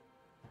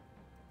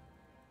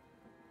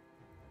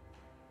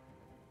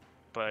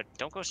 But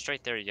don't go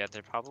straight there yet.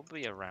 They're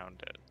probably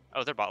around it.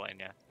 Oh, they're bot lane,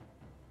 yeah.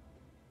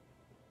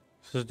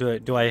 So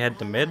do I head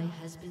to mid? Ally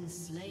has been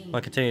slain.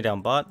 I'll continue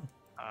down bot.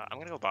 I'm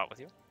gonna go bot with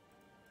you.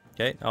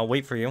 Okay, I'll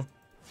wait for you.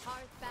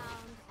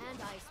 Heartbound and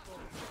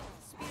Iceborne,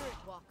 Spirit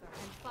Walker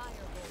and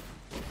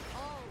Firebolt,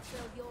 all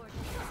shall your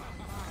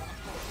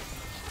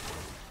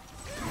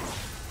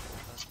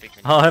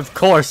Speaking. Oh, of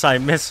course I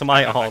miss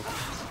my ult.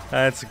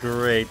 That's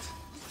great.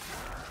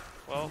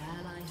 Well, An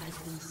ally has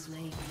been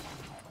slain.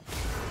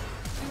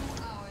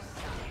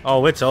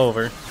 Oh, it's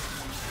over.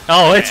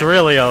 Oh, it's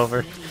really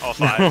over. all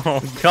 5.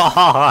 Oh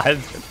God.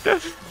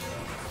 That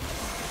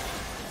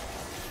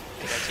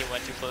team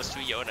went too close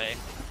to Yone.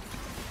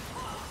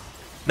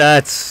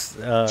 That's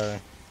An ally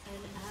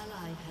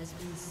has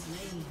been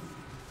slain.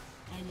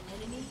 An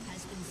enemy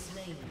has been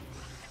slain.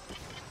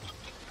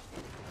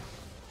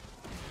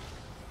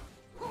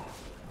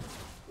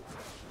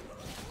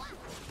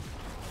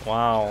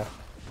 wow.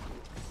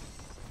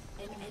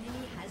 An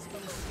enemy has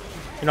been slain.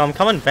 You know, I'm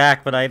coming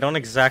back, but I don't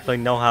exactly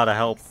know how to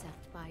help.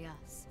 except by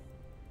us.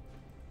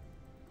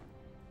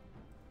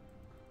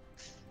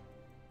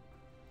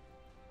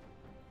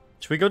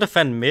 Should we go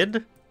defend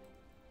mid?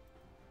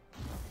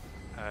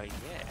 Yeah.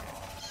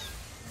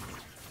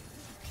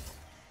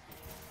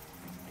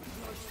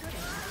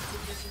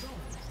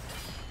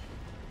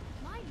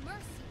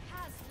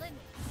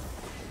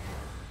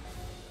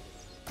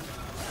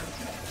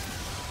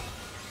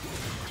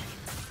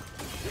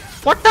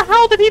 What the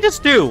hell did he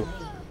just do?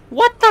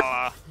 What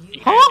the? He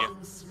Huh? heard you.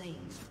 Slain.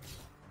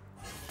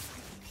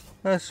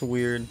 That's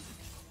weird.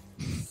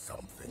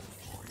 Something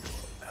for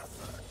your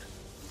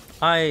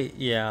effort.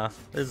 Yeah,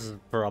 this is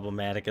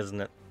problematic, isn't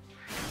it?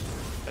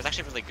 It's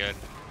actually really good.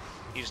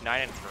 He's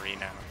 9 and 3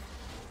 now.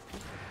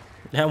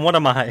 And what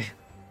am I?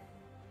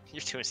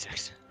 You're 2 and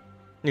 6.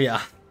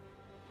 Yeah.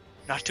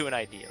 Not doing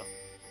ideal.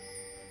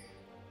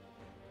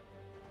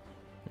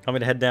 Want me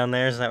to head down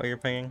there? Is that what you're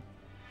thinking?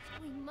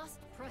 We must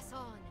press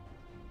on.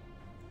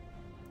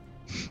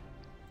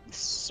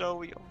 So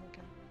we. Oh my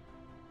god.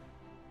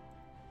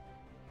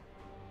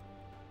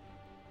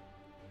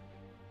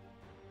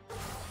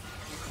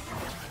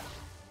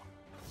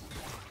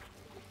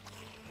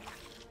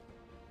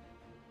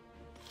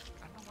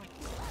 I don't know why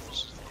Graves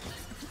is there.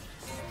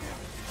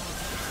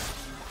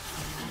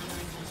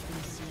 Ally has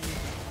been slain.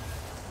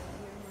 I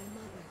hear my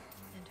mother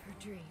and her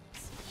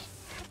dreams.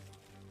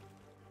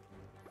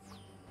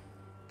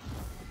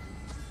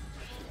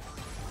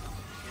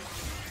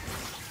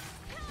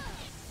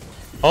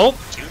 Oh!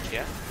 Dude,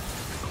 yeah.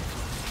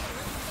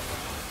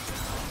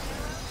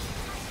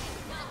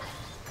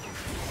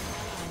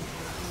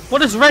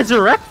 What is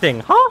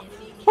resurrecting? Huh?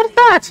 What is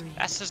that?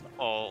 That's his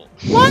ult.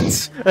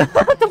 What?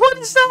 What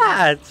is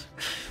that?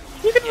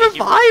 You can Yeah, he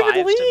revive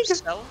in revives League?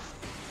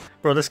 himself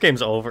Bro, this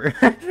game's over.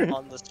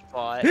 on the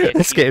spot. If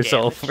This you game's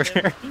damage over.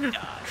 him, he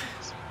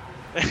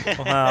dies.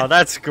 Wow,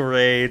 that's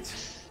great.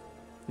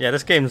 Yeah,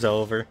 this game's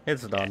over.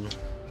 It's done.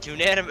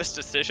 Unanimous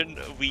decision,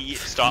 we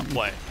stop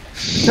playing.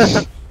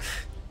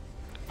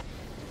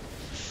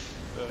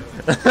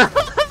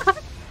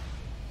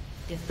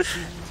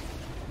 Defeat.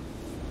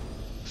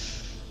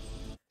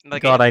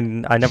 Like, God, I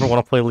never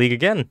want to play League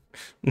again.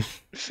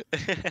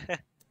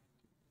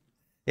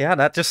 Yeah,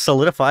 that just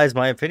solidifies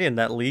my opinion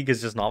that League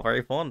is just not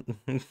very fun.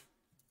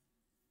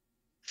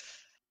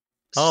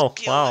 Oh,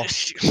 skill wow.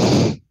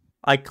 issue.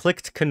 I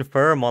clicked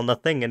confirm on the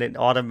thing and it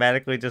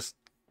automatically just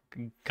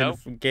Nope.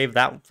 gave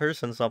that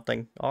person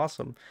something.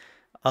 Awesome.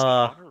 It's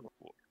not a reward.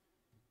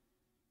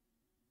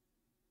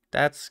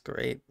 That's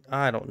great.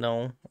 I don't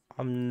know.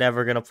 I'm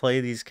never gonna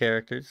play these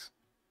characters.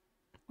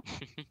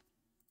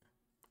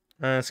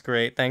 That's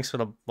great. Thanks for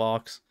the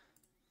box.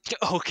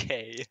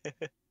 Okay.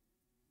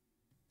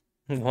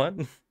 What?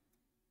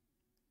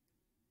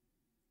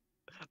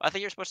 I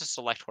think you're supposed to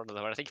select one of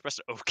them, and I think you're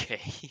supposed to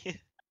okay.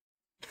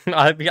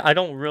 I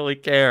don't really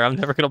care. I'm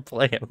never gonna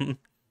play him.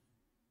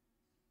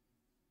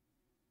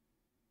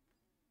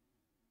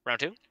 Round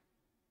 2?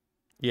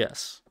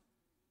 Yes.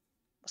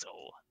 Let's go.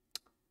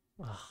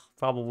 Ugh,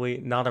 probably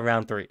not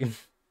around 3.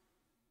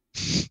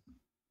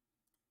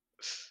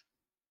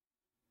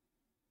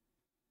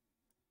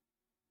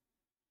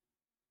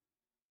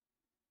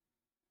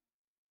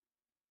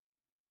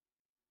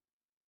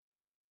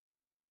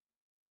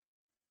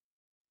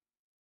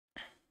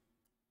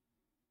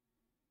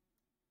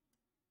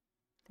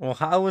 Well,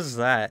 how was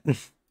that?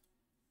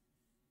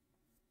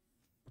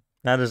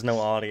 That is no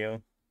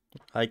audio.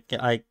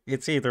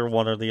 It's either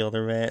one or the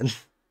other, man.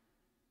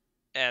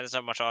 Yeah, there's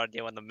not much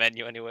audio in the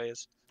menu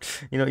anyways.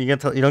 You know, you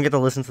don't get to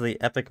listen to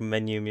the epic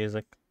menu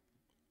music.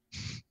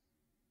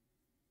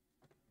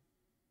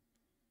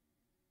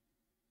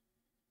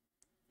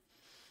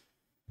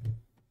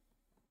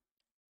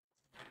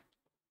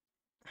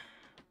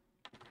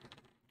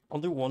 I'll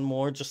do one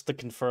more just to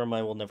confirm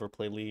I will never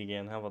play League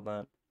again. How about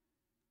that?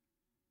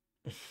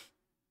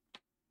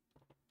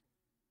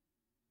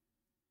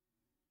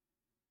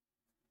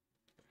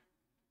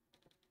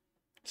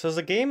 So is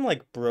the game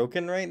like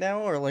broken right now,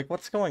 or like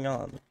what's going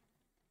on?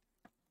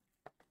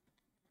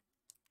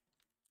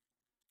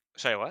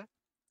 Sorry, what?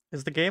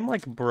 Is the game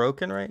like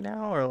broken right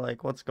now, or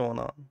like what's going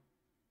on?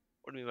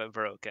 What do you mean by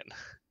broken?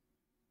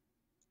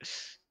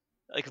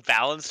 Like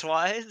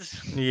balance-wise?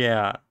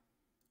 Yeah.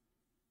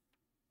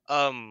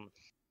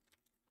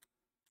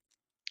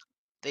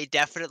 They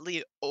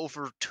definitely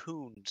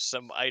overtuned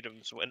some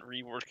items when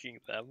reworking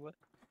them.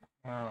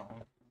 Oh.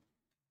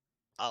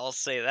 I'll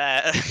say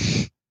that.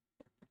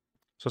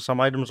 So some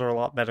items are a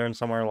lot better and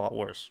some are a lot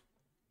worse.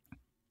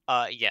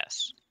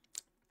 Yes.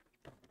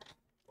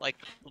 Like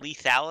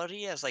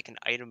lethality as like an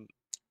item,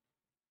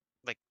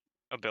 like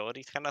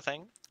ability kind of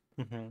thing.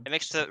 Mm-hmm. It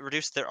makes to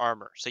reduce their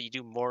armor, so you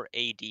do more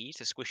AD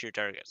to squish your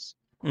targets.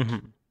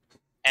 Mm-hmm.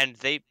 And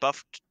they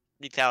buffed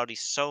lethality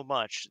so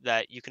much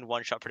that you can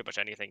one-shot pretty much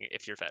anything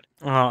if you're fed.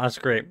 Oh, that's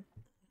great.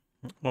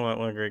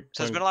 Well, great.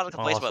 So there's been a lot of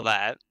complaints Awesome.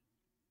 about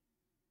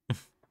that.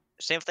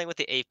 Same thing with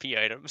the AP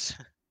items.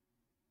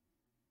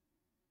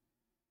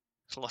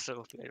 Lots of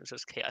AP items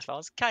as chaos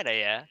balance. Kinda,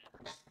 yeah.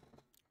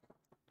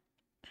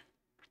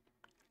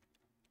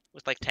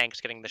 With like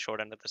tanks getting the short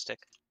end of the stick.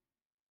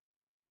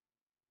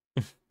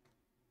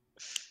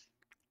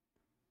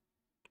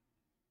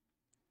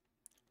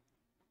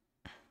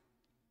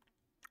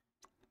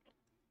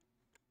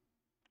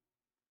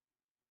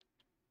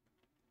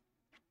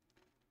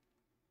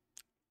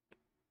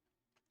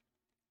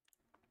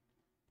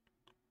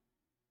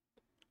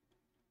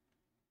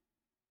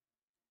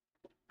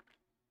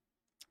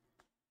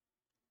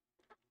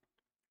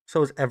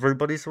 So is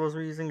everybody supposed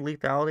to be using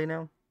lethality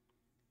now?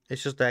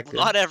 It's just that good.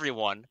 Not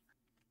everyone.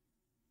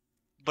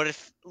 But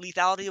if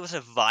lethality was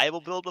a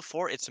viable build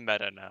before, it's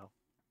meta now.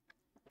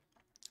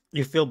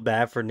 You feel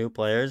bad for new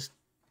players?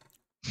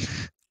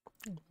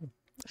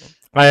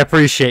 I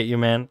appreciate you,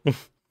 man.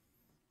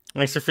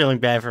 Thanks for feeling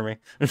bad for me.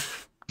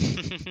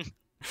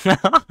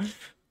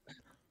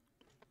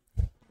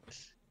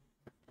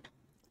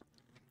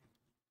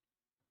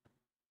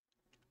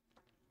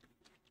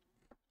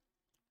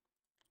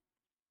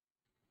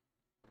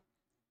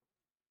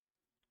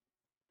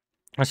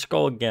 Let's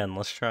go again.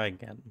 Let's try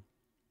again.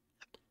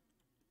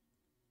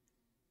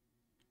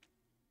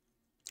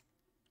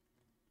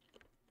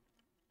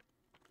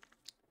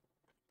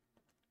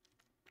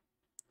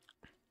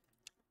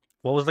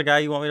 What was the guy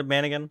you want me to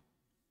ban again?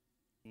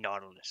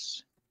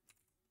 Nautilus.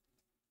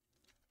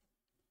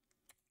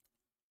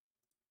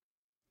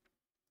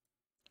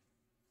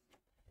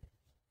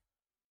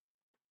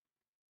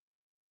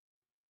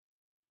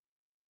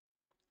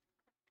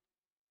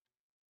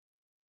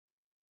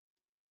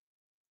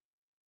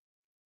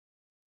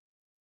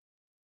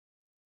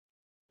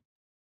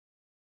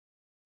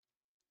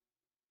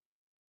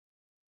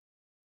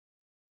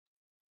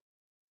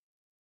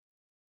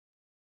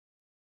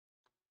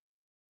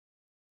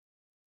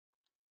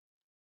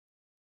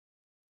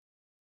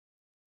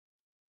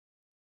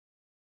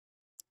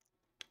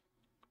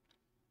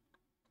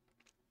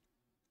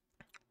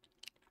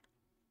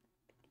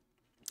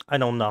 I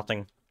know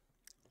nothing.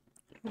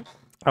 I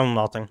know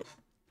nothing.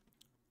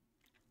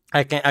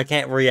 I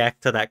can't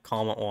react to that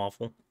comment,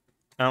 Waffle.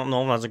 I don't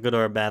know if that's a good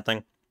or a bad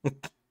thing. Who do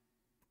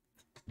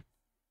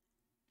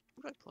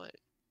I play?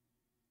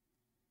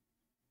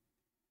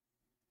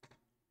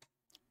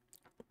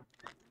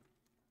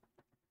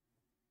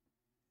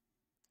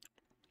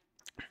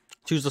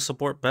 Choose the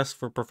support best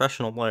for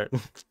professional player.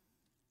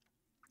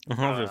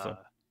 Obviously.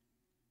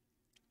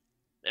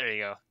 There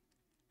you go.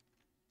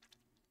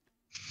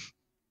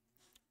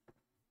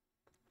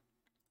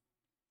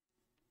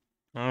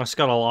 I just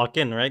gotta lock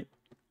in, right?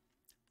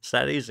 It's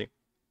that easy.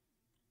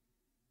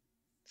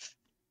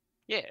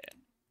 Yeah.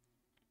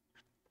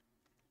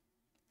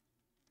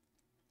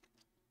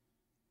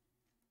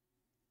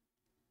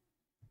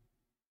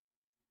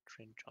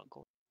 Train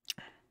jungle.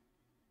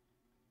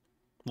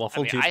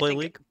 Waffle, I do you mean, I play think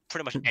League?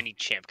 pretty much any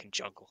champ can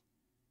jungle.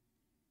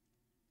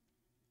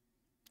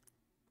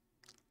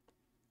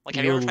 Like,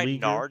 have you You ever a tried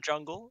leaguer? Gnar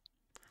jungle?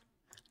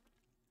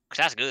 Cause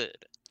that's good.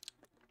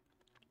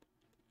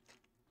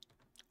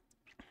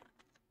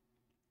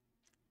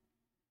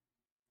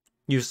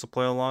 Used to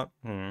play a lot?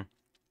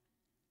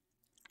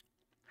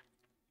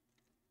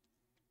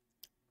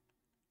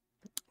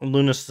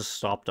 Lunas just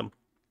stopped him.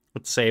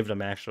 It saved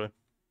him, actually.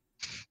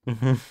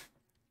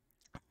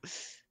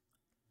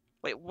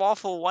 Wait,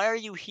 Waffle, why are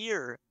you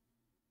here?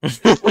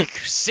 It's like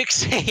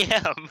 6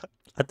 a.m.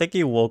 I think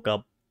he woke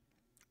up.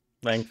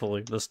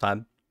 Thankfully, this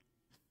time.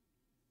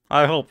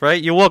 I hope,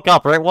 right? You woke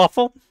up, right,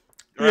 Waffle?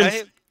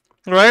 Right?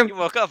 Right? You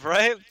woke up,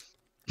 right?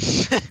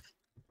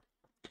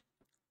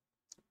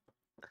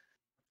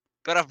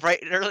 Got up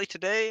bright and early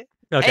today?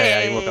 Okay,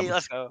 yeah, hey, you woke up.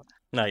 let's go.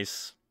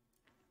 Nice.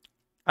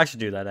 I should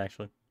do that,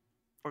 actually.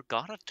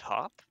 Organa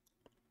top?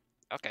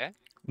 Okay.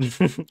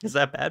 Is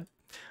that bad?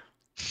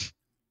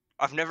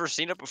 I've never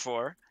seen it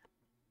before.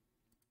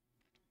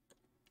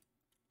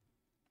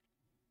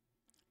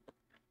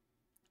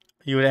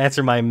 You would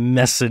answer my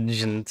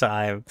message in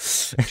time.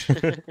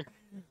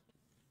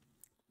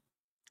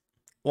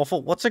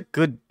 Waffle, what's a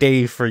good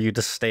day for you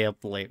to stay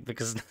up late?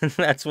 Because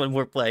that's when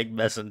we're playing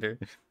Messenger.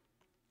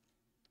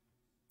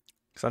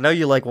 Because I know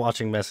you like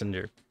watching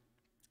Messenger.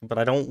 But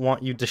I don't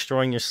want you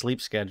destroying your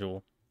sleep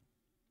schedule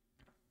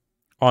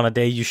on a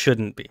day you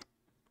shouldn't be.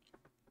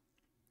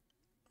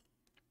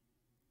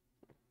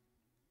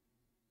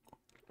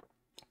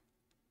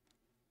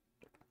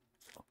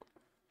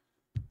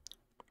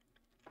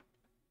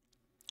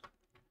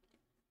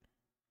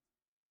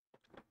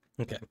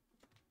 Okay.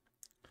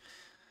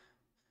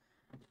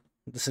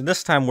 So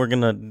this time we're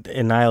gonna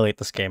annihilate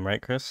this game,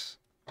 right, Chris?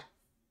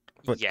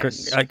 But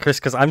Yes. Chris,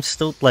 because I'm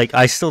still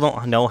I still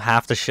don't know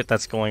half the shit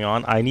that's going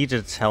on. I need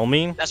you to tell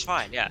me That's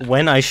fine, yeah.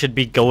 when I should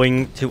be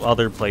going to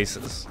other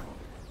places.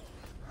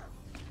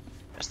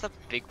 That's the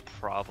big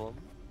problem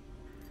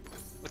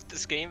with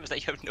this game, is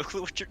that you have no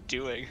clue what you're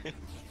doing.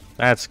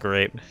 That's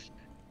great.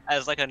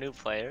 As like a new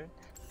player.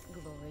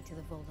 Glory to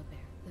the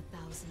Volibear, the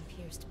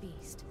thousand-pierced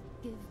beast.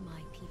 Give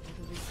my people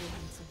the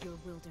resilience of your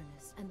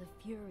wilderness and the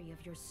fury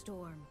of your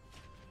storm.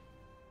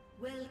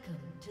 Welcome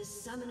to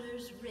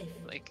Summoner's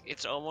Rift. Like,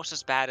 it's almost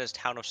as bad as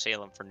Town of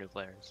Salem for new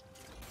players.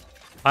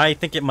 I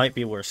think it might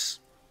be worse.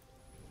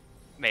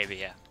 Maybe,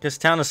 yeah. Because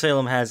Town of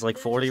Salem has like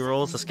 40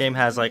 rules. This game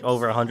has like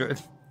over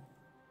 100.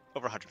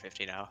 Over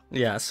 150 now.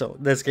 Yeah, so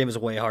this game is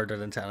way harder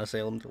than Town of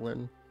Salem to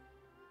learn.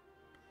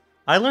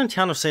 I learned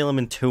Town of Salem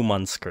in 2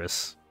 months,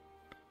 Chris.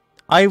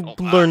 I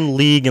learned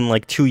League in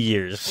like 2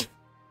 years.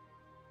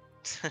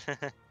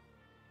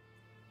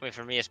 Wait,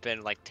 for me it's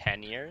been like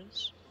 10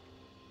 years?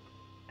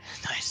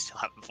 I still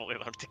haven't fully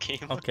learned the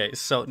game. Okay,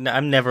 so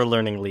I'm never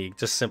learning League.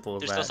 Just simple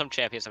as There's that. still some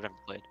champions I've never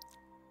played.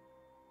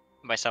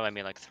 By some I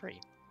mean like 3.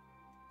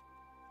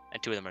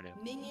 And 2 of them are new.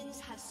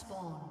 Minions have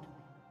spawned.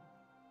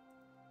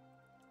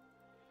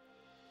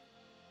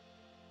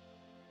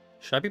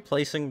 Should I be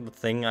placing the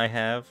thing I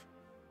have?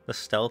 The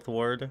stealth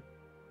ward? Is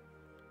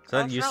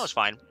that For now it's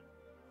fine.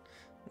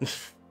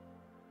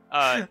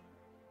 Yeah,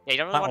 you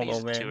don't really want to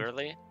use it too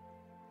early.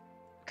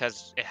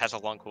 Because it has a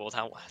long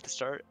cooldown at the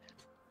start.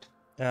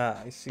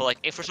 Ah, I see. But like,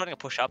 if we're starting to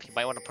push up, you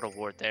might want to put a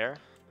ward there.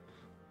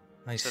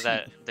 I So see.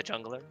 that the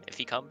jungler, if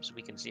he comes,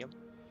 we can see him.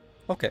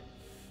 Okay.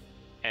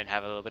 And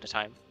have a little bit of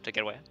time to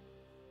get away.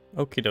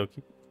 Okie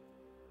dokie.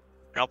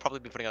 And I'll probably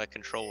be putting out a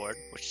control ward,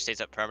 which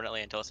stays up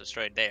permanently until it's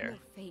destroyed there. No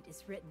fate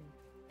is written,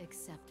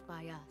 except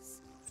by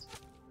us.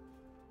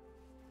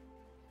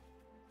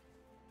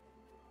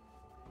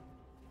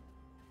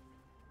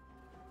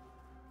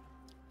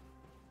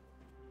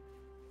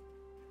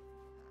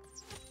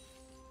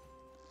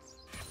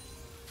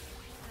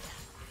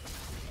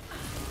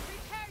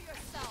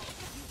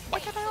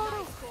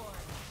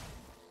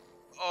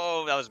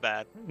 Oh, that was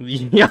bad.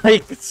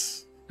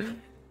 Yikes!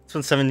 It's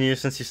been 7 years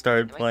since you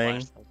started Am I playing.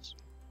 flashed those?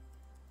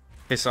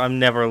 Okay, so I'm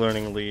never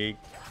learning League.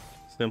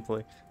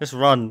 Simply. Just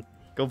run.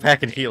 Go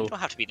back and You heal. don't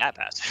have to be that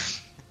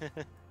passive.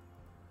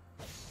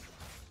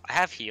 I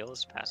have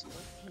heals passively,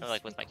 or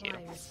like with my Q.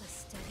 Requires a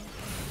steady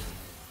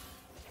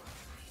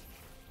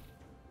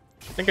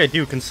I think I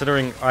do,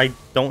 considering I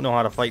don't know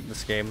how to fight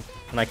this game.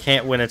 And I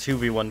can't win a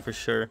 2v1 for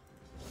sure.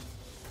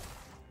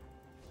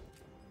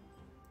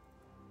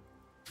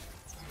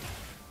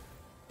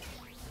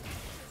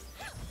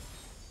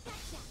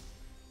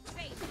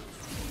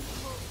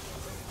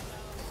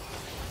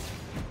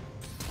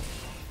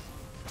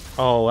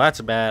 Oh, that's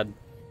bad.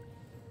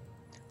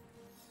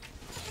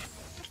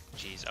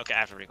 Jeez. Okay, I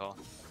have to recall.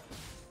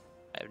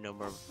 I have no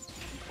more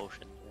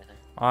potions or anything.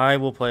 I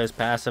will play as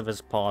passive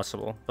as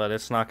possible, but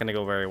it's not going to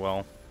go very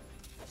well.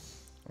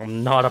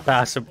 I'm not a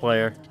passive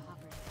player.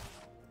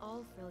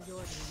 All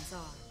Freljordians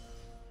are.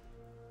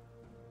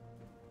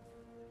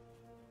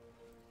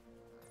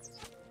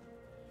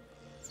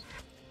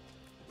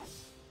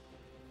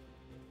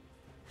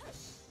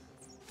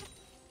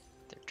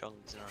 Their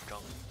jungles in our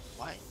jungle.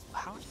 Why?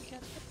 How did you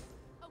get it?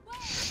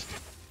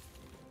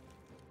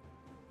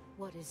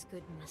 What is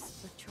goodness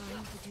but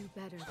trying to do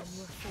better than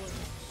your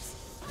forebears?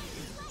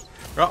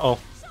 Uh-oh.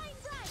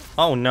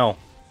 Oh, no.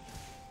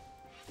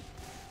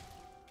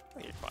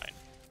 You're fine.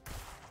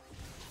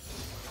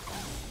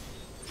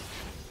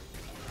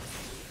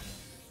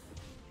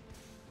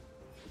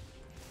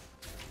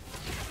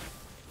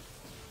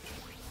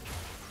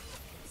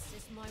 This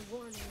is my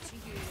warning to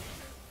you.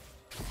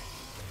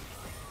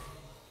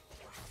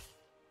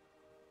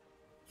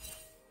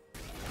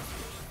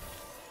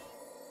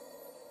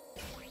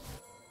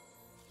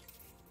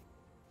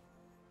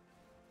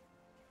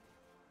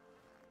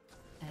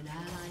 An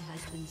ally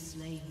has been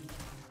slain.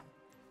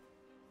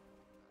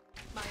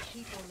 My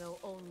people know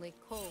only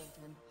cold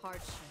and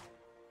hardship.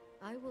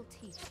 I will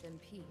teach them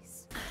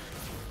peace.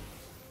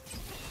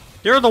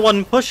 You're the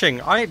one pushing.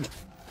 Just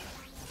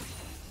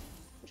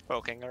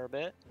poking her a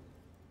bit.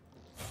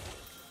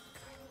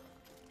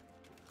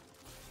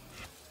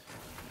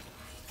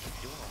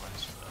 Doing all that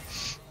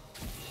stuff.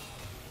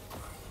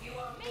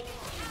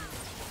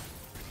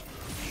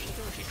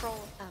 She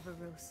trolling.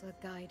 Avarosa,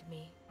 guide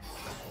me.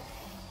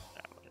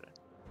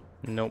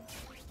 Nope.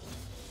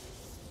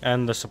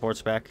 And the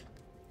support's back.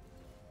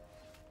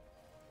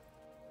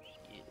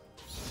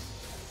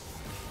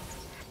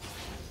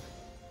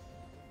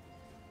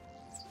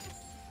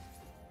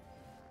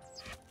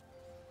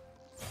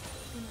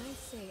 When I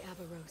say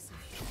Avarosa,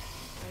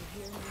 I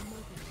hear no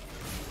mother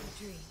or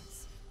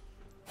dreams.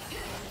 An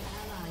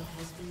ally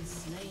has been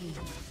slain.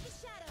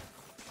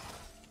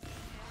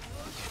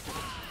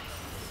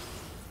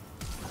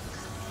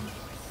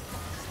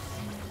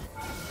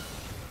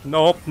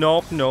 Nope,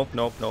 nope, nope,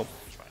 nope, nope.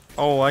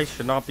 Oh, I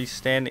should not be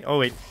standing. Oh,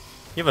 wait.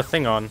 You have a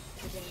thing on.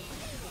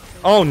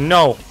 Oh,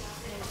 no.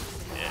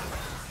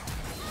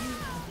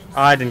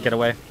 I didn't get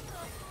away.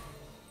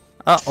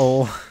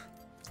 Uh-oh.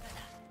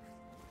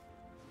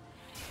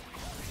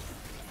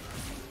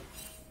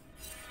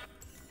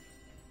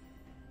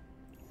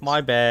 My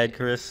bad,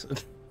 Chris.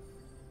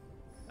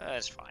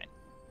 That's fine.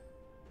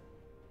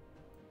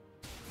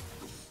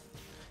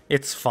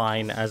 It's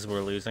fine as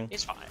we're losing.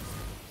 It's fine.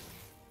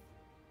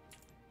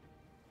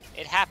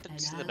 It An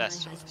happens to the ally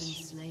best of has been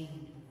us,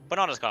 slain. but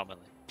not as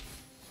commonly.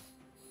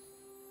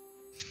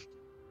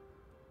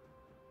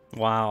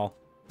 Wow.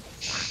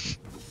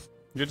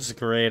 You're just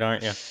great,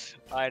 aren't you?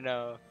 I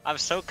know. I'm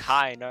so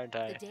kind, aren't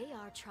The I? day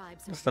our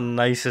tribes Just are the born,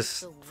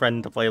 nicest the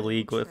friend to world play will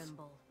League with.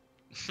 tremble.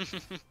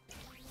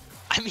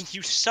 I mean,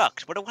 you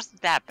sucked, but it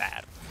wasn't that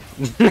bad.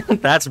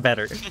 That's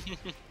better.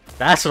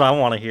 That's what I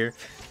want to hear.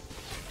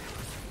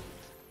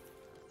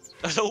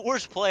 It was the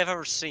worst play I've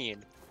ever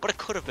seen, but it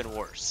could have been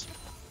worse.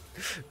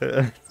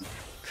 In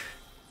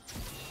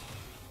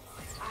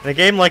a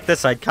game like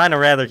this, I'd kind of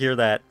rather hear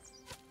that.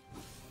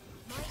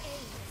 My aim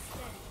is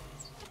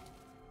steady.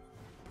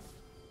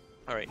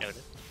 Alright,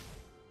 noted.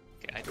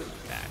 Okay, I go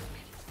back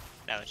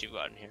now that you've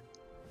gotten here.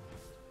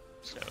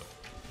 So,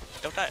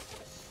 don't die.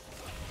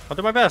 I'll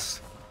do my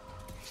best.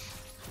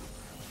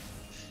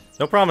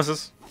 No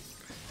promises.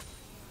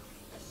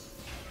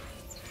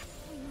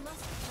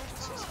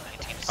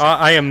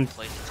 I am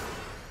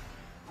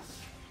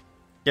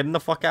getting the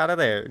fuck out of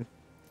there.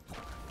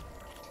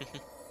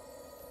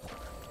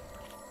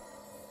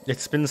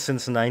 It's been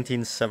since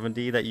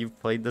 1970 that you've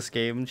played this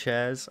game,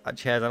 Chaz.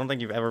 Chaz, I don't think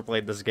you've ever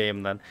played this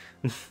game then.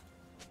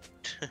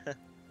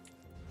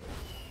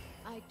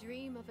 I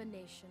dream of a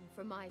nation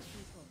for my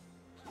people.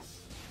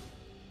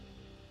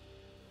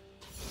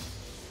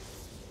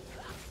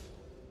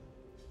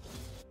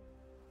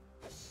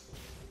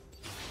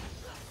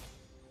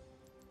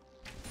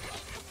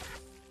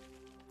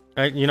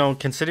 You know,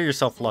 consider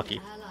yourself lucky.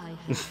 Ally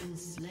has been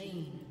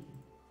slain.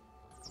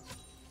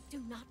 Do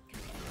not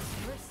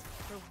confuse risk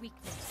for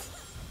weakness.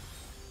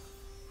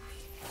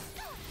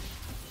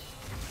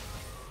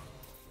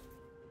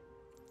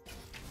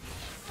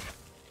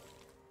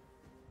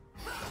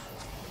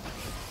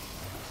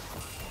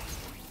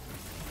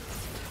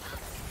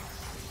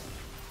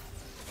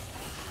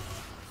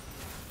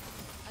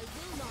 I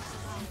will not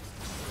allow it.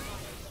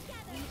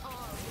 We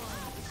are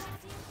one.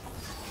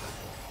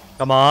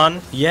 Come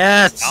on.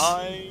 Yes!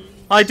 Die!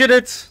 I did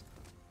it!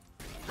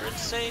 You're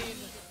insane!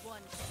 One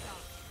shot.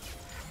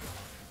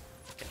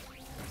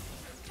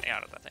 Stay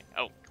out of that thing.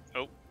 Oh,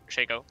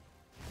 Shaco.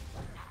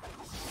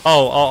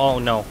 Oh,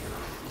 no.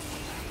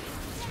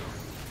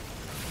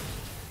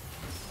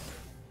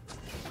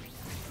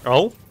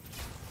 Oh?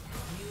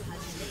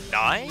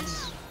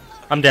 Nice?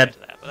 I'm dead.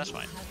 That, but that's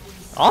fine.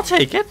 I'll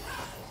take it.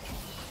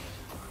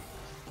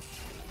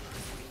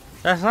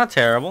 That's not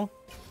terrible.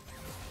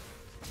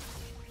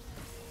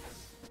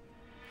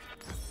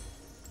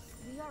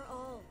 We are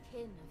all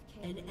kin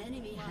of An kin.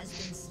 enemy has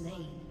been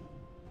slain.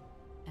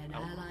 An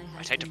Oh, ally I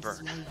has tried to been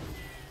burn. slain.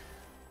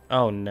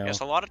 Oh no.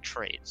 There's a lot of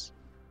trades.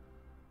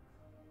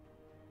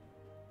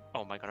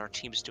 Oh my god, our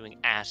team's doing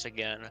ass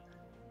again.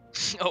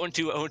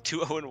 0-2,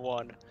 0-2,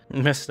 0-1.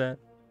 Missed that.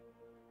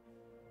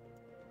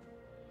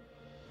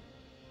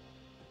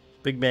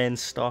 Big Man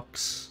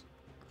Stocks.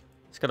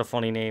 It's got a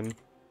funny name.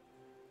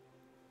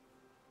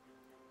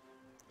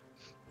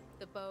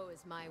 The bow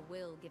is my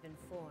will given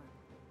form.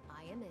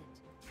 I am it.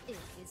 It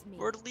is me.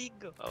 Where'd League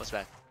go? Oh, it's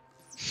back.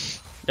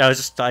 Yeah,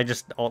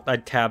 I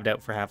tabbed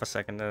out for half a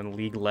second and then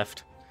League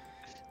left.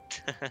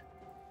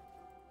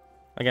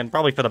 Again,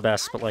 probably for the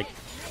best, but like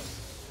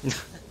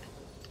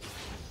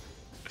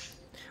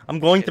I'm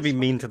going to be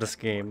mean to this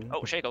game.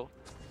 Oh, Shaco.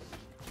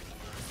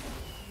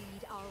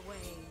 Lead our way.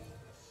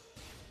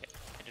 Okay,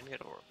 I didn't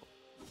get Oracle,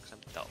 because I'm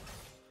dull.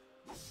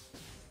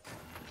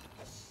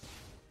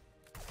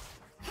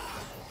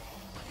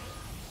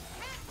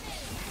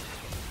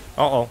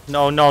 Uh-oh.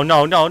 No.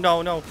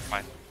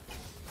 Fine.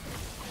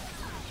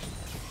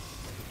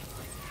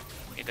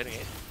 Okay, good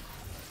engage.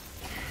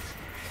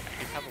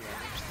 I do have a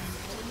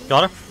one.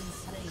 Got her?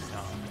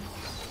 No.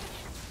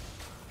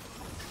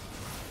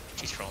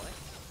 She's trolling.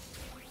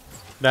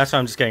 That's why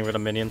I'm just getting rid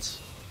of minions.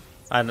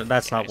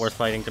 That's not Nice. worth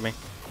fighting to me.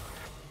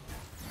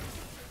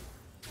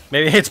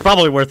 Maybe it's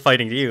probably worth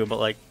fighting to you, but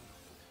like...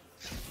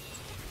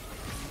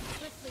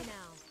 Swiftly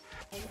now.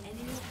 An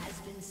enemy has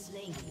been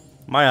slain.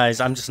 My eyes,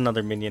 I'm just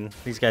another minion.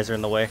 These guys are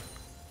in the way.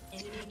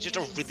 Enemy Just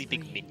a has really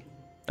big slain. minion.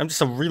 I'm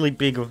just a really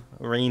big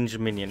range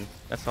minion.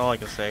 That's all I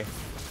can say.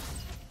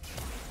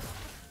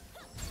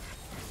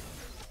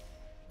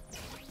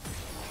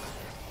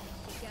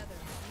 Together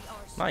we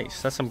are strong.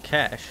 Nice, that's some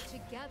cash.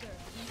 Together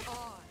we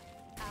are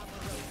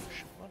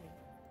Amaryllis.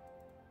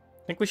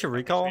 Think we should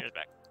recall? Rita's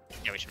back.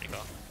 Yeah, we should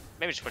recall.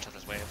 Maybe just switch up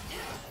this wave.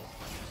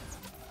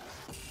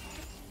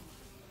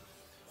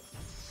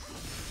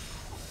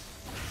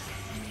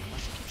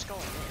 She keeps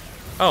going.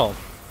 Oh,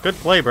 good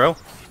play, bro.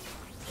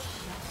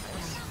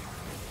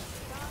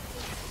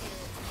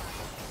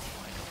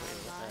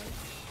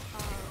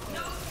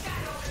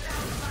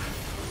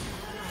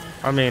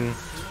 I mean,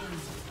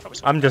 Probably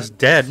I'm switch just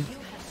dead. back.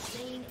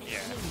 Yeah.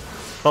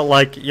 But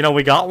like, you know,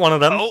 we got one of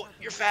them. Oh,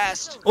 you're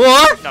fast.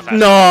 What? Not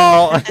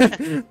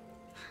fast.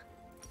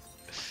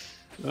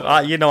 No.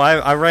 You know,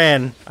 I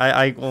ran.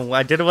 I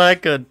did what I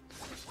could.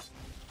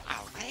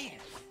 Oh man.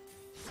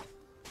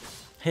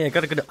 Hey, I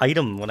got a good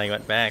item when I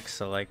went back,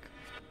 so like,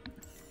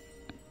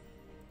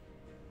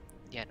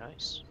 Yeah,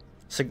 nice.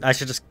 so I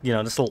should just, you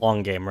know, this is a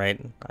long game, right?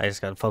 I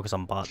just gotta focus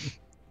on bot.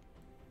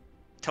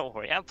 Don't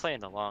worry, I'm playing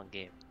the long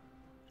game.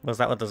 Was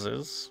that what this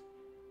is?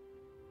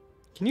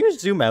 Can you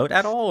zoom out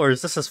at all, or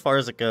is this as far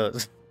as it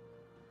goes?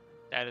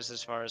 That is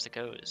as far as it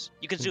goes.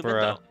 You can zoom Bruh. in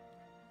though.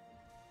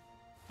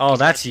 Oh, He's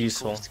got that's a cool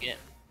useful. skin.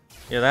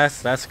 Yeah,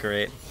 that's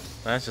great.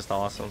 That's just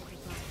awesome.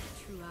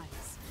 True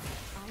eyes.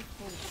 I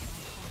hold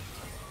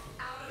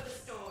my heart.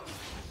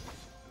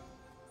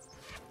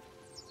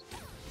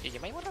 Yeah, you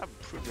might want to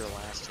improve your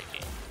last hit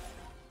game.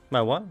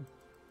 My what?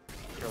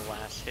 Your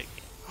last hit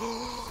game.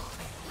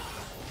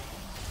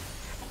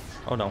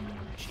 Oh no.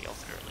 She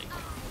ulted early.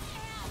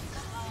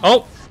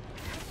 Oh!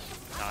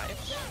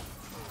 Nice.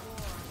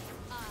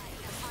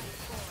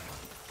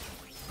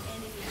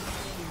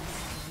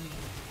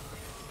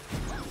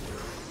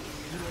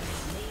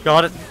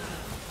 Got it.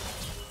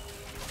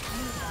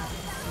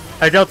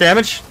 I dealt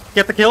damage.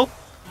 Get the kill.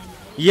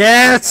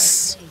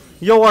 Yes!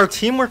 Yo, our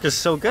teamwork is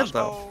so good,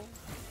 though.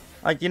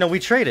 You know, we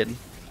traded.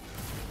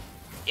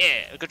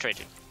 Yeah, good trade,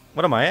 dude.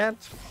 What am I at?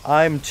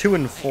 I'm 2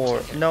 and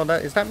 4. No,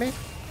 is that me?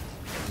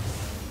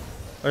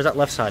 Or is that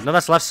left side? No,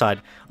 that's left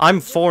side. I'm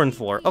 4 and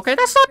 4. Okay,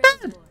 that's not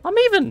bad. I'm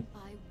even.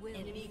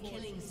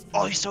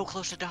 Oh, he's so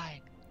close to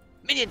dying.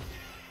 Minion!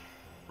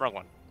 Wrong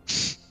one.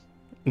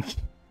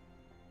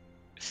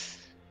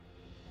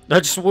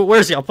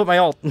 Where's he? I'll put my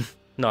ult.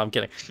 No, I'm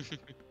kidding.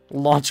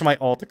 Launch my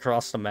ult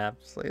across the map.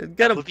 Get him.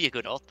 That would be a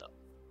good ult, though.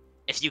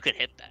 If you could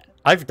hit that.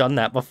 I've done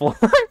that before.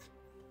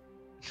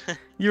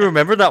 You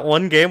remember that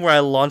one game where I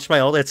launched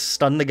my ult? It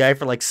stunned the guy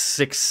for like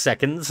 6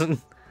 seconds?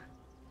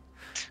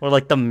 Or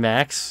like the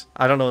max?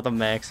 I don't know what the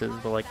max is,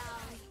 but like...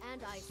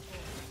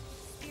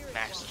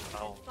 Max is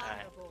a long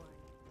time.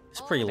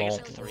 It's pretty I think long.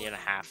 it's like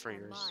 3.5 for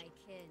yours.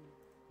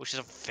 Which is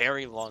a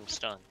very long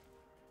stun.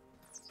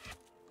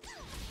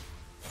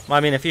 Well, I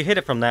mean, if you hit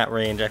it from that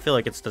range, I feel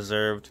like it's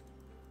deserved.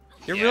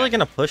 You're really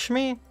gonna push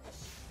me?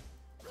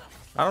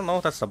 I don't know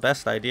if that's the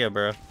best idea,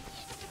 bro.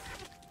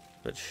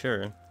 But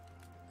sure.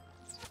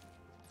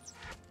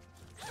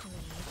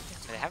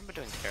 They haven't been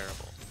doing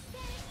terrible.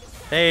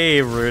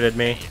 They rooted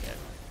me.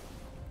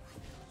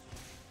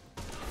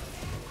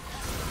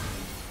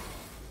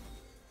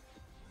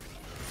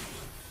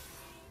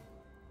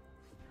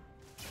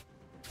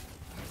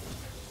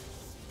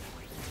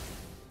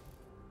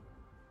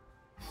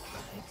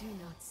 I do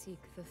not seek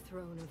the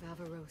throne of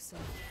Avarosa.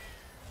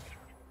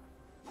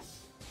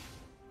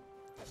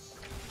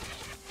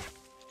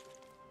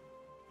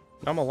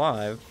 I'm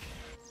alive.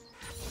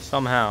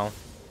 Somehow.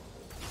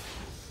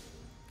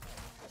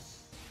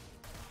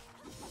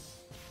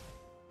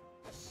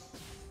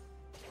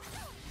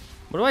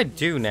 What do I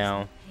do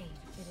now?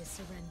 It is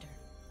surrender.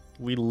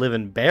 We live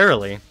in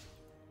barely.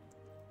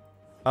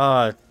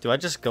 Do I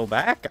just go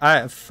back?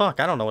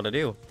 Fuck, I don't know what to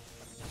do.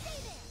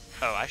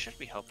 Oh, I should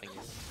be helping you.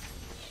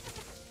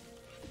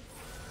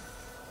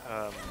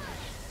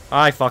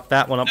 I fucked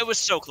that one up. It was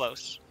so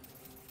close.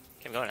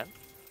 Okay, I'm going in.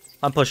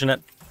 I'm pushing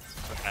it.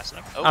 Not fast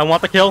enough. Oh, I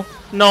want the kill.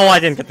 No, I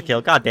didn't get the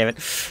kill. God damn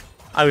it.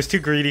 I was too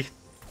greedy.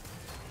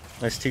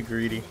 I was too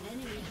greedy.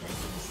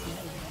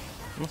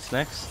 What's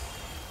next?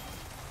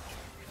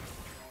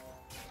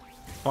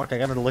 Fuck, I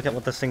gotta look at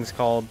what this thing's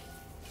called.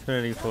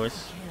 Trinity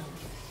Force.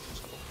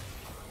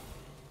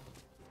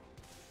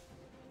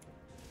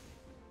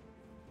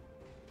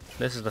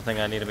 This is the thing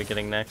I need to be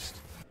getting next.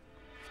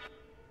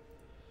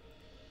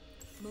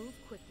 Move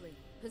quickly,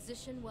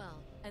 position well,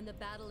 and the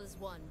battle is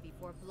won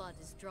before blood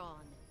is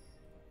drawn.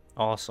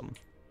 Awesome.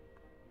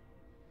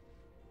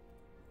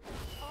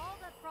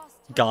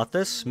 Got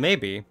this?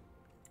 Maybe.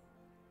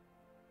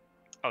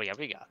 oh yeah,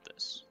 we got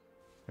this.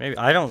 Maybe.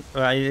 I don't...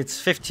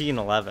 it's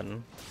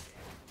 15-11.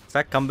 Does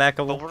that come back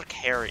a But little? we're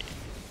carrying.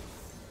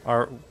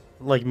 Or,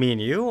 like, me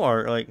and you?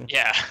 Or, like...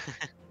 Yeah.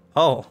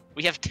 Oh.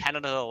 We have 10 out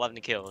of the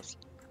 11 kills.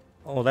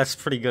 Oh, that's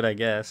pretty good, I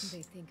guess.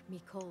 They think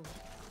me cold.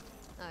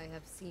 I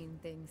have seen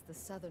things the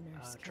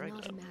Southerners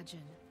cannot Drago.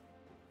 imagine.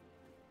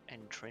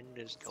 And Trend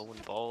is going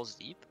balls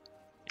deep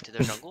into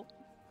their jungle.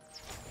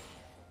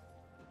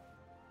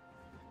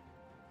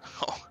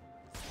 Oh.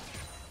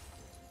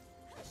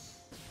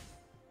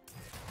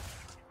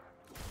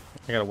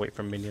 I gotta wait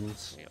for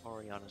minions. Okay,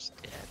 Oriana's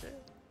dead.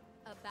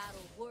 A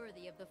battle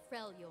worthy of the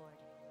Freljord.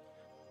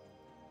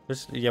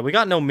 Yeah, we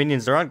got no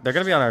minions. They're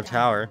gonna be on our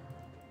tower.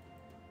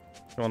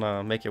 If you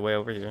wanna make your way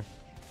over here.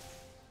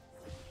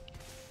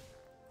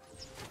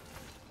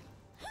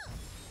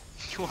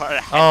 You are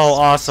a Oh,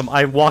 awesome.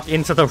 I walk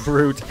into the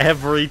root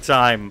every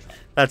time.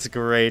 That's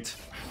great.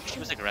 She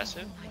was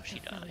aggressive. No, she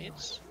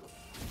dies.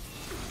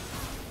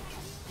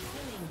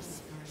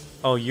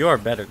 Oh, you are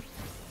better.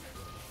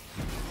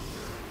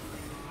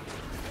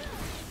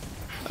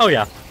 Oh,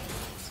 yeah.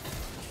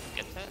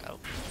 Get that? Oh.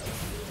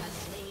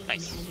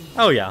 Nice.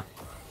 Oh, yeah.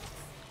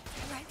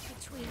 Right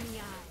between the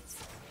eyes.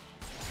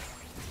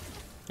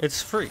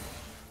 It's free.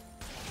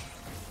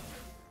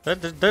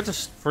 They're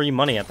just free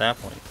money at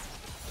that point.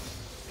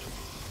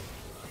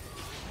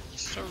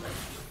 He's so rude.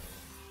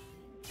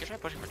 You try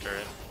pushing for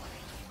turret.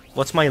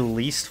 What's my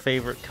least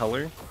favorite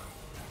color?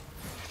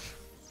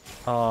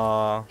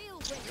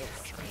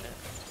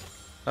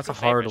 That's a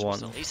hard Favorite was one.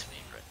 the least favorite.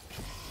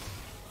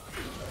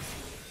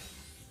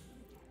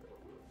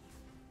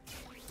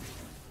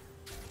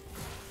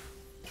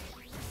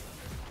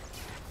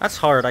 That's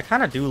hard. I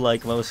kind of do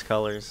like most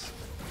colors.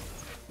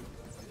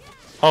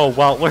 Oh,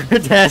 well, we're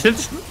dead.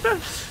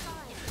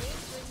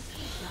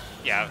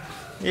 Yeah.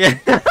 Yeah.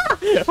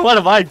 What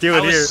am I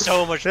doing I was here?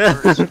 so much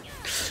worse.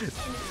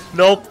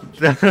 Nope.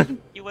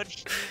 You went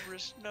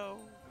hubris, no.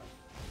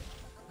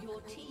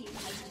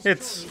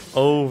 It's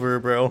over,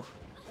 bro.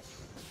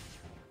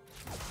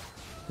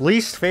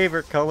 Least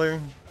favorite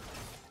color?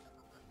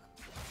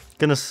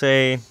 Gonna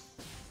say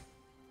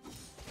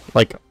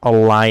like a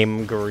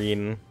lime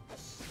green.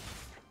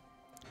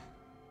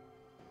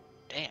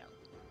 Damn.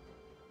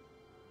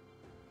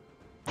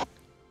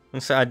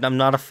 I'm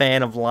not a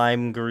fan of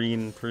lime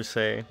green per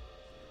se.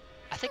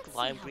 I think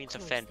lime green's a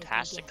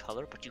fantastic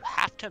color, but you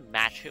have to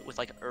match it with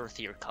like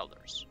earthier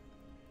colors.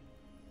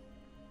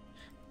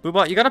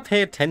 Boobot, you gotta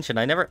pay attention.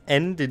 I never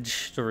ended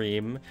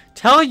stream.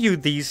 Tell you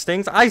these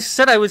things. I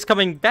said I was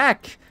coming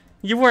back.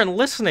 You weren't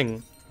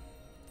listening.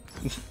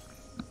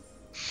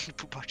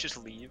 Poopot just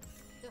leave.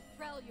 The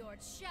Freljord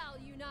shall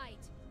unite.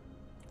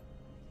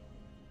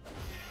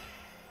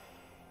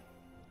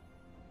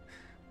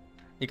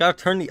 You gotta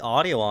turn the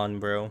audio on,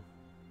 bro.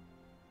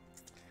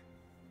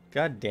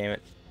 God damn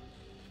it.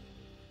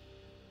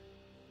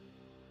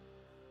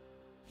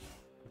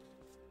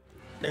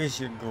 There's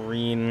your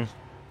green.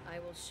 I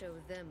will show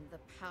them the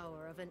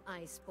power of an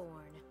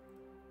Iceborn.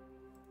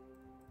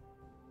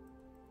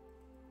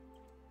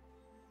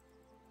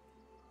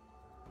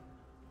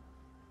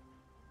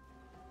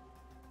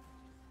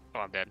 Oh,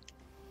 I'm dead.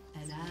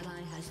 An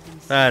ally has been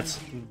That's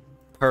slain.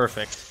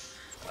 perfect.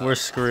 We're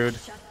screwed.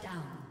 Shut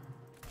down.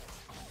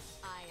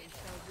 I am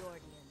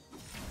Freljordian.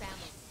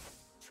 Family.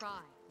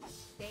 Tribe.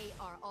 They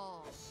are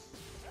all.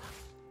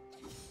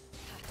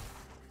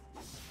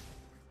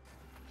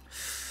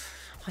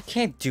 I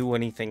can't do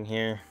anything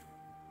here.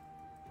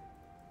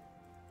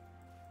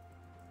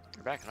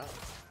 You're backing up.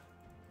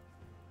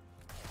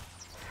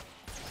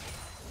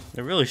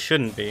 It really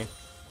shouldn't be.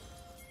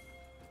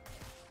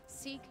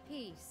 Seek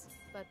peace,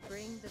 but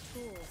bring the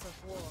tools of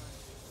war.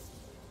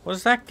 What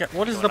is that?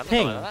 What is the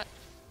ping?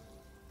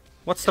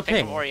 What's the Ping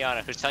ping? from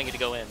Oriana, who's telling you to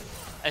go in,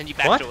 and you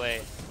backed What?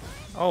 away.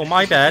 Oh,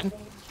 my bad.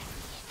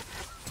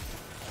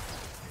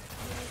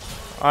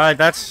 Alright,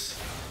 that's...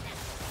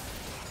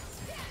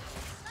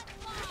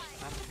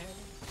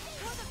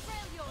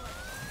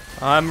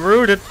 I'm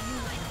rooted.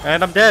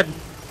 And I'm dead.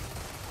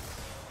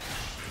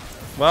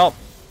 Well.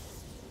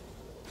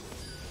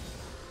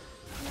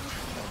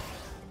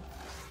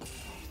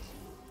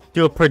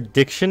 Do a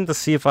prediction to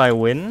see if I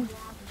win?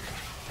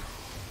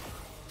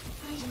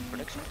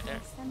 Prediction right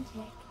there.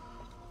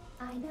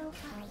 I know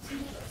how to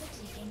make the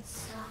ticking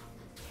stop.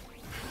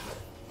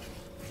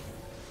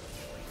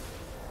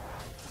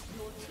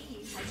 Your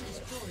team has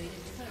destroyed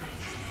a turret.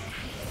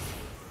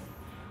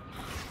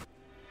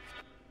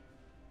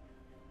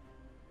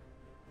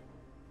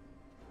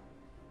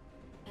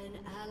 An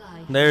ally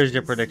has There's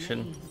your been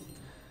prediction. slain.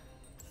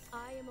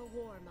 I am a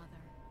war mother.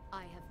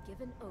 I have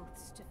given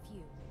oaths to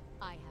few.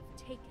 I have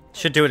taken.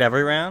 Should do it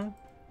every round?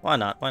 Why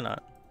not? Why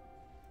not?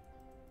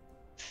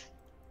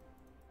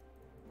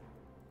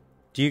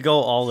 Do you go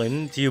all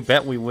in? Do you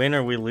bet we win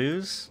or we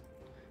lose?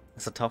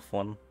 That's a tough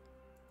one.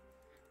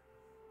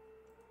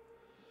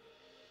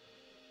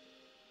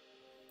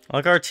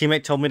 Like our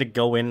teammate told me to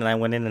go in and I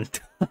went in and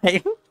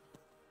died.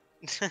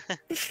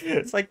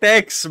 It's like,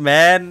 thanks,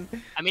 man.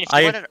 I mean, if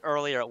you went in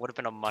earlier, it would have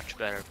been a much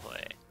better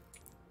play.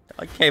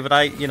 Okay,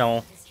 but you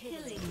know,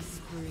 Killing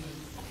spree.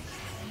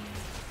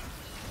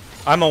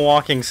 I'm a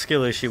walking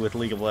skill issue with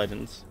League of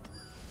Legends.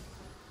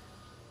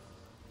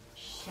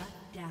 Shut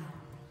down.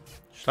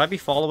 Should I be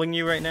following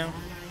you right now?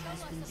 Ally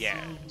has been slain.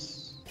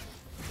 Yes.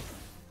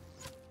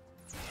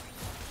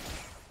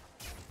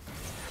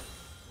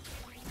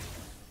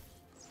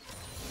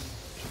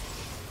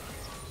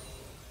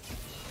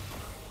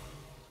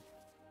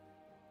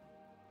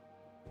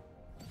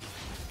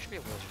 Should be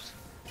able to just...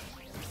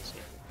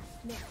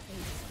 Their fate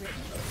is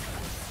written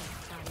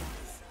by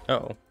us.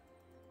 Uh-oh.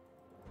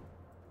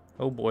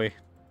 Oh boy.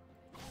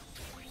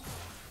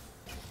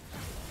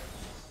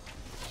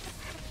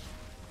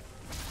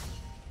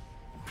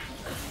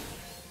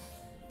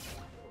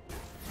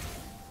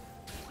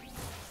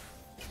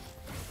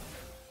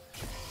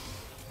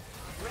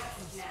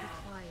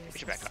 We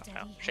should back up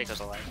now. Shake us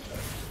alive.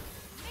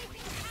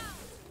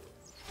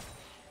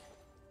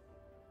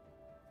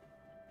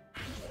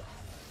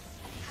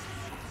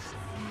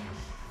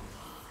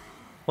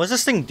 What does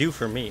this thing do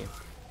for me?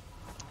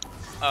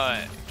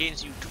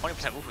 Gains you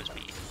 20% movement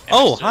speed. And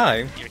Oh, also hi.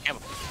 Your camo.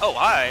 Oh,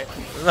 hi!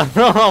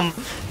 um,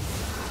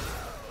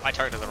 I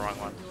targeted the wrong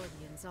one.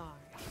 Freljordians are.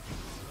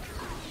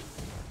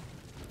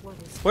 What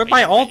is where'd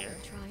my ult?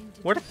 trying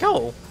to Where'd it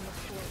go?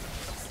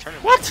 Turn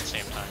it What? at the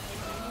same time.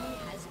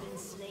 Has been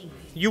slain.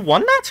 You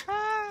won that?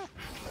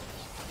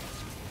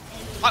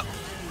 Oh,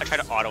 I tried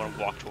to auto and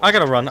walk towards I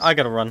gotta run. I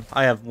gotta run.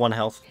 I have 1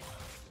 health.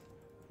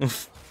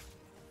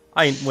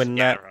 I ain't winning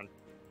Yeah, that. run.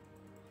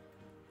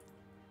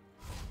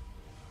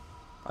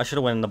 I should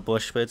have went in the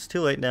bush, but it's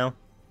too late now.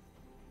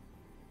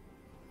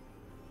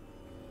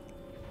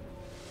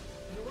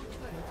 Your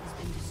turret has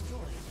been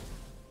destroyed.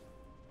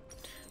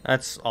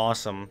 That's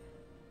awesome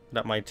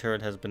that my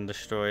turret has been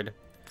destroyed.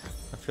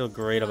 I feel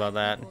great about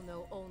that. People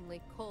know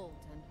only cold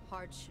and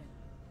hardship.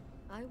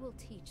 I will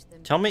teach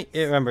them. Tell me,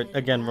 peace. remember, An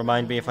again,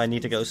 remind me ally if I has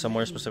need to been go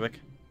somewhere slain. specific.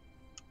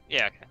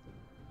 Yeah, okay.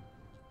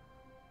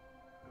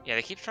 Yeah,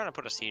 they keep trying to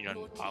put a siege on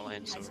Your bot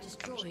lane, team so has it's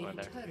kind of destroyed somewhere a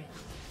there. turret.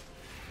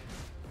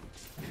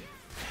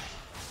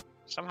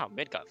 Somehow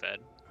mid got fed.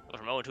 It went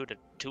from 0-2 to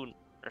 2,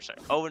 or sorry,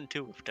 0-2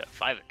 to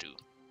 5-2.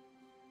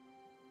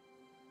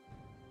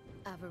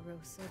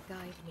 Avarosa,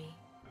 guide me.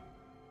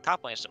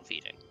 Top lane is still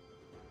feeding.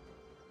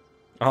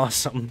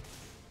 Awesome.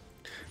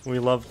 We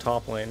love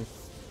top lane.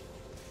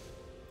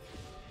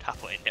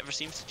 Top lane never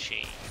seems to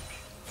change.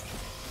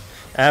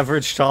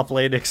 Average top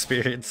lane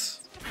experience.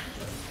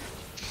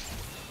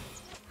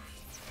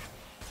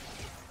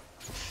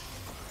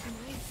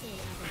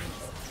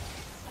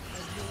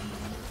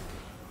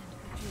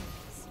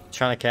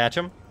 Trying to catch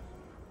him?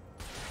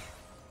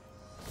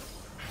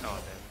 Oh,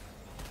 then.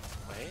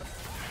 Wait.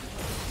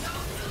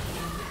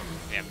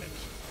 Damn it.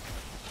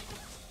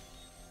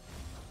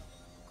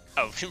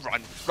 Oh,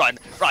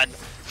 run!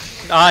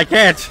 I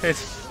can't!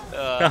 It's...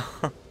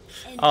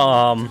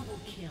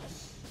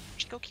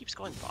 Chico keeps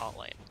going bot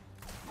lane.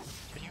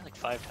 He's been here like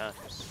 5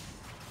 times.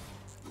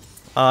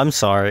 I'm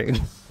sorry.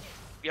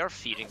 We are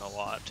feeding a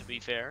lot, to be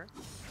fair.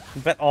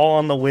 Bet all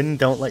on the win,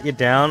 don't let you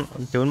down.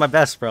 I'm doing my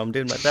best, bro. I'm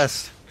doing my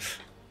best.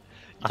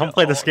 I don't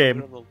play this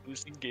game. On the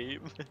losing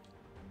game.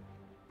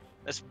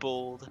 That's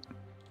bold.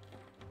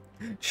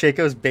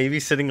 Shaco's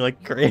babysitting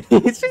like crazy.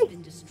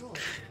 Been destroyed.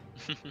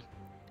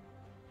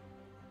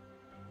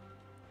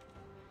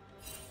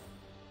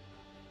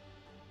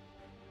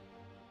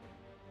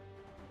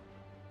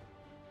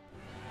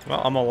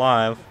 Well, I'm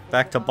alive.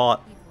 Back to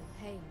bot. People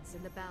hangs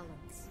in the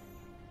balance.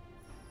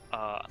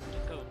 I'm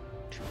gonna go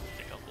to the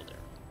jungle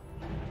there.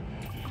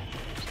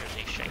 There's a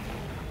Shaco.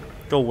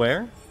 Go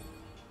where?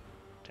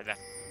 To them.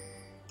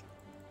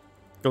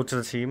 Go to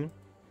the team.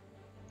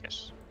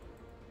 Yes.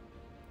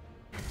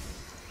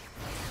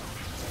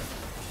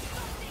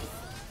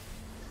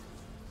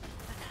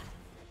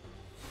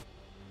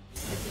 The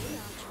day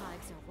our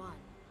tribes are one,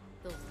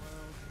 the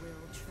world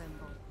will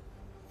tremble.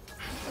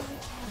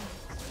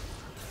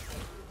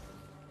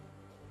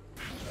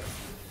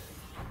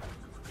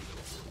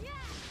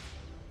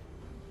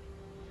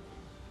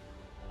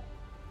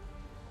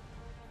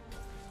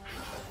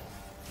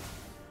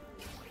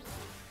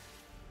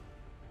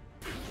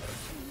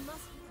 We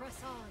must press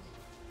on.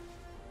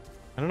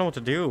 I don't know what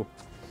to do.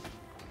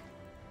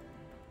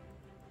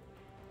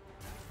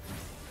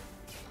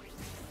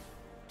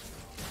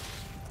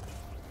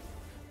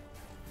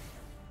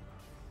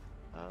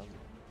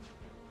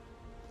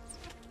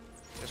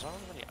 There's not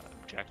many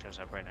objectives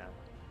up right now.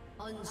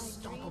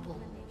 Unstoppable.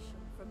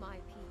 For my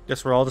people.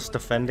 Guess we're all just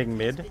defending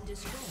mid. Been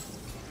destroyed.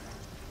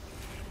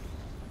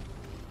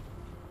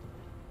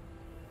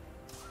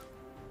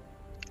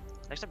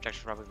 Next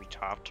objective will probably be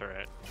top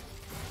turret.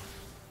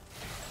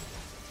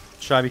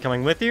 Should I be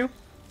coming with you?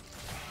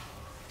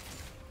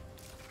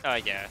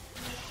 Yeah.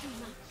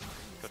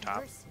 Go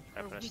top.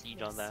 I put a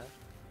siege on that.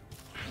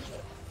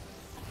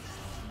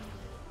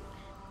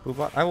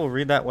 Boobot, I will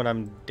read that when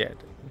I'm dead.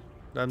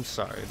 I'm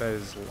sorry, that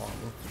is long.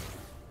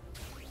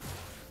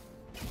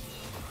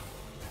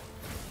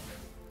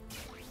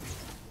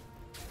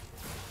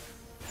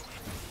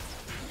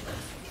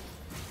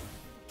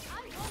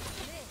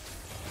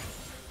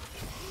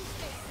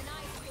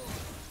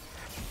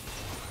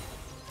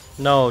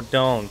 No,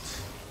 don't.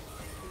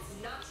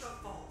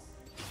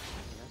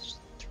 That's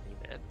 3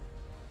 mid.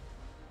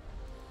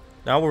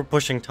 Now we're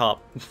pushing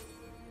top.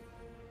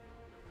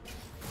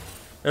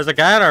 There's a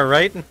guy on our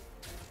right.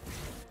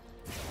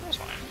 That's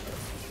fine.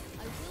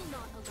 I will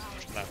not allow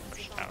it. That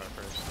push tower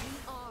first. We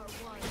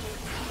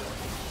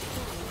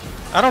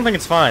are one. I don't think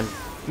it's fine.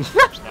 It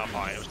was not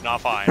fine. It was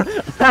not fine.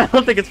 I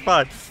don't think it's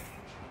fine.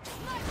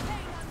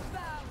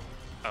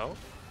 Oh?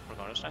 We're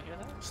going to not hear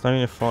that? It's not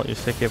your fault. You're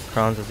sick of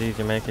Crohn's disease.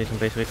 Your medication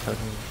basically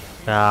fucking...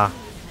 Ah.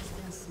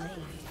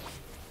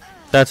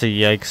 That's a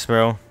yikes,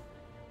 bro.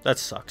 That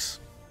sucks.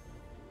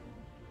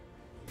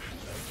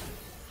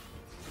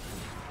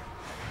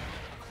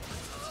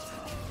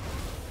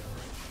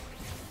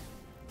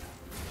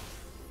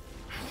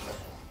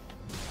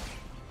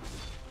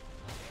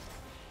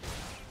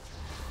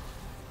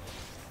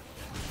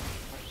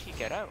 How did he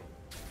get out?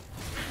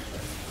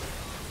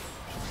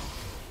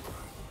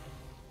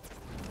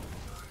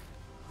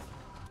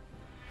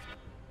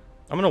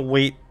 I'm gonna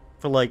wait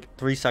for like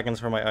 3 seconds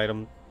for my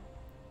item.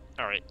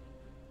 Alright.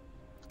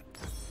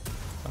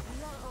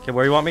 Okay,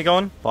 where you want me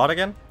going? Bot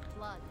again?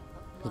 Blood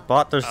of 'Cause blood.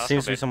 bot, there let's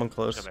seems go to be mid. someone Let's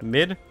close. go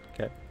mid. Mid?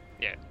 Okay.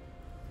 Yeah.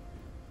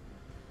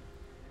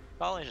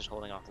 Volley's just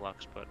holding off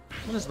Lux, but...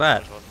 What is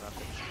that? Might as well drop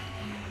it.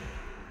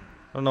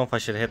 I don't know if I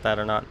should hit that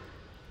or not.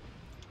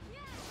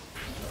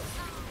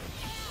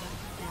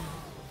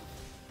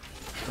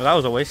 Well, that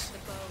was a waste.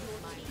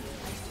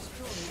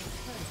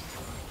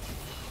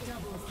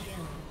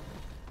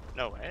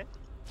 No way.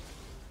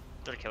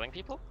 They're killing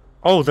people?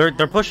 Oh, they're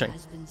pushing.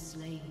 Has been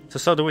slain.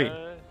 So do we.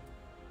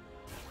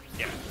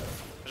 Yeah.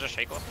 There's a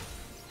Shaco.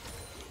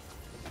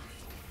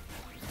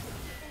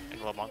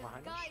 And Lomon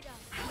behind us. Guide us.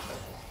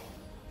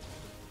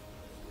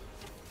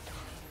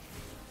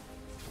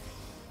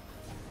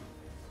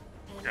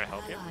 An Gonna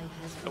help you? ally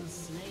has been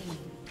slain.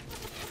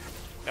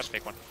 That's a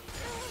fake one.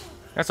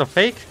 That's a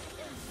fake?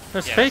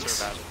 There's Yeah, fakes?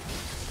 super bad.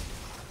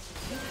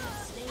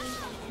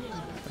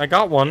 I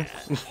got one.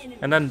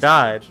 And then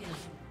died.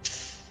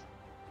 This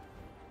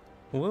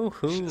was a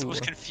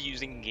Woohoo.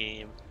 confusing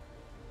game.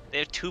 They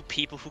have 2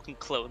 people who can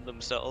clone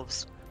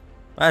themselves.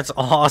 That's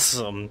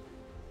awesome.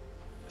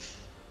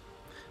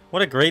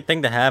 What a great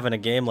thing to have in a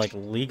game like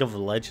League of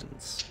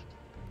Legends.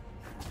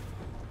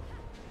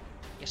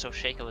 Yeah, so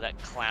Shaco,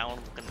 that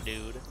clown-looking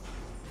dude,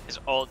 his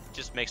ult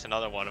just makes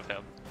another one of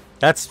him.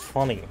 That's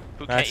funny.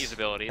 Who can't use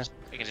abilities?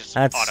 He can just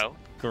That's auto.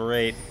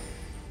 great.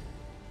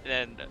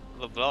 And then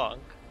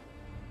LeBlanc.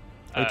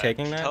 Are you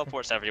taking she that?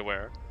 teleports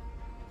everywhere,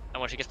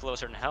 and when she gets below a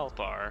certain health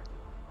bar,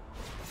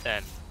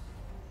 then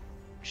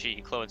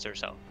she clones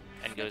herself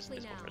and goes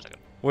invisible for a second.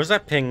 Where's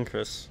that ping,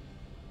 Chris?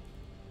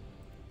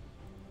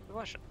 Good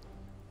question.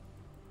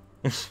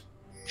 She's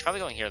probably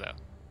going here though.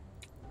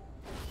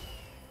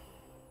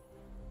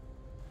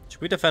 Should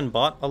we defend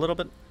bot a little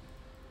bit?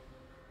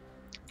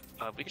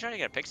 We can try to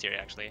get a Pixie here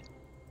actually.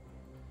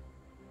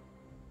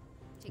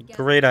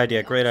 Great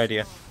idea, great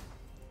idea.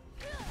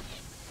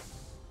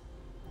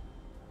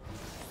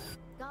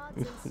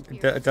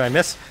 Did I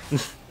miss?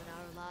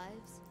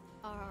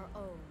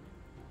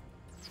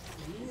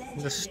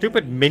 The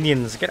stupid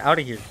minions, get out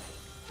of here.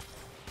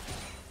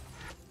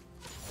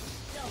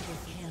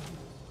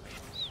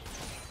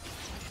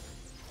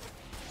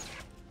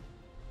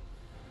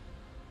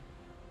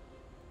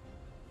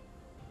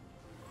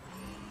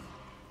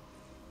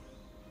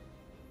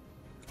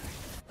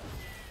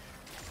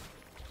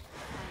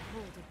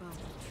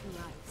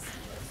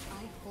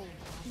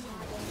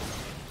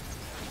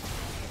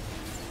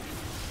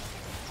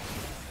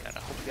 God, I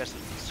hope you guys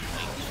didn't smite.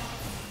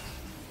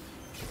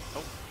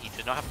 Oh, he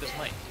did not have this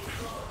smite.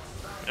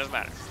 It doesn't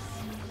matter.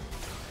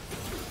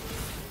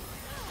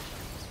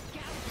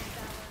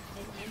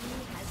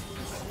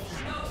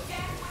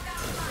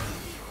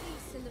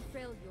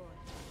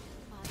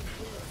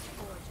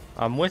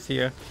 I'm with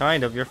you,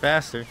 kind of. You're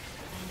faster.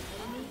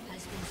 I'm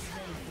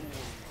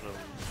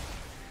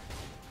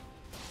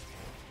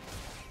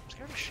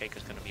scared a Shake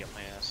is gonna be up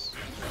my ass.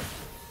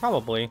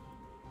 Probably.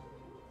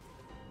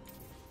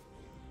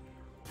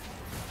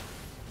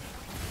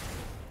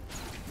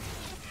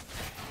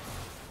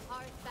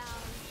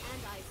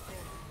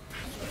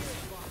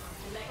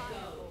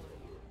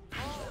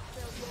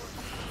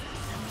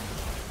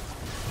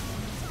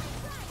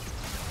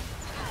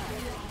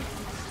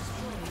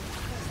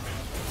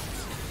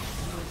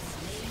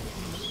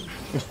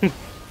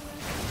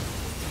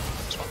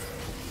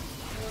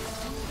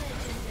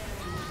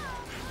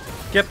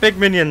 Get big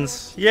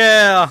minions.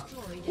 Yeah.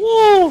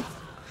 Woo.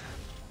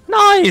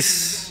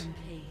 Nice.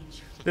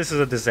 This is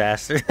a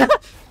disaster.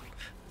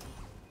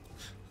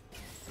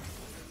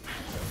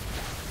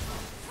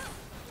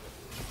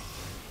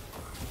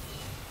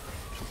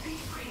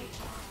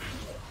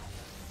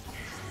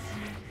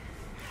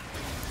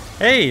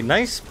 Hey,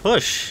 nice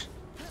push.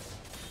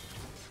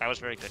 That was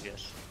very good,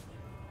 yes.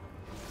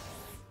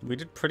 We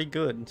did pretty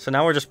good. So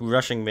now we're just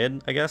rushing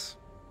mid, I guess.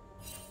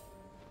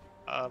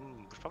 We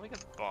probably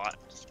get bot.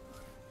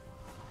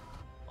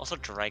 Also,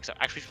 Drake's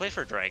actually play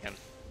for Dragon.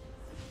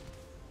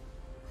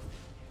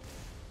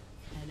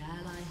 An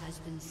ally has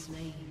been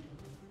slain.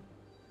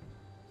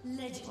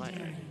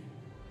 Legendary.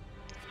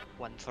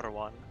 1 for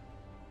 1.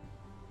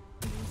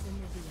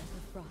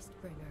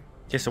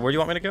 Okay, so where do you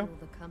want me to go?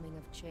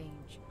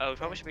 Oh, we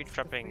probably should be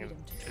prepping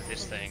to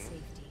this thing.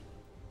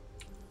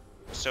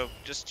 So,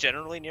 just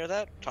generally near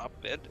that top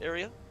mid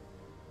area.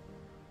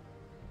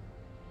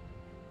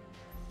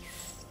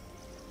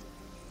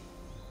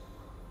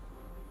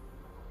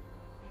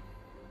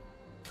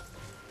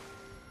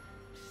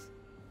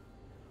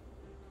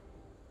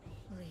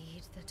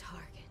 Lead the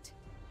target.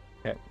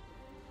 Okay.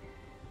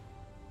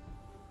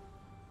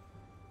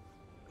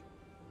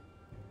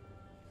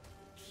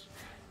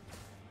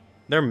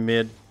 They're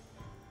mid.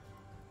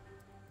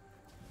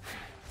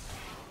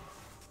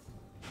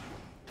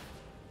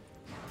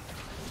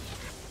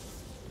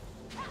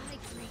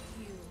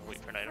 Wait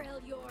for an item.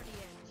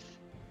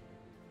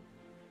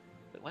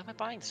 Wait, why am I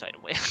buying this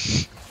item? Wait,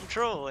 I'm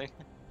trolling.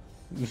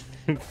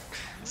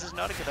 This is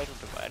not a good item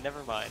to buy.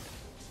 Never mind.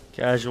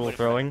 Casual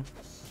throwing.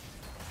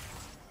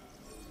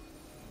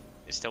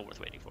 It's still worth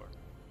waiting for.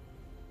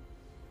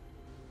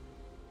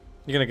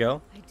 You gonna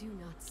go? I do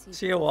not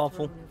See you,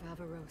 Waffle. throne of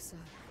Avarosa.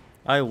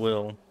 I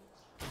will.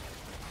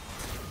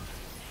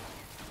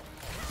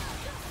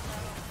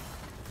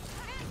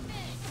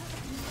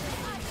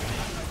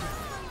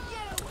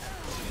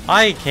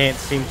 I can't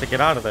seem to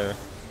get out of there.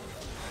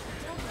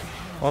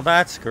 Well,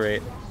 that's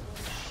great.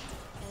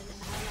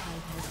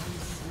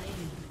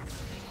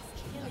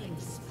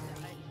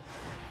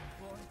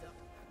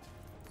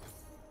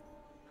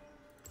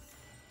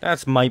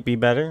 That's might be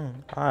better.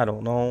 I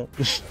don't know.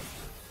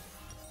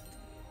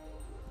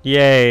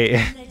 Yay.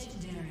 Nice.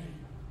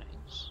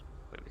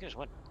 Wait, we can just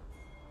win.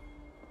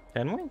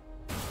 Can we?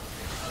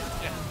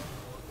 Yeah.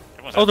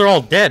 Everyone's Oh, out. they're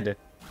all dead.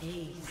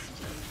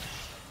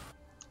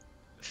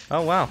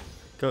 Oh, wow.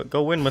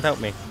 Go win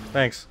without me.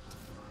 Thanks.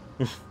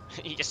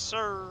 Yes,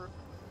 sir.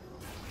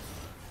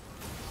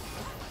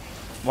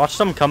 Watch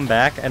them come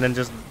back and then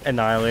just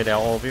annihilate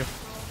all of you.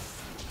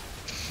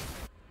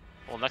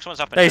 Well, next one's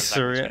up in Hey, 10 seconds.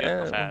 sir, We gotta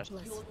go fast. Your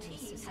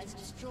team has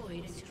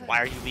destroyed a turret. Why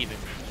are you leaving?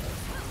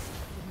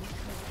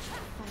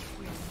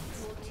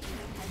 Your team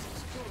has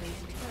destroyed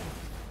a turret.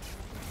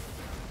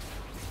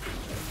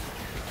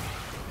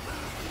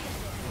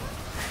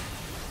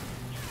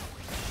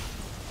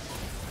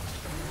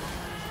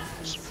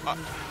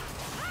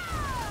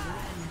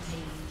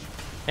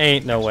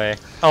 Ain't no way.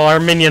 Oh, our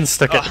minions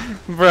took it.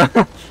 Bro.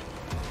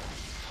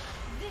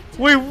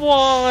 We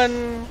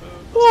won!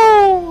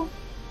 Woo!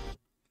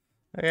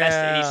 Best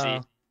Yeah.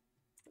 AC.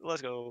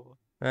 Let's go.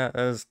 That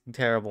was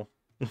terrible.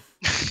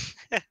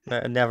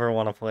 I never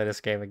want to play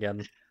this game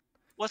again.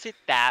 Was it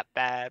that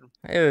bad?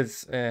 It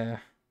was, yeah,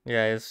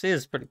 it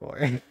is pretty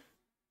boring.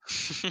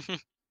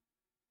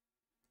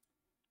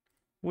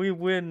 We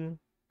win.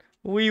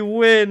 We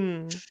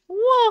win.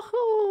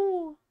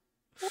 Woohoo!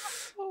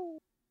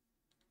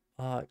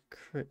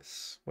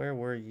 Chris, where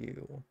were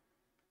you?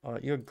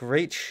 You're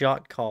great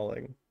shot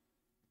calling.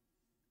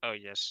 Oh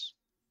yes.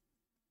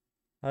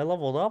 I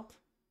leveled up.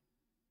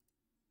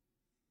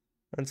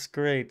 That's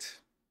great.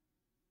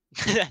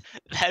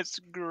 That's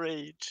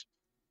great.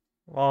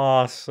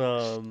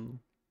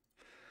 Awesome.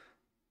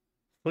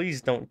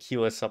 Please don't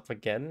queue us up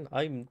again.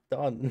 I'm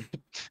done.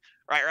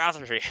 Right, round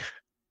 3.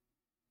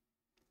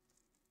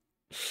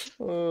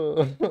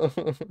 But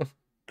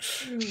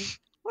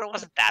it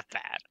wasn't that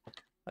bad.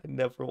 I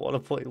never want to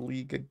play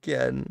League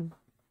again.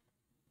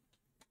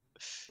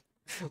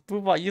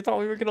 Boobot, you thought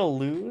we were gonna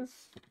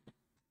lose?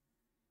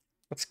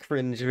 That's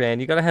cringe, man.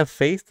 You gotta have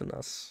faith in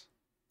us.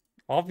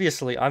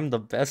 Obviously, I'm the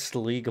best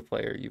League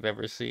player you've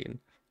ever seen.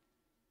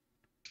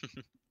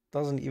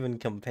 Doesn't even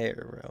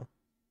compare, bro.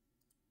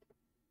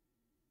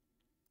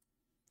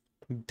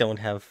 Don't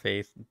have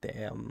faith.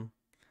 Damn.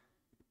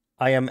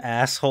 I am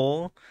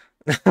asshole.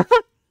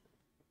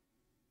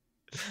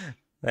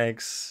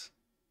 Thanks.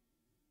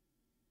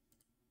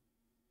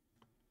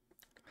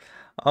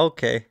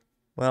 Okay.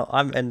 Well,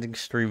 I'm ending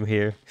stream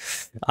here.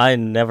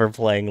 I'm never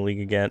playing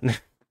League again.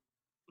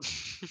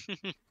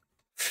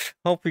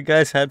 Hope you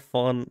guys had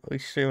fun. We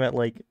stream at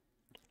like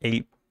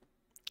 8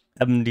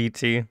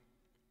 MDT.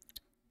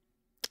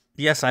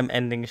 Yes, I'm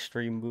ending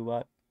stream,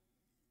 Boobot.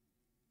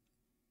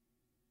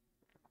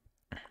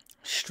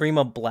 Stream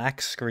a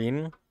black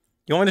screen?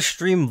 You want me to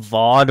stream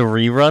VOD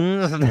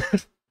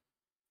reruns?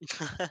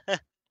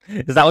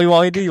 Is that what you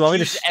want me to do? You want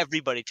me to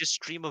everybody just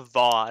stream a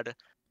VOD?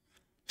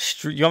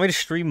 You want me to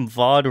stream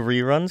VOD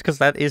reruns? Because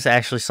that is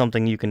actually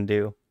something you can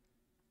do.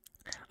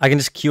 I can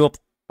just queue up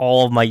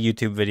all of my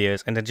YouTube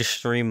videos and then just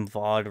stream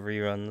VOD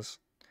reruns.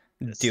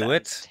 That do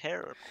it?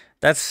 Terrible.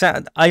 That's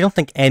sad. I don't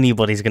think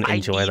anybody's gonna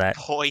enjoy that.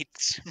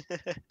 Points.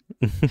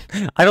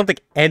 I don't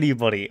think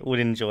anybody would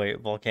enjoy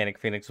Volcanic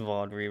Phoenix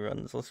VOD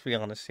reruns. Let's be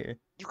honest here.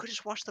 You could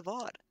just watch the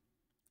VOD.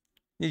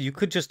 Yeah, you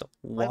could just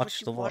Why would watch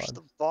you the watch VOD.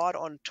 the VOD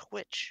on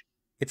Twitch?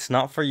 It's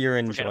not for your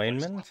Forget about it.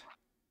 enjoyment.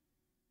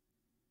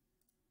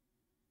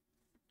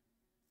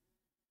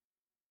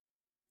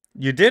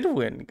 You did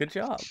win. Good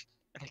job.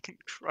 I can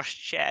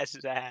crush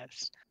Chaz's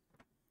ass.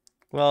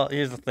 Well,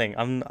 here's the thing.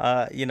 I'm,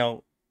 you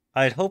know,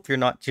 I'd hope you're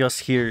not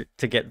just here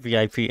to get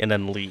VIP and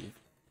then leave.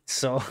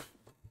 So,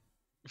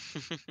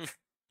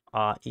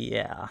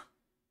 yeah.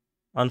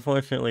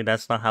 Unfortunately,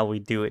 that's not how we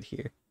do it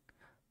here.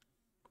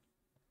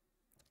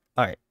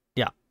 Alright,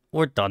 yeah,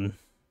 we're done.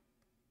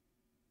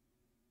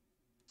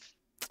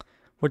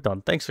 We're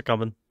done. Thanks for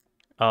coming.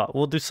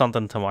 We'll do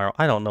something tomorrow.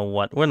 I don't know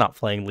what. We're not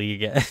playing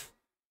League again.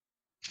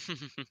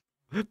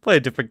 Play a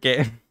different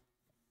game.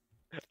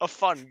 A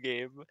fun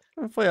game.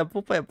 We'll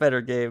play a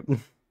better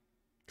game.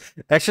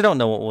 I actually don't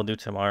know what we'll do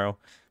tomorrow,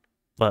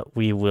 but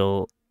we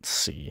will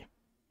see.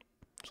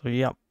 So,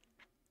 yeah.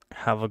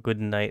 Have a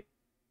good night,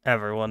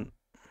 everyone.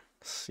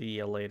 See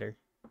you later.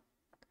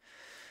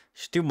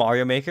 Should do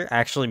Mario Maker?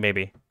 Actually,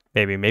 maybe.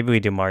 Maybe we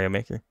do Mario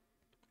Maker.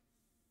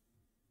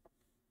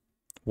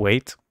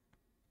 Wait.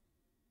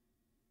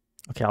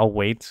 Okay, I'll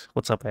wait.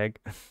 What's up, Egg?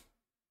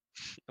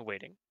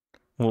 Waiting.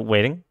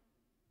 Waiting?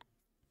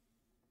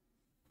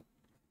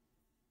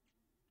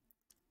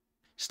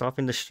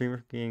 Stopping the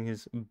streamer being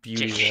his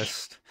beauty JK.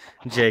 list.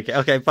 Jake.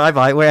 Okay,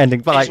 bye-bye. We're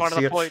ending. Bye. Here's one of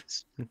See the ya.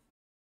 points.